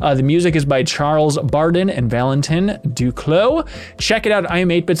soundtrack. The music is by Charles Barden and Valentin Duclos. Check it out at I Am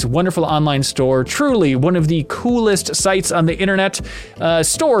 8-Bit's wonderful online store. Truly one of the coolest sites on the internet.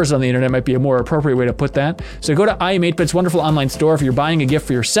 Stores on the internet might be a more appropriate way to put that. So go to I Am 8-Bit's wonderful online store if you're buying a gift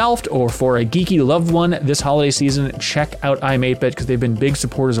for yourself or for a geeky loved one this holiday season. Check out I Am 8-Bit because they've been big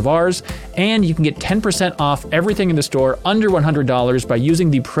supporters of ours. And you can get 10% off everything in the store under $100 by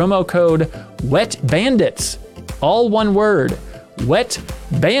using the promo code WETBANDITS. All one word. Wet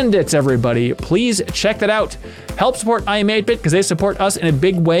Bandits, everybody. Please check that out. Help support I Am 8-Bit because they support us in a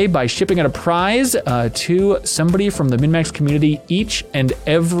big way by shipping out a prize to somebody from the MinMax community each and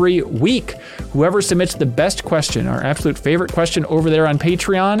every week. Whoever submits the best question, our absolute favorite question over there on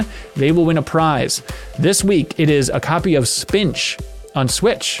Patreon, they will win a prize. This week, it is a copy of Spinch on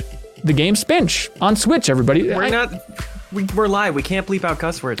Switch. The game Spinch on Switch, everybody. We're live. We can't bleep out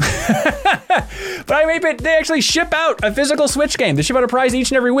cuss words. But I Am 8-Bit, they actually ship out a physical Switch game. They ship out a prize each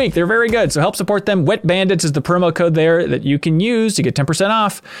and every week. They're very good. So help support them. Wet Bandits is the promo code there that you can use to get 10%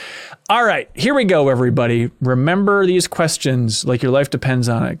 off. All right, here we go, everybody. Remember these questions like your life depends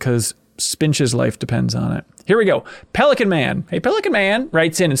on it, because Spinch's life depends on it. Here we go. Pelican Man. Hey, Pelican Man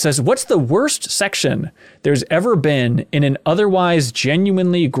writes in and says, what's the worst section there's ever been in an otherwise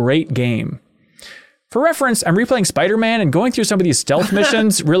genuinely great game? For reference, I'm replaying Spider-Man, and going through some of these stealth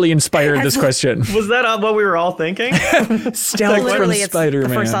missions really inspired this question. Was that what we were all thinking? Stealth from Spider-Man.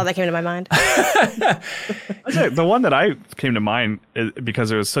 The first thought that came to my mind. The one that I came to mind,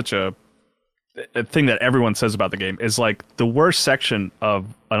 because it was such a thing that everyone says about the game, is like the worst section of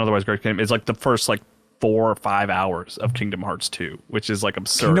an otherwise great game is like the first 4 or 5 hours of Kingdom Hearts 2, which is like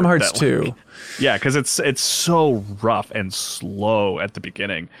absurd. Kingdom Hearts 2. Yeah, because it's so rough and slow at the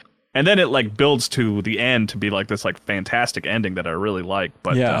beginning. And then it builds to the end to be this fantastic ending that I really like.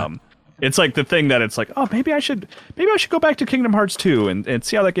 But it's the thing that it's maybe I should go back to Kingdom Hearts 2 and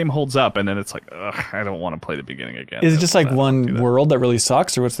see how that game holds up. And then it's ugh, I don't want to play the beginning again. Is it just one world that really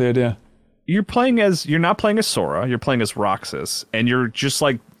sucks, or what's the idea? You're not playing as Sora, you're playing as Roxas, and you're just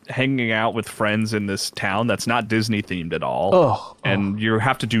hanging out with friends in this town that's not Disney themed at all. And you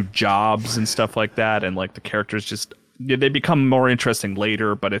have to do jobs and stuff like that, and the characters just they become more interesting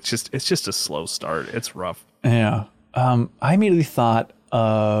later, but it's just a slow start. It's rough. Yeah. I immediately thought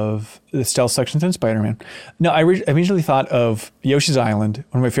of the stealth sections in Spider-Man. No, I immediately thought of Yoshi's Island,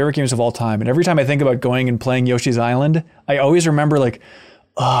 one of my favorite games of all time. And every time I think about going and playing Yoshi's Island, I always remember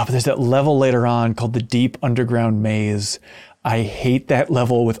but there's that level later on called the Deep Underground Maze. I hate that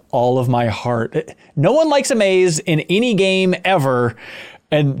level with all of my heart. No one likes a maze in any game ever.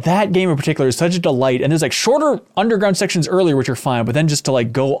 And that game in particular is such a delight. And there's shorter underground sections earlier, which are fine, but then just to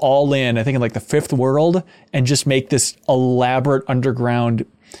go all in, I think in the fifth world, and just make this elaborate underground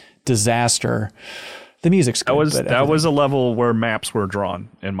disaster. The music's good. That was a level where maps were drawn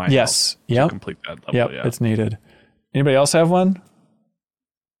in my house to complete that level. Yep, yeah. it's needed. Anybody else have one?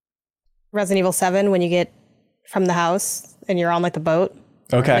 Resident Evil 7, when you get from the house and you're on like the boat.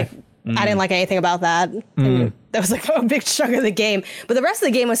 Okay. I didn't like anything about that. And that was like a big chunk of the game. But the rest of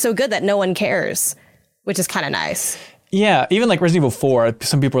the game was so good that no one cares, which is kind of nice. Yeah, even like Resident Evil 4,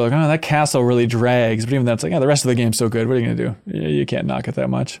 some people are like, oh, that castle really drags. But even that's like, the rest of the game's so good. What are you going to do? You can't knock it that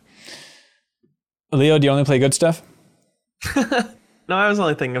much. Leo, do you only play good stuff? No, I was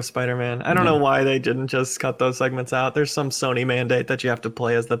only thinking of Spider-Man. I don't know why they didn't just cut those segments out. There's some Sony mandate that you have to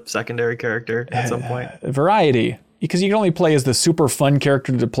play as the secondary character at some point. Variety. Because you can only play as the super fun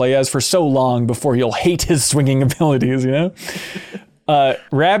character to play as for so long before you'll hate his swinging abilities,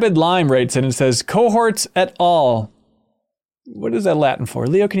 Rabid Lime writes in and says, cohorts et al. What is that Latin for?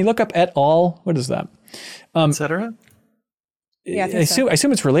 Leo, can you look up et al? What is that? Etc. Yeah, I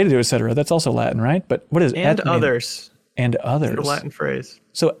assume it's related to etc. That's also Latin, right? But what is And et mean? others. And others. It's a Latin phrase.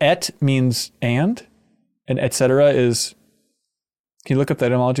 So et means and etc. is, can you look up the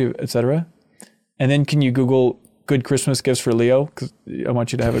etymology of etc.? And then can you Google good Christmas gifts for Leo? Because I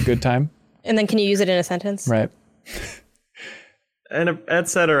want you to have a good time. And then can you use it in a sentence? Right. And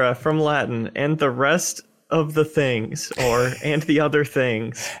etc. from Latin. And the rest of the things, or and the other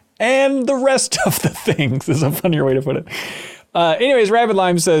things. And the rest of the things is a funnier way to put it. Anyways, Rabid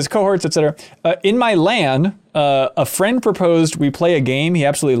Lime says, cohorts, etc. In my LAN, a friend proposed we play a game he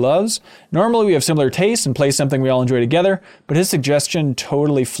absolutely loves. Normally we have similar tastes and play something we all enjoy together, but his suggestion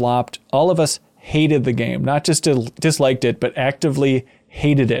totally flopped. All of us hated the game, not just disliked it, but actively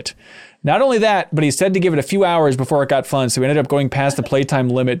hated it. Not only that, but he said to give it a few hours before it got fun, so we ended up going past the playtime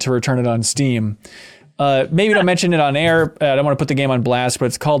limit to return it on Steam. Maybe don't mention it on air. I don't want to put the game on blast, but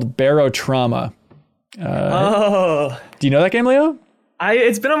it's called Barotrauma. Do you know that game, Leo?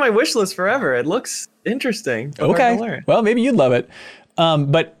 It's been on my wish list forever. It looks interesting. Okay. Well, maybe you'd love it.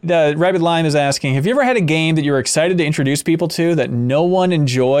 But Rabid Lime is asking, have you ever had a game that you were excited to introduce people to that no one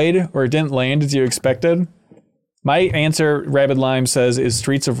enjoyed or didn't land as you expected? My answer, Rabid Lime says, is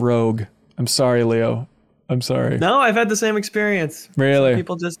Streets of Rogue. I'm sorry, Leo. I'm sorry. No, I've had the same experience. Really? Some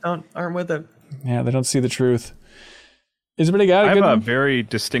people just aren't with it. Yeah, they don't see the truth. Is anybody got a I good have one? a very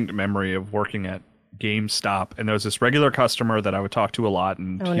distinct memory of working at GameStop, and there was this regular customer that I would talk to a lot,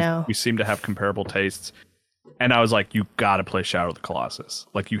 and we seemed to have comparable tastes. And I was like, you gotta play Shadow of the Colossus.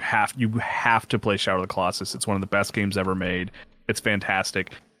 Like you have to play Shadow of the Colossus. It's one of the best games ever made. It's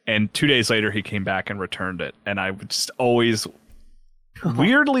fantastic. And 2 days later, he came back and returned it, and I just always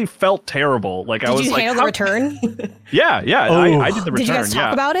weirdly felt terrible. Like I was like, did you handle the return? Yeah. I did the return. Did you guys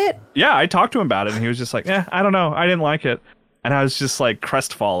talk about it? Yeah, I talked to him about it, and he was just like, I don't know. I didn't like it. And I was just like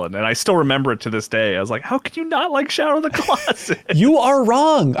crestfallen, and I still remember it to this day. I was like, how could you not like Shadow of the Colossus? You are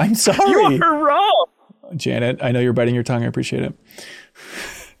wrong. I'm sorry. You are wrong. Janet, I know you're biting your tongue. I appreciate it.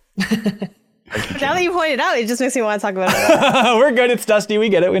 Now that you pointed out, it just makes me want to talk about it. We're good. It's Dusty. We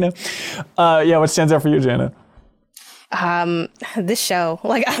get it. We know. What stands out for you, Janet? This show,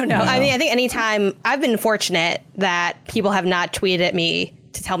 like, I don't know. I mean, I think anytime I've been fortunate that people have not tweeted at me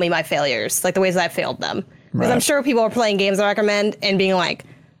to tell me my failures, like the ways that I've failed them. Because I'm sure people are playing games I recommend and being like,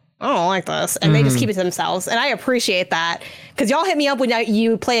 I don't like this. And they just keep it to themselves. And I appreciate that. Because y'all hit me up when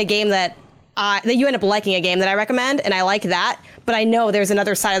you play a game that you end up liking a game that I recommend. And I like that. But I know there's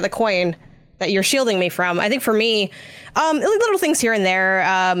another side of the coin that you're shielding me from. I think for me, little things here and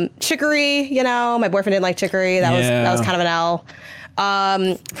there. Chicory, my boyfriend didn't like Chicory. That was kind of an L.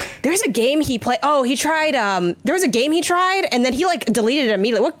 There's a game he played. Oh, he tried. There was a game he tried, and then he like deleted it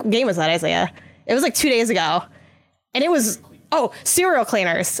immediately. What game was that, Isaiah? It was like 2 days ago, and it was Serial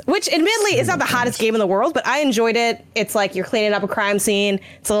Cleaners, which admittedly is not the hottest game in the world, but I enjoyed it. It's like you're cleaning up a crime scene.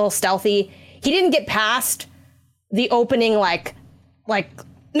 It's a little stealthy. He didn't get past the opening like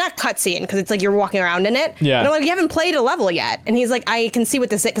not cutscene, because it's like you're walking around in it. Yeah. And I'm like, you haven't played a level yet. And he's like, I can see what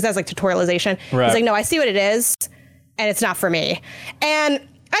this is, because that's like tutorialization. Right. He's like, no, I see what it is, and it's not for me. And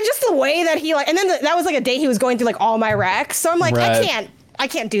just the way that he and then that was like a day he was going through like all my wrecks. So I'm like, Right. I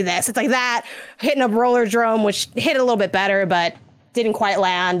can't do this. It's like that, hitting a roller drone, which hit a little bit better, but didn't quite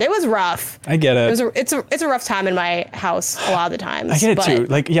land. It was rough. I get it. It's a rough time in my house a lot of the times. I get it too.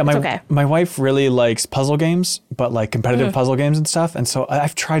 Like, yeah, my wife really likes puzzle games, but like competitive puzzle games and stuff. And so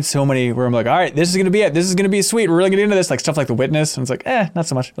I've tried so many where I'm like, all right, this is going to be it. This is going to be sweet. We're really going to get into this. Like stuff like The Witness. And it's like, not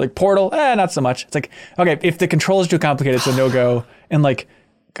so much. Like Portal, not so much. It's like, okay, if the control is too complicated, it's a no-go. And like,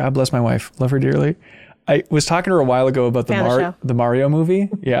 God bless my wife. Love her dearly. I was talking to her a while ago about the Mario movie.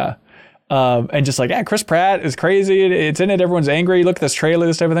 Yeah. And just like, Chris Pratt is crazy. It's in it. Everyone's angry. Look at this trailer,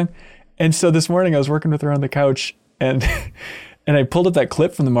 this type of thing. And so this morning I was working with her on the couch, and And I pulled up that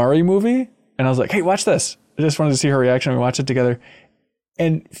clip from the Mario movie, and I was like, hey, watch this. I just wanted to see her reaction. We watched it together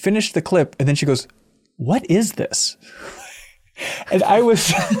and finished the clip. And then she goes, what is this? And I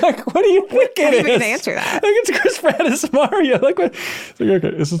was like, what do you think it is? How are you going to answer that? Like, it's Chris Pratt as Mario. Like, what? It's like,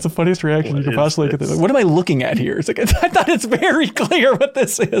 okay, this is the funniest reaction you could possibly get. Like, what am I looking at here? It's like, I thought it's very clear what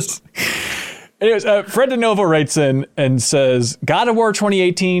this is. Anyways, Fred DeNovo writes in and says, God of War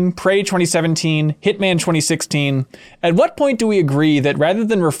 2018, Prey 2017, Hitman 2016. At what point do we agree that rather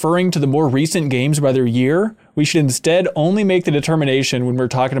than referring to the more recent games by their year, we should instead only make the determination when we're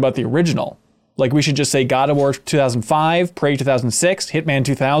talking about the original? Like, we should just say God of War 2005, Prey 2006, Hitman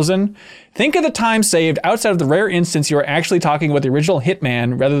 2000. Think of the time saved outside of the rare instance you are actually talking about the original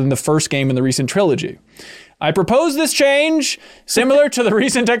Hitman rather than the first game in the recent trilogy. I propose this change, similar to the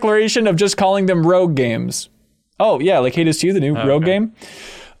recent declaration of just calling them Rogue games. Oh, yeah, like Hades 2, the new Rogue game.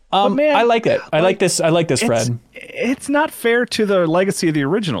 Man, I like it. I like this, Fred. It's not fair to the legacy of the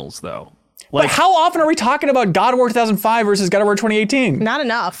originals, though. Like, but how often are we talking about God of War 2005 versus God of War 2018? Not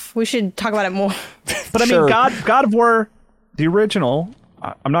enough. We should talk about it more. But Sure. I mean, God of War, the original,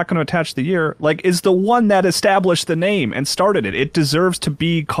 I'm not going to attach the year, like, is the one that established the name and started it. It deserves to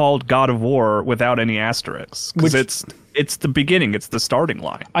be called God of War without any asterisks. Because it's the beginning. It's the starting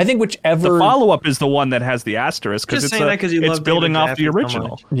line. I think whichever... The follow-up is the one that has the asterisk because it's building off the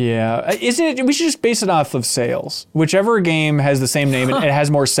original. So yeah. Isn't it? We should just base it off of sales. Whichever game has the same name and it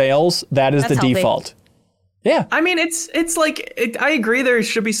has more sales, that's the healthy. default. Yeah. I mean, it's like, I agree there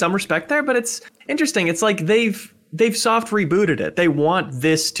should be some respect there, but it's interesting. It's like they've soft rebooted it. They want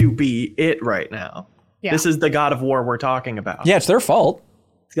this to be it right now. Yeah. This is the God of War we're talking about. Yeah, it's their fault.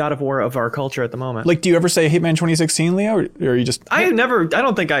 It's God of War of our culture at the moment. Like, do you ever say Hitman 2016, Leo? Or are you just... I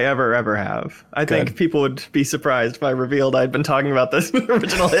don't think I ever have. I think people would be surprised if I revealed I'd been talking about this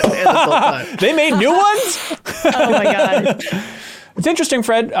original Hitman this whole time. They made new ones? Oh my God. It's interesting,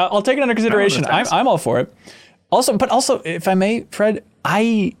 Fred. I'll take it under consideration. I'm all for it. Also, if I may, Fred,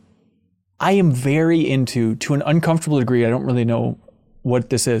 I am very into, to an uncomfortable degree, I don't really know what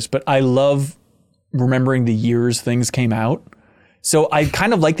this is, but I love remembering the years things came out. So I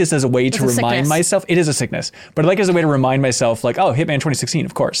kind of like this as a way to remind myself. It is a sickness, but I like it as a way to remind myself, like, oh, Hitman 2016,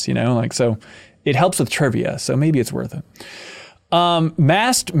 of course, like, so it helps with trivia. So maybe it's worth it.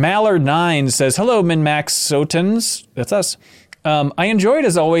 Masked Mallard 9 says, hello, Min-Max Sotans. That's us. I enjoyed,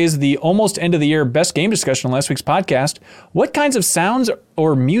 as always, the almost end of the year best game discussion on last week's podcast. What kinds of sounds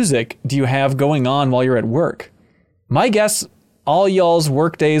or music do you have going on while you're at work? My guess, all y'all's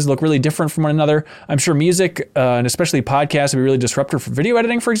work days look really different from one another. I'm sure music, and especially podcasts, would be really disruptive for video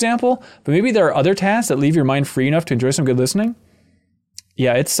editing, for example. But maybe there are other tasks that leave your mind free enough to enjoy some good listening.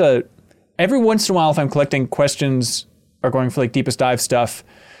 Yeah, it's every once in a while, if I'm collecting questions or going for like deepest dive stuff,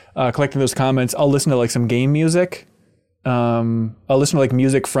 collecting those comments, I'll listen to like some game music. I'll listen to like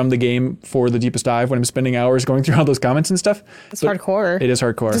music from the game for the deepest dive when I'm spending hours going through all those comments and stuff. It's hardcore. It is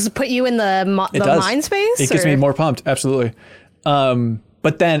hardcore. Does it put you in the mind space? It gets me more pumped. Absolutely.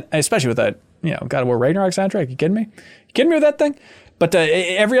 But then, especially with that, God of War Ragnarok soundtrack, you kidding me? You kidding me with that thing? But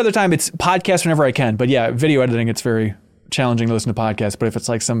every other time it's podcast whenever I can. But yeah, video editing, it's very challenging to listen to podcasts. But if it's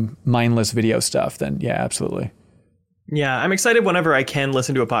like some mindless video stuff, then yeah, absolutely. Yeah, I'm excited whenever I can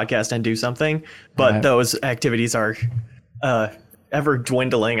listen to a podcast and do something, but those activities are ever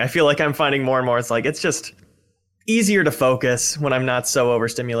dwindling. I feel like I'm finding more and more. It's just easier to focus when I'm not so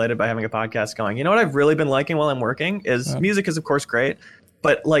overstimulated by having a podcast going. You know what I've really been liking while I'm working is music is of course great,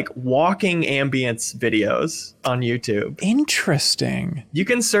 but like walking ambience videos on YouTube. Interesting. You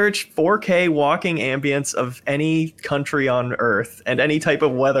can search 4K walking ambience of any country on Earth and any type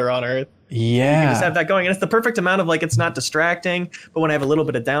of weather on Earth. Yeah. You can just have that going. And it's the perfect amount of like, it's not distracting, but when I have a little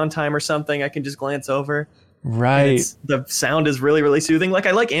bit of downtime or something, I can just glance over. Right. The sound is really, really soothing. Like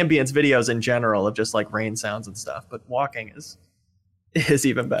I like ambience videos in general of just like rain sounds and stuff, but walking is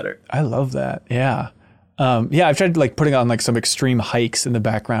even better. I love that. Yeah. I've tried like putting on like some extreme hikes in the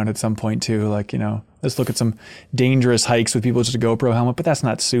background at some point too. Like, let's look at some dangerous hikes with people with just a GoPro helmet, but that's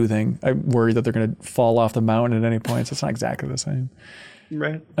not soothing. I'm worried that they're going to fall off the mountain at any point. So it's not exactly the same.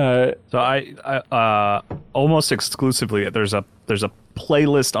 Right. So I almost exclusively there's a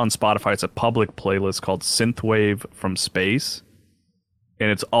playlist on Spotify. It's a public playlist called Synthwave from Space, and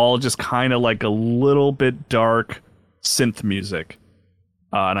it's all just kind of like a little bit dark synth music,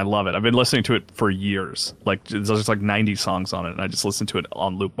 and I love it. I've been listening to it for years. Like there's just like 90 songs on it, and I just listen to it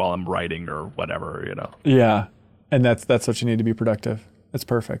on loop while I'm writing or whatever. Yeah, and that's what you need to be productive. That's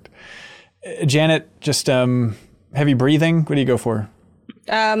perfect. Janet, just heavy breathing. What do you go for?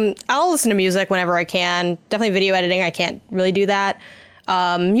 I'll listen to music whenever I can. Definitely video editing. I can't really do that.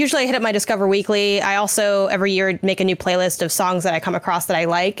 Usually I hit up my Discover Weekly. I also every year make a new playlist of songs that I come across that I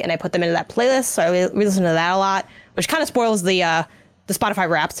like, and I put them into that playlist. So I listen to that a lot, which kind of spoils the Spotify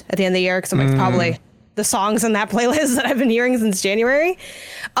Wrapped at the end of the year because I'm like probably the songs in that playlist that I've been hearing since January.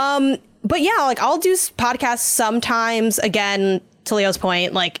 But yeah, like I'll do podcasts sometimes. Again, to Leo's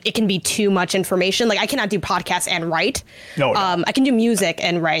point, like it can be too much information. Like I cannot do podcasts and write. No. I can do music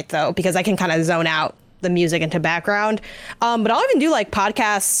and write though, because I can kind of zone out the music into background. But I'll even do like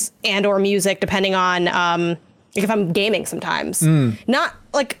podcasts and or music depending on like if I'm gaming sometimes. Not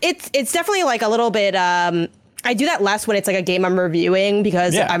like it's definitely like a little bit I do that less when it's like a game I'm reviewing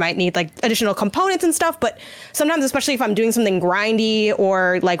because I might need like additional components and stuff. But sometimes, especially if I'm doing something grindy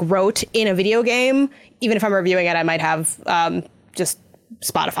or like wrote in a video game, even if I'm reviewing it, I might have just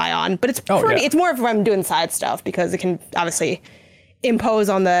Spotify on. But it's it's more if I'm doing side stuff because it can obviously impose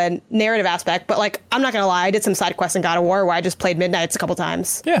on the narrative aspect. But like, I'm not gonna lie, I did some side quests in God of War where I just played Midnights a couple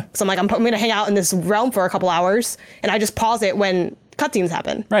times. Yeah. So I'm like, I'm gonna hang out in this realm for a couple hours, and I just pause it when cutscenes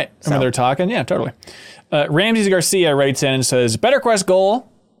happen. Right. And when they're talking, yeah, totally. Ramses Garcia writes in and says, Better Quest goal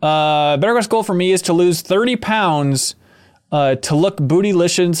for me is to lose 30 pounds to look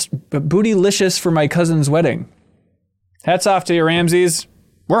bootylicious for my cousin's wedding. Hats off to you, Ramses.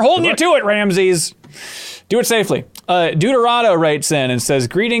 We're holding you to it, Ramses. Do it safely. Deuterado writes in and says,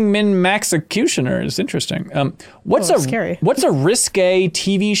 Greeting Min-Maxecutioners. Interesting. What's a risque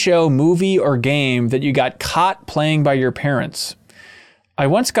TV show, movie, or game that you got caught playing by your parents? I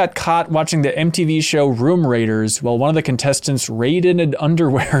once got caught watching the MTV show Room Raiders while one of the contestants raided an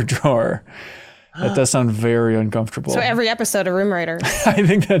underwear drawer. That does sound very uncomfortable. So every episode of Room Raiders. I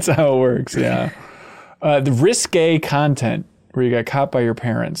think that's how it works, yeah. The risque content where you got caught by your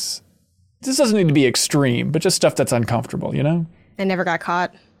parents. This doesn't need to be extreme, but just stuff that's uncomfortable, you know? I never got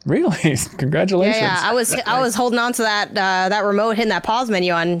caught. Really? Congratulations. Yeah, I was holding on to that remote, hitting that pause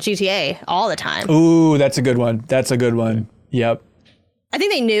menu on GTA all the time. Ooh, that's a good one. Yep. I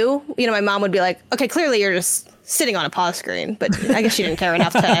think they knew, my mom would be like, okay, clearly you're just sitting on a pause screen, but I guess she didn't care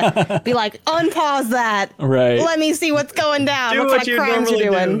enough to be like, unpause that. Right. Let me see what's going down. Do what kind of crimes you're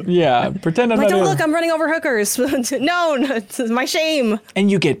doing. Yeah. Pretend I'm like, not don't doing. look, I'm running over hookers. No, it's my shame.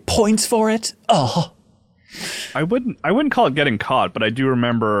 And you get points for it? Oh. I wouldn't call it getting caught, but I do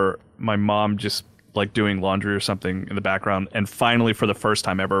remember my mom just like doing laundry or something in the background, and finally for the first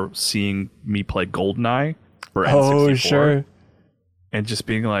time ever seeing me play GoldenEye for N64. Oh, sure. And just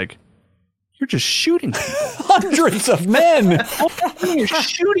being like, you're just shooting people. Hundreds of men. You're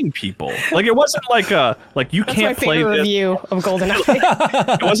shooting people. Like it wasn't like you That's can't my play favorite this. review of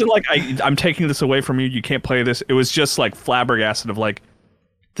GoldenEye. It wasn't like I'm taking this away from you. You can't play this. It was just like flabbergasted of like,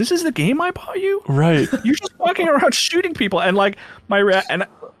 this is the game I bought you? Right. You're just walking around shooting people. And like and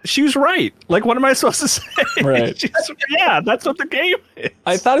she was right. Like, what am I supposed to say? Right. Yeah, that's what the game is.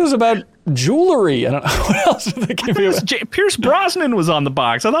 I thought it was about jewelry. I don't know what else would they give you. Pierce Brosnan was on the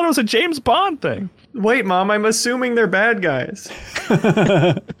box. I thought it was a James Bond thing. Wait, Mom, I'm assuming they're bad guys.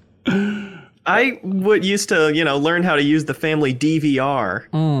 I used to, learn how to use the family DVR,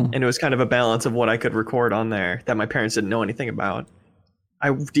 and it was kind of a balance of what I could record on there that my parents didn't know anything about. I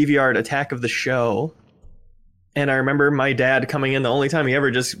DVR'd Attack of the Show, and I remember my dad coming in the only time he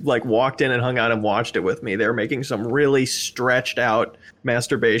ever just like walked in and hung out and watched it with me. They were making some really stretched out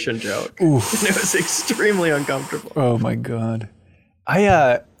masturbation joke. Oof. And it was extremely uncomfortable. Oh my God.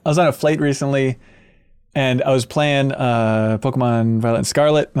 I was on a flight recently and I was playing Pokemon Violet and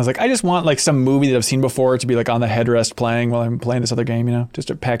Scarlet. And I was like, I just want like some movie that I've seen before to be like on the headrest playing while I'm playing this other game, just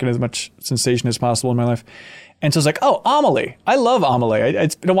to pack in as much sensation as possible in my life. And so it's like, oh, Amelie. I love Amelie.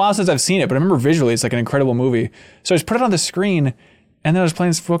 It's been a while since I've seen it, but I remember visually it's like an incredible movie. So I just put it on the screen, and then I was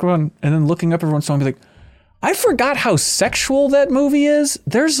playing Pokemon, and then looking up every once in a while and be like, I forgot how sexual that movie is.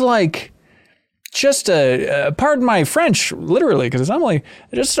 There's like just pardon my French, literally, because it's Amelie,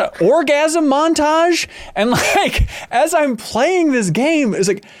 just an orgasm montage. And like, as I'm playing this game, it's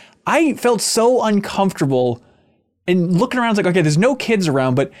like, I felt so uncomfortable and looking around, it's like, okay, there's no kids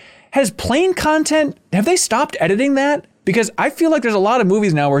around, but has plain content, have they stopped editing that? Because I feel like there's a lot of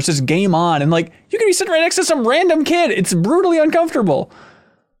movies now where it's just game on and like, you can be sitting right next to some random kid. It's brutally uncomfortable.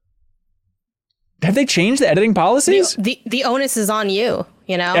 Have they changed the editing policies? The onus is on you,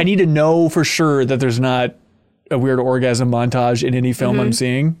 I need to know for sure that there's not a weird orgasm montage in any film I'm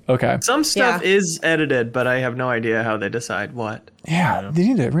seeing. Okay. Some stuff is edited, but I have no idea how they decide what. Yeah, they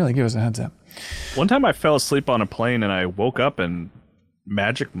need to really give us a heads up. One time I fell asleep on a plane and I woke up and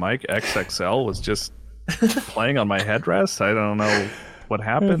Magic Mike XXL was just playing on my headrest. I don't know what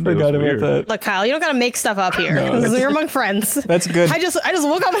happened. I forgot about that. Look, Kyle, you don't gotta make stuff up here. You're among friends. That's good. I just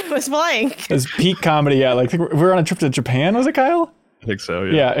woke up and it was playing. It's peak comedy. Yeah, like we were on a trip to Japan. Was it Kyle? I think so.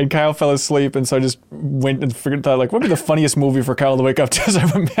 Yeah, and Kyle fell asleep, and so I just went and thought, like, what would be the funniest movie for Kyle to wake up to? So I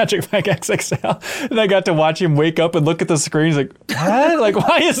put Magic Mike XXL, and I got to watch him wake up and look at the screen. He's like, what? Like,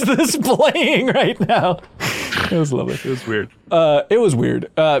 why is this playing right now? It was lovely. It was weird. It was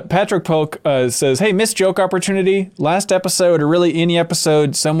weird. Patrick Polk says, hey, missed joke opportunity. Last episode, or really any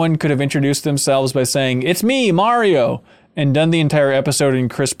episode, someone could have introduced themselves by saying, it's me, Mario, and done the entire episode in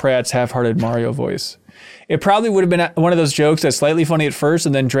Chris Pratt's half-hearted Mario voice. It probably would have been one of those jokes that's slightly funny at first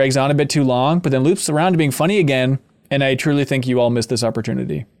and then drags on a bit too long, but then loops around to being funny again, and I truly think you all missed this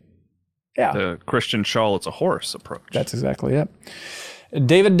opportunity. Yeah. The Christian Charlotte's a horse approach. That's exactly it.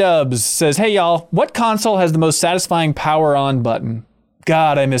 David Dubs says, hey, y'all, what console has the most satisfying power on button?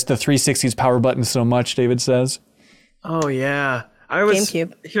 God, I missed the 360's power button so much, David says. Oh, yeah. I was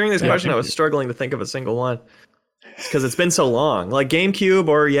GameCube. hearing this question. I was struggling to think of a single one. Because it's been so long. Like GameCube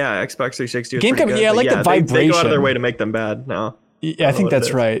or, Xbox 360. GameCube, good, yeah, I like the vibration. They go out of their way to make them bad now. Yeah, I think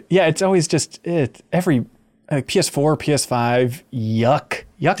that's right. Yeah, it's always just every PS4, PS5, yuck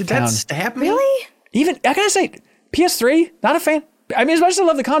Did town. that stab me? Really? Even, I gotta say, PS3, not a fan. I mean, as much as I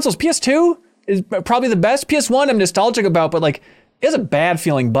love the consoles, PS2 is probably the best. PS1 I'm nostalgic about, but like, it was a bad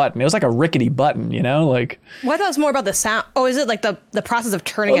feeling button. It was like a rickety button, you know? Like, Well, I thought it was more about the sound. Oh, is it like the process of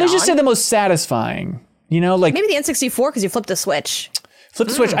turning well, it they on? just say the most satisfying, you know? Like, Maybe the N64 because you flipped the switch. flip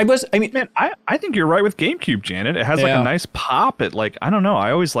the switch. Man, I think you're right with GameCube, Janet. It has like Yeah. a nice pop. It like, I don't know.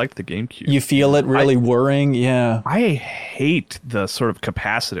 I always liked the GameCube. You feel it really whirring, yeah. I hate the sort of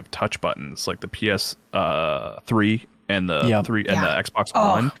capacitive touch buttons like the PS3 and the 3 and the Xbox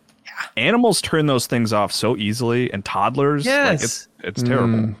One. Animals turn those things off so easily, and toddlers, Yes. like it's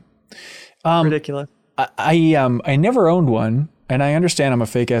terrible. Ridiculous. I never owned one, and I understand I'm a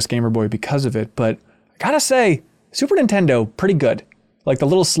fake ass gamer boy because of it, but I gotta say, Super Nintendo, pretty good. Like the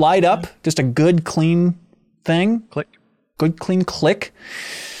little slide up, just a good clean thing. Click. Good clean click.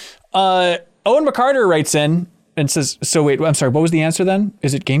 Owen McCarter writes in and says, so wait, I'm sorry, what was the answer then?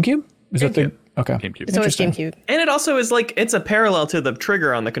 Is it GameCube? Is that the okay. GameCube. It's always Interesting. GameCube. And it also is like, it's a parallel to the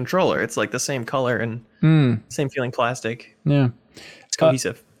trigger on the controller. It's like the same color and same feeling plastic. Yeah. It's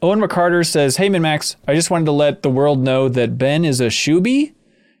cohesive. Owen McCarter says, hey, Min-Max, I just wanted to let the world know that Ben is a shoebie.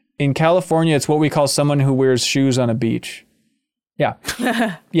 In California, it's what we call someone who wears shoes on a beach. Yeah.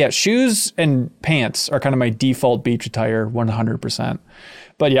 Yeah, shoes and pants are kind of my default beach attire, 100%.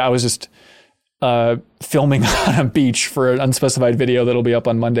 But yeah, I was just filming on a beach for an unspecified video that'll be up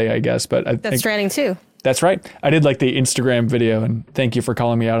on Monday, I guess. But I That's think Stranding too. that's right. I did like the Instagram video, and thank you for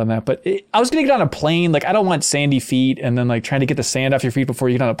calling me out on that. But I was going to get on a plane. Like, I don't want sandy feet and then like trying to get the sand off your feet before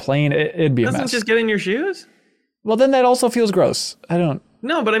you get on a plane. It'd be a Doesn't mess. just get in your shoes? Well, then that also feels gross. I don't.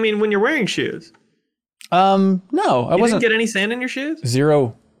 No, but I mean, when you're wearing shoes. No, I You wasn't. didn't get any sand in your shoes?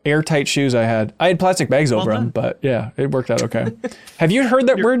 Zero airtight shoes I had. I had plastic bags over them, but yeah, it worked out okay. Have you heard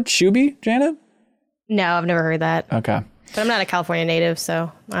that word shoebie, Janet? No, I've never heard that. Okay. But I'm not a California native,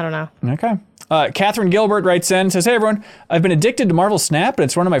 so I don't know. Okay. Catherine Gilbert writes in, says, hey everyone, I've been addicted to Marvel Snap, but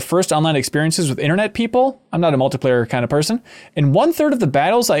it's one of my first online experiences with internet people. I'm not a multiplayer kind of person. In 1/3 of the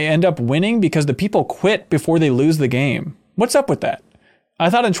battles, I end up winning because the people quit before they lose the game. What's up with that? I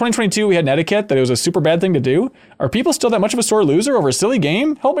thought in 2022 we had an etiquette that it was a super bad thing to do. Are people still that much of a sore loser over a silly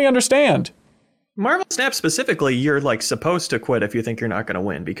game? Help me understand. Marvel Snap specifically, you're like supposed to quit if you think you're not going to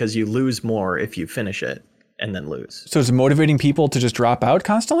win because you lose more if you finish it and then lose. So it's motivating people to just drop out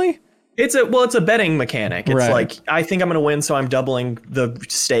constantly? It's a betting mechanic. It's Right. like, I think I'm going to win, so I'm doubling the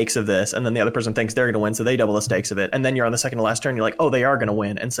stakes of this. And then the other person thinks they're going to win, so they double the stakes of it. And then you're on the second to last turn. You're like, oh, they are going to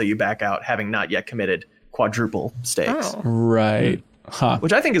win. And so you back out having not yet committed quadruple stakes, Oh. Right. Huh.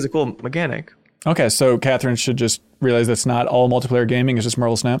 which I think is a cool mechanic. Okay, so Catherine should just realize that's not all multiplayer gaming, it's just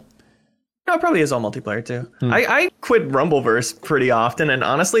Marvel Snap. No, it probably is all multiplayer too. I quit Rumbleverse pretty often. And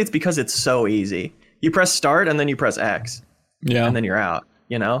honestly, it's because it's so easy. You press start and then you press X Yeah. and then you're out.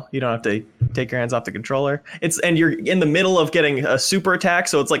 You know, you don't have to take your hands off the controller. And you're in the middle of getting a super attack.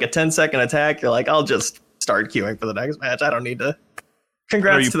 So it's like a 10-second attack. You're like, I'll just start queuing for the next match. I don't need to.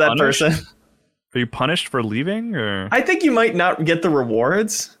 Congrats you to that punished? person. Are you punished for leaving, or I think you might not get the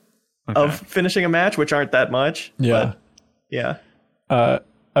rewards of finishing a match, which aren't that much. Yeah. But yeah.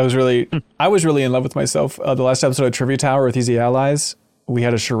 I was really in love with myself. The last episode of Trivia Tower with Easy Allies, we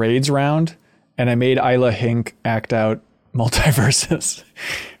had a charades round, and I made Isla Hink act out multiverses,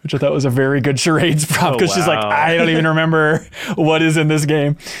 which I thought was a very good charades prompt because she's like, wow. I don't even remember what is in this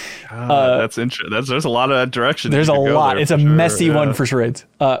game. that's interesting. There's a lot of directions. There's you a could go lot. there It's for a sure, messy yeah. one for charades.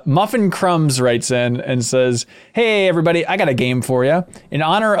 Muffin Crumbs writes in and says, hey, everybody, I got a game for you. In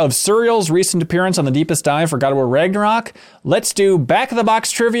honor of Suriel's recent appearance on The Deepest Dive for God of War Ragnarok, let's do Back of the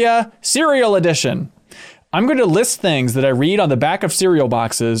Box Trivia Serial Edition. I'm going to list things that I read on the back of cereal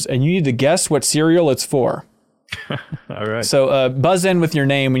boxes, and you need to guess what cereal it's for. All right. So buzz in with your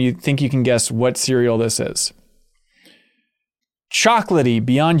name when you think you can guess what cereal this is. Chocolatey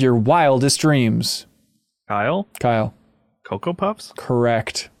beyond your wildest dreams. Kyle? Cocoa Puffs?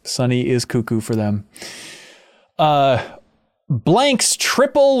 Correct. Sunny is cuckoo for them. Blank's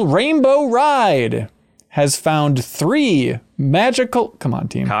triple rainbow ride has found 3 magical... Come on,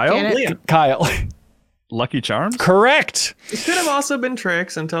 team. Kyle? Janet. Kyle. Lucky Charms? Correct. It could have also been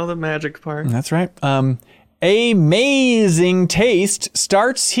tricks until the magic part. That's right. Amazing taste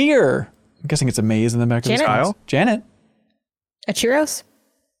starts here. I'm guessing it's a maze in the back of this Janet. box. Kyle? Janet, A Cheerios?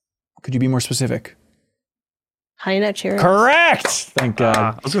 could you be more specific? Honey Nut Cheerios. Correct. Thank God.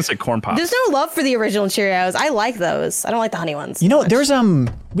 I was going to say Corn Pops. There's no love for the original Cheerios. I like those. I don't like the honey ones. You know, much. there's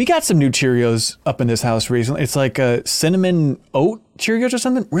we got some new Cheerios up in this house recently. It's like a cinnamon oat Cheerios or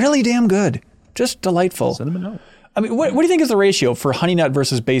something. Really damn good. Just delightful. Cinnamon Oat. I mean, what do you think is the ratio for Honey Nut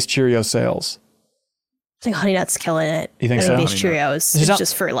versus base Cheerio sales? I think Honey Nut's killing it. You think I so? Base Honey Nut. Cheerios. It's It's not-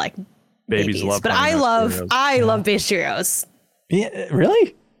 just for like Babies babies. love But Honey I Nut love Cheerios. I love base Cheerios. Yeah,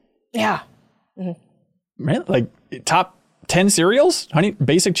 really? Yeah. Really? Like top 10 cereals?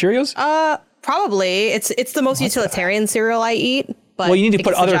 Basic Cheerios? Probably. It's the most utilitarian cereal I eat. But Well, you need to it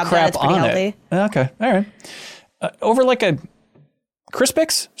put gets the other job done. crap It's pretty on healthy. it. Okay, all right. Over like a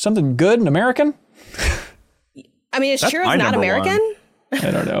Crispix, something good and American. I mean, is That's Cheerios my not number American?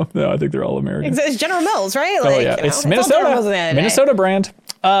 I don't know. No, I think they're all American. It's General Mills, right? Oh yeah, it's all General Mills Minnesota. at the end of the day. Minnesota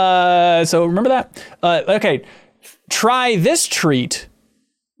brand. So remember that. Okay, try this treat.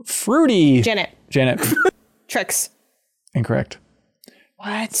 Fruity. Janet. Tricks. Incorrect.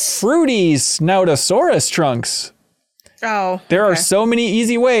 What? Fruity Snoutosaurus trunks. Oh. There are okay. so many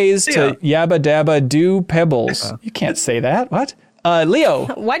easy ways to yabba dabba do pebbles. You can't say that. What? Leo.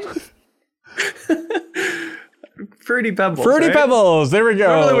 What? Fruity Pebbles. Fruity right? Pebbles. There we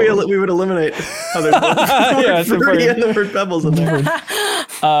go. Normally we would eliminate other Yeah, it's fruity important. and the word pebbles in there.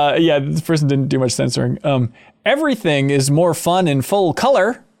 Yeah, this person didn't do much censoring. Everything is more fun in full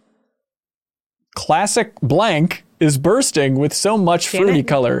color. Classic blank is bursting with so much fruity Janet?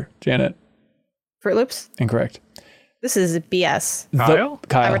 color. Janet. Fruit Loops? Incorrect. This is BS. Kyle?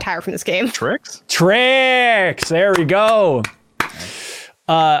 Kyle. I retire from this game. Tricks? Tricks. There we go.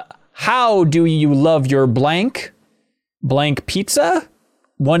 How do you love your blank? Blank pizza?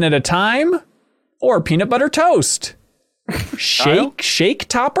 One at a time? Or peanut butter toast? Shake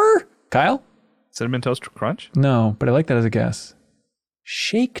topper? Kyle? Cinnamon Toast Crunch? No, but I like that as a guess.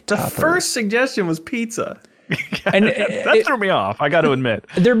 Shake The topper. first suggestion was pizza. And That threw me off, I got to admit.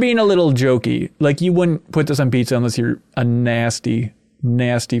 they're being a little jokey. Like you wouldn't put this on pizza unless you're a nasty,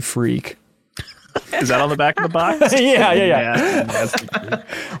 nasty freak. Is that on the back of the box? Yeah.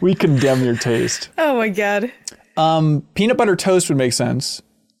 We condemn your taste. Oh my God. Peanut butter toast would make sense.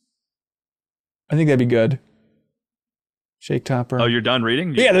 I think that'd be good. Shake topper. Oh, you're done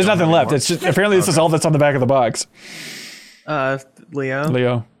reading? You Yeah, there's don't nothing have left. any It's just apparently this is all that's on the back of the box. Leo.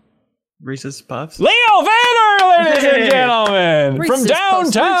 Leo Reese's Puffs. Vader, ladies and gentlemen, from Reese's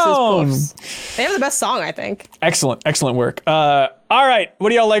Puffs, downtown. Reese's Puffs. They have the best song, I think. Excellent work. All right, what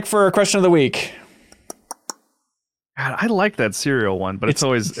do y'all like for question of the week? God, I like that cereal one, but it's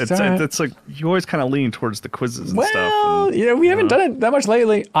always all right. it's like you always kind of lean towards the quizzes and stuff. Well, And, we haven't done it that much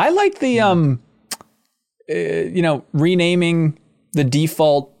lately. I like the renaming the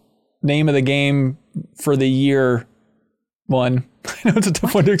default name of the game for the year one. I know it's a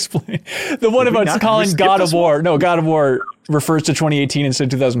tough one to explain. The one Did we about not- calling did we skip God of this War. No, God of War refers to 2018 instead of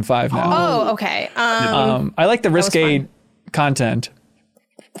 2005 now. Oh, okay. I like the risque fun. content.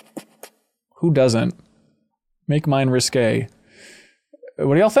 Who doesn't? Make mine risque.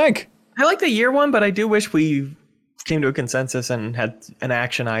 What do y'all think? I like the year one, but I do wish we came to a consensus and had an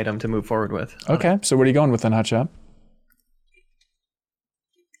action item to move forward with. Okay, so what are you going with then, Hotshot?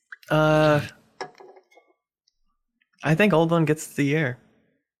 I think Old One gets the year.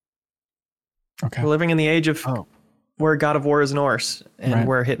 Okay. We're living in the age of where God of War is Norse and Right.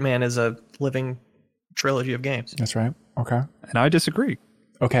 where Hitman is a living trilogy of games. That's right. Okay. and I disagree.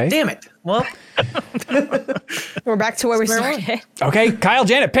 Okay. Damn it. Well, We're back to where we started. Okay, Kyle,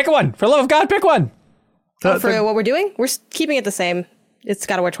 Janet, pick one. For the love of God, pick one. For what we're doing, we're keeping it the same. It's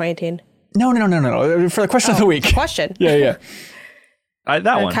God of War 2018. No. For the question of the week. Question. Yeah.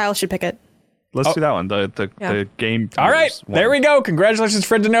 That one. Kyle should pick it. Let's do that one. The game. All right, there we go. Congratulations,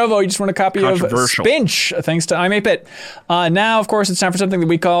 Fred DeNovo. You just won a copy of Controversial. Spinch, thanks to iMapeIt. Now, of course, it's time for something that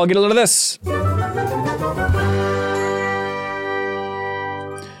we call Get a Load of This.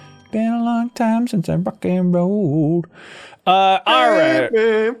 Been a long time since I rock and rolled. All right.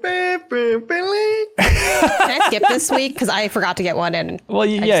 Can I skip this week? Because I forgot to get one in. Well,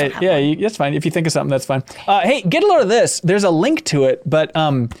 that's fine. If you think of something, that's fine. Hey, get a load of this. There's a link to it, but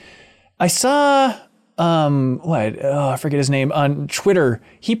I saw I forget his name on Twitter.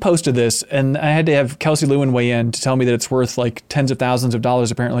 He posted this, and I had to have Kelsey Lewin weigh in to tell me that it's worth like tens of thousands of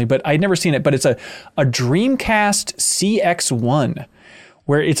dollars apparently. But I'd never seen it. But it's a Dreamcast CX1,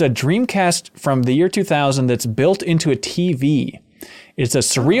 where it's a Dreamcast from the year 2000 that's built into a TV. It's a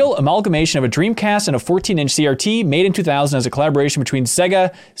surreal amalgamation of a Dreamcast and a 14-inch CRT made in 2000 as a collaboration between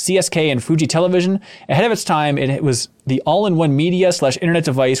Sega, CSK, and Fuji Television. Ahead of its time, it was the all-in-one media/internet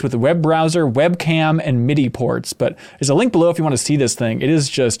device with a web browser, webcam, and MIDI ports. But there's a link below if you want to see this thing. It is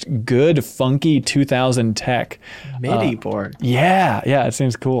just good, funky 2000 tech. MIDI port. Yeah, it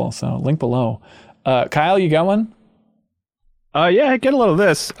seems cool. So link below. Kyle, you got one? Yeah, get a load of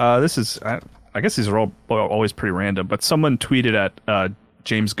this. This is, I guess these are all always pretty random, but someone tweeted at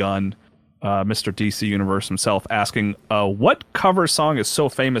James Gunn, Mr. DC Universe himself, asking, what cover song is so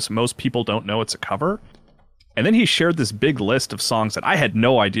famous most people don't know it's a cover? And then he shared this big list of songs that I had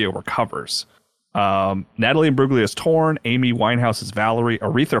no idea were covers. Natalie Imbruglia's Torn, Amy Winehouse's Valerie,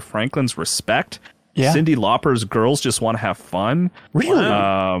 Aretha Franklin's Respect, Cyndi Lauper's Girls Just Want to Have Fun.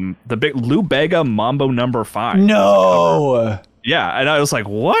 Really? The big Lou Bega Mambo No. 5. No. Yeah, and I was like,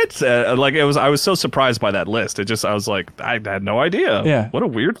 "What?" I was so surprised by that list. I was like, I had no idea. Yeah, what a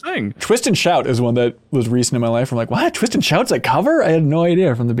weird thing. Twist and Shout is one that was recent in my life. I'm like, what? Twist and Shout's a cover? I had no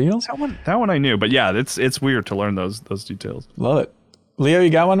idea from the Beatles. That one I knew, but yeah, it's weird to learn those details. Love it. Leo,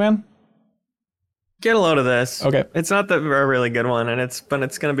 you got one, man? Get a load of this. Okay. It's not a really good one, and it's going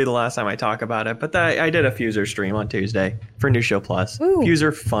to be the last time I talk about it. But I did a Fuser stream on Tuesday for New Show Plus. Ooh.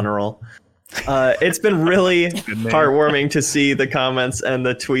 Fuser Funeral. It's been really heartwarming to see the comments and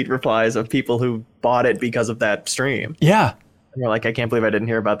the tweet replies of people who bought it because of that stream. Yeah. And they're like, I can't believe I didn't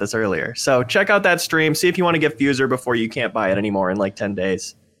hear about this earlier. So check out that stream. See if you want to get Fuser before you can't buy it anymore in like 10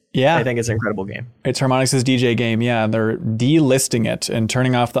 days. Yeah. I think it's an incredible game. It's Harmonix's DJ game. Yeah. They're delisting it and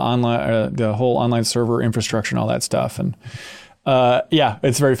turning off the online, the whole online server infrastructure and all that stuff. And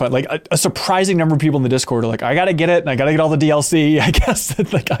it's very fun. Like a surprising number of people in the Discord are like, I got to get it and I got to get all the DLC. I guess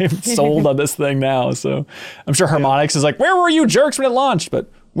that like I am sold on this thing now. So I'm sure Harmonix is like, where were you jerks when it launched? But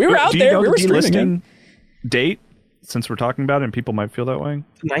we were out there. We were streaming it. Date, since we're talking about it and people might feel that way.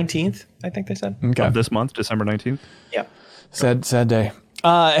 19th, I think they said. Okay. Of this month, December 19th. Yeah. Sad day.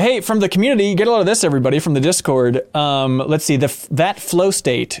 Hey, from the community, get a lot of this, everybody, from the Discord. Let's see. That Flow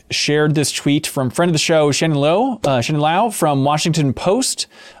State shared this tweet from friend of the show, Shannon Lau from Washington Post,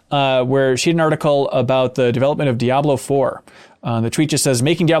 where she had an article about the development of Diablo 4. The tweet just says,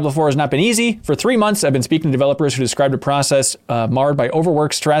 making Diablo 4 has not been easy. For 3 months, I've been speaking to developers who described a process marred by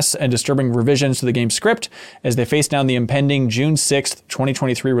overwork, stress, and disturbing revisions to the game's script as they face down the impending June 6th,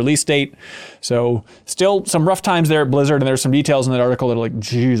 2023 release date. So still some rough times there at Blizzard, and there's some details in that article that are like,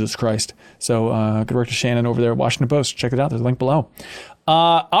 Jesus Christ. So good work to Shannon over there at Washington Post. Check it out. There's a link below.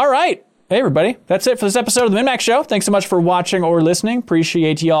 All right. Hey, everybody. That's it for this episode of the MinMax Show. Thanks so much for watching or listening.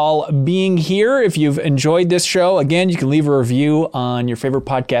 Appreciate y'all being here. If you've enjoyed this show, again, you can leave a review on your favorite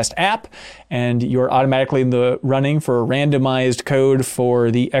podcast app, and you're automatically in the running for a randomized code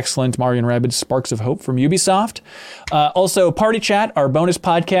for the excellent Mario & Rabbids Sparks of Hope from Ubisoft. Also, Party Chat, our bonus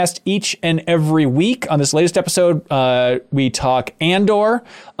podcast each and every week. On this latest episode, we talk Andor.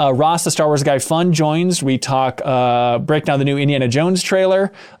 Ross, the Star Wars guy fun, joins. We talk, break down the new Indiana Jones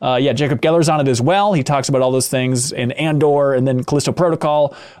trailer. Jacob Geller's on it as well. He talks about all those things in Andor and then Callisto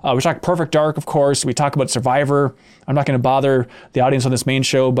Protocol. We talk Perfect Dark, of course. We talk about Survivor. I'm not going to bother the audience on this main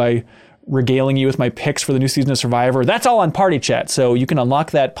show by regaling you with my picks for the new season of Survivor. That's all on Party Chat. So you can unlock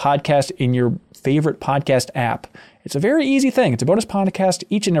that podcast in your favorite podcast app. It's a very easy thing. It's a bonus podcast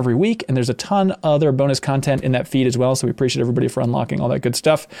each and every week, and there's a ton other bonus content in that feed as well, so we appreciate everybody for unlocking all that good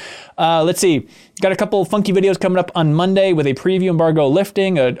stuff. Let's see. Got a couple funky videos coming up on Monday with a preview embargo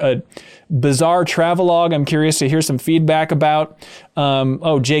lifting, a bizarre travelogue I'm curious to hear some feedback about.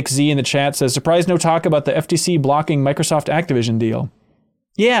 Jake Z in the chat says, surprise no talk about the FTC blocking Microsoft Activision deal.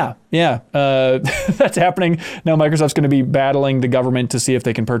 Yeah. That's happening. Now Microsoft's going to be battling the government to see if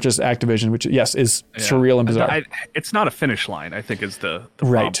they can purchase Activision, which, yes, is surreal and bizarre. It's not a finish line, I think, is the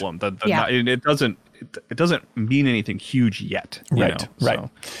right. problem. It doesn't mean anything huge yet. Right.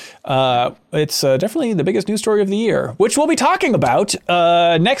 It's definitely the biggest news story of the year, which we'll be talking about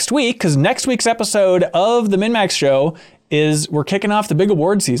next week, because next week's episode of the MinMax Show is we're kicking off the big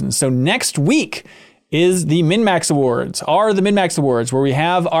award season. So next week is the MinMax Awards, where we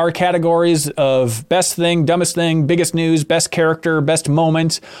have our categories of best thing, dumbest thing, biggest news, best character, best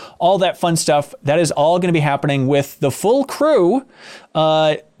moment, all that fun stuff. That is all going to be happening with the full crew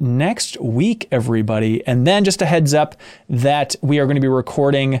next week, everybody. And then just a heads up that we are going to be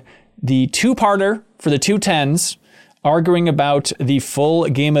recording the two-parter for the 210s, arguing about the full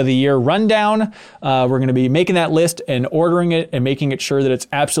Game of the Year rundown. We're going to be making that list and ordering it and making it sure that it's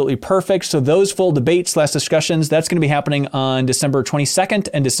absolutely perfect. So those full debates/discussions, that's going to be happening on December 22nd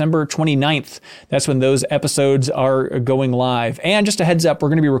and December 29th. That's when those episodes are going live. And just a heads up, we're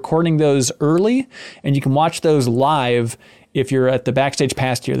going to be recording those early, and you can watch those live if you're at the Backstage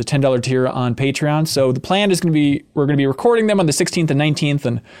Pass tier, the $10 tier on Patreon. So the plan is going to be, we're going to be recording them on the 16th and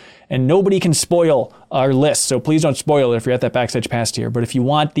 19th, and nobody can spoil our list. So please don't spoil it if you're at that Backstage Pass tier. But if you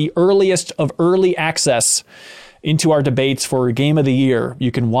want the earliest of early access into our debates for Game of the Year,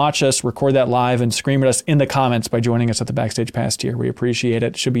 you can watch us record that live and scream at us in the comments by joining us at the Backstage Pass tier. We appreciate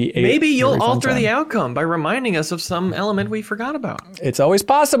it. Should be maybe you'll alter the outcome by reminding us of some element we forgot about. It's always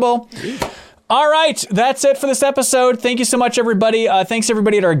possible. All right, that's it for this episode. Thank you so much, everybody. Thanks,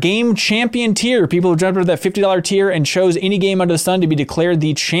 everybody, at our Game Champion tier. People who jumped into that $50 tier and chose any game under the sun to be declared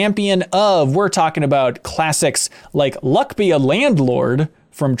the champion of. We're talking about classics like Luck Be a Landlord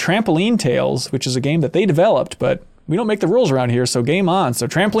from Trampoline Tales, which is a game that they developed, but we don't make the rules around here, so game on. So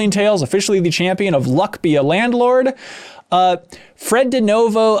Trampoline Tales, officially the champion of Luck Be a Landlord. Fred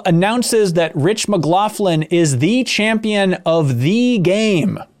DeNovo announces that Rich McLaughlin is the champion of the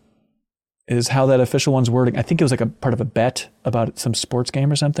game. Is how that official one's wording. I think it was like a part of a bet about some sports game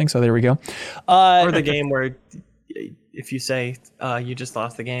or something. So there we go. Or the game where if you say you just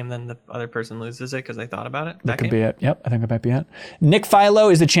lost the game, then the other person loses it because they thought about it. That could be it. Yep, I think that might be it. Nick Philo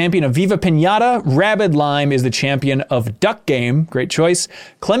is the champion of Viva Pinata. Rabid Lime is the champion of Duck Game. Great choice.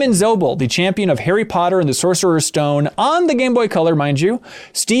 Clemens Zobel, the champion of Harry Potter and the Sorcerer's Stone on the Game Boy Color, mind you.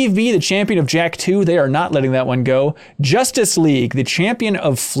 Steve B, the champion of Jak 2. They are not letting that one go. Justice League, the champion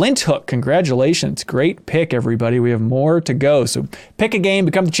of Flint Hook. Congratulations. Great pick, everybody. We have more to go. So pick a game,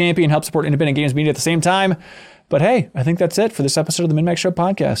 become the champion, help support independent games media at the same time. But hey, I think that's it for this episode of the MinMax Show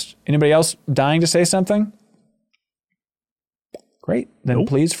podcast. Anybody else dying to say something? Great. Then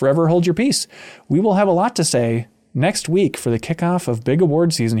Please forever hold your peace. We will have a lot to say next week for the kickoff of big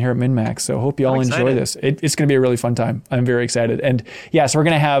award season here at MinMax. So hope you all enjoy this. It's going to be a really fun time. I'm very excited. And yeah, so we're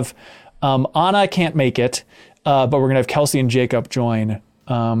going to have Anna can't make it, but we're going to have Kelsey and Jacob join.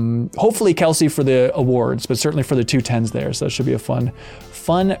 Hopefully Kelsey for the awards, but certainly for the 210s there. So it should be a fun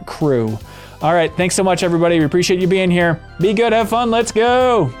crew. All right. Thanks so much, everybody. We appreciate you being here. Be good. Have fun. Let's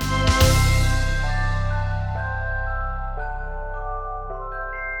go.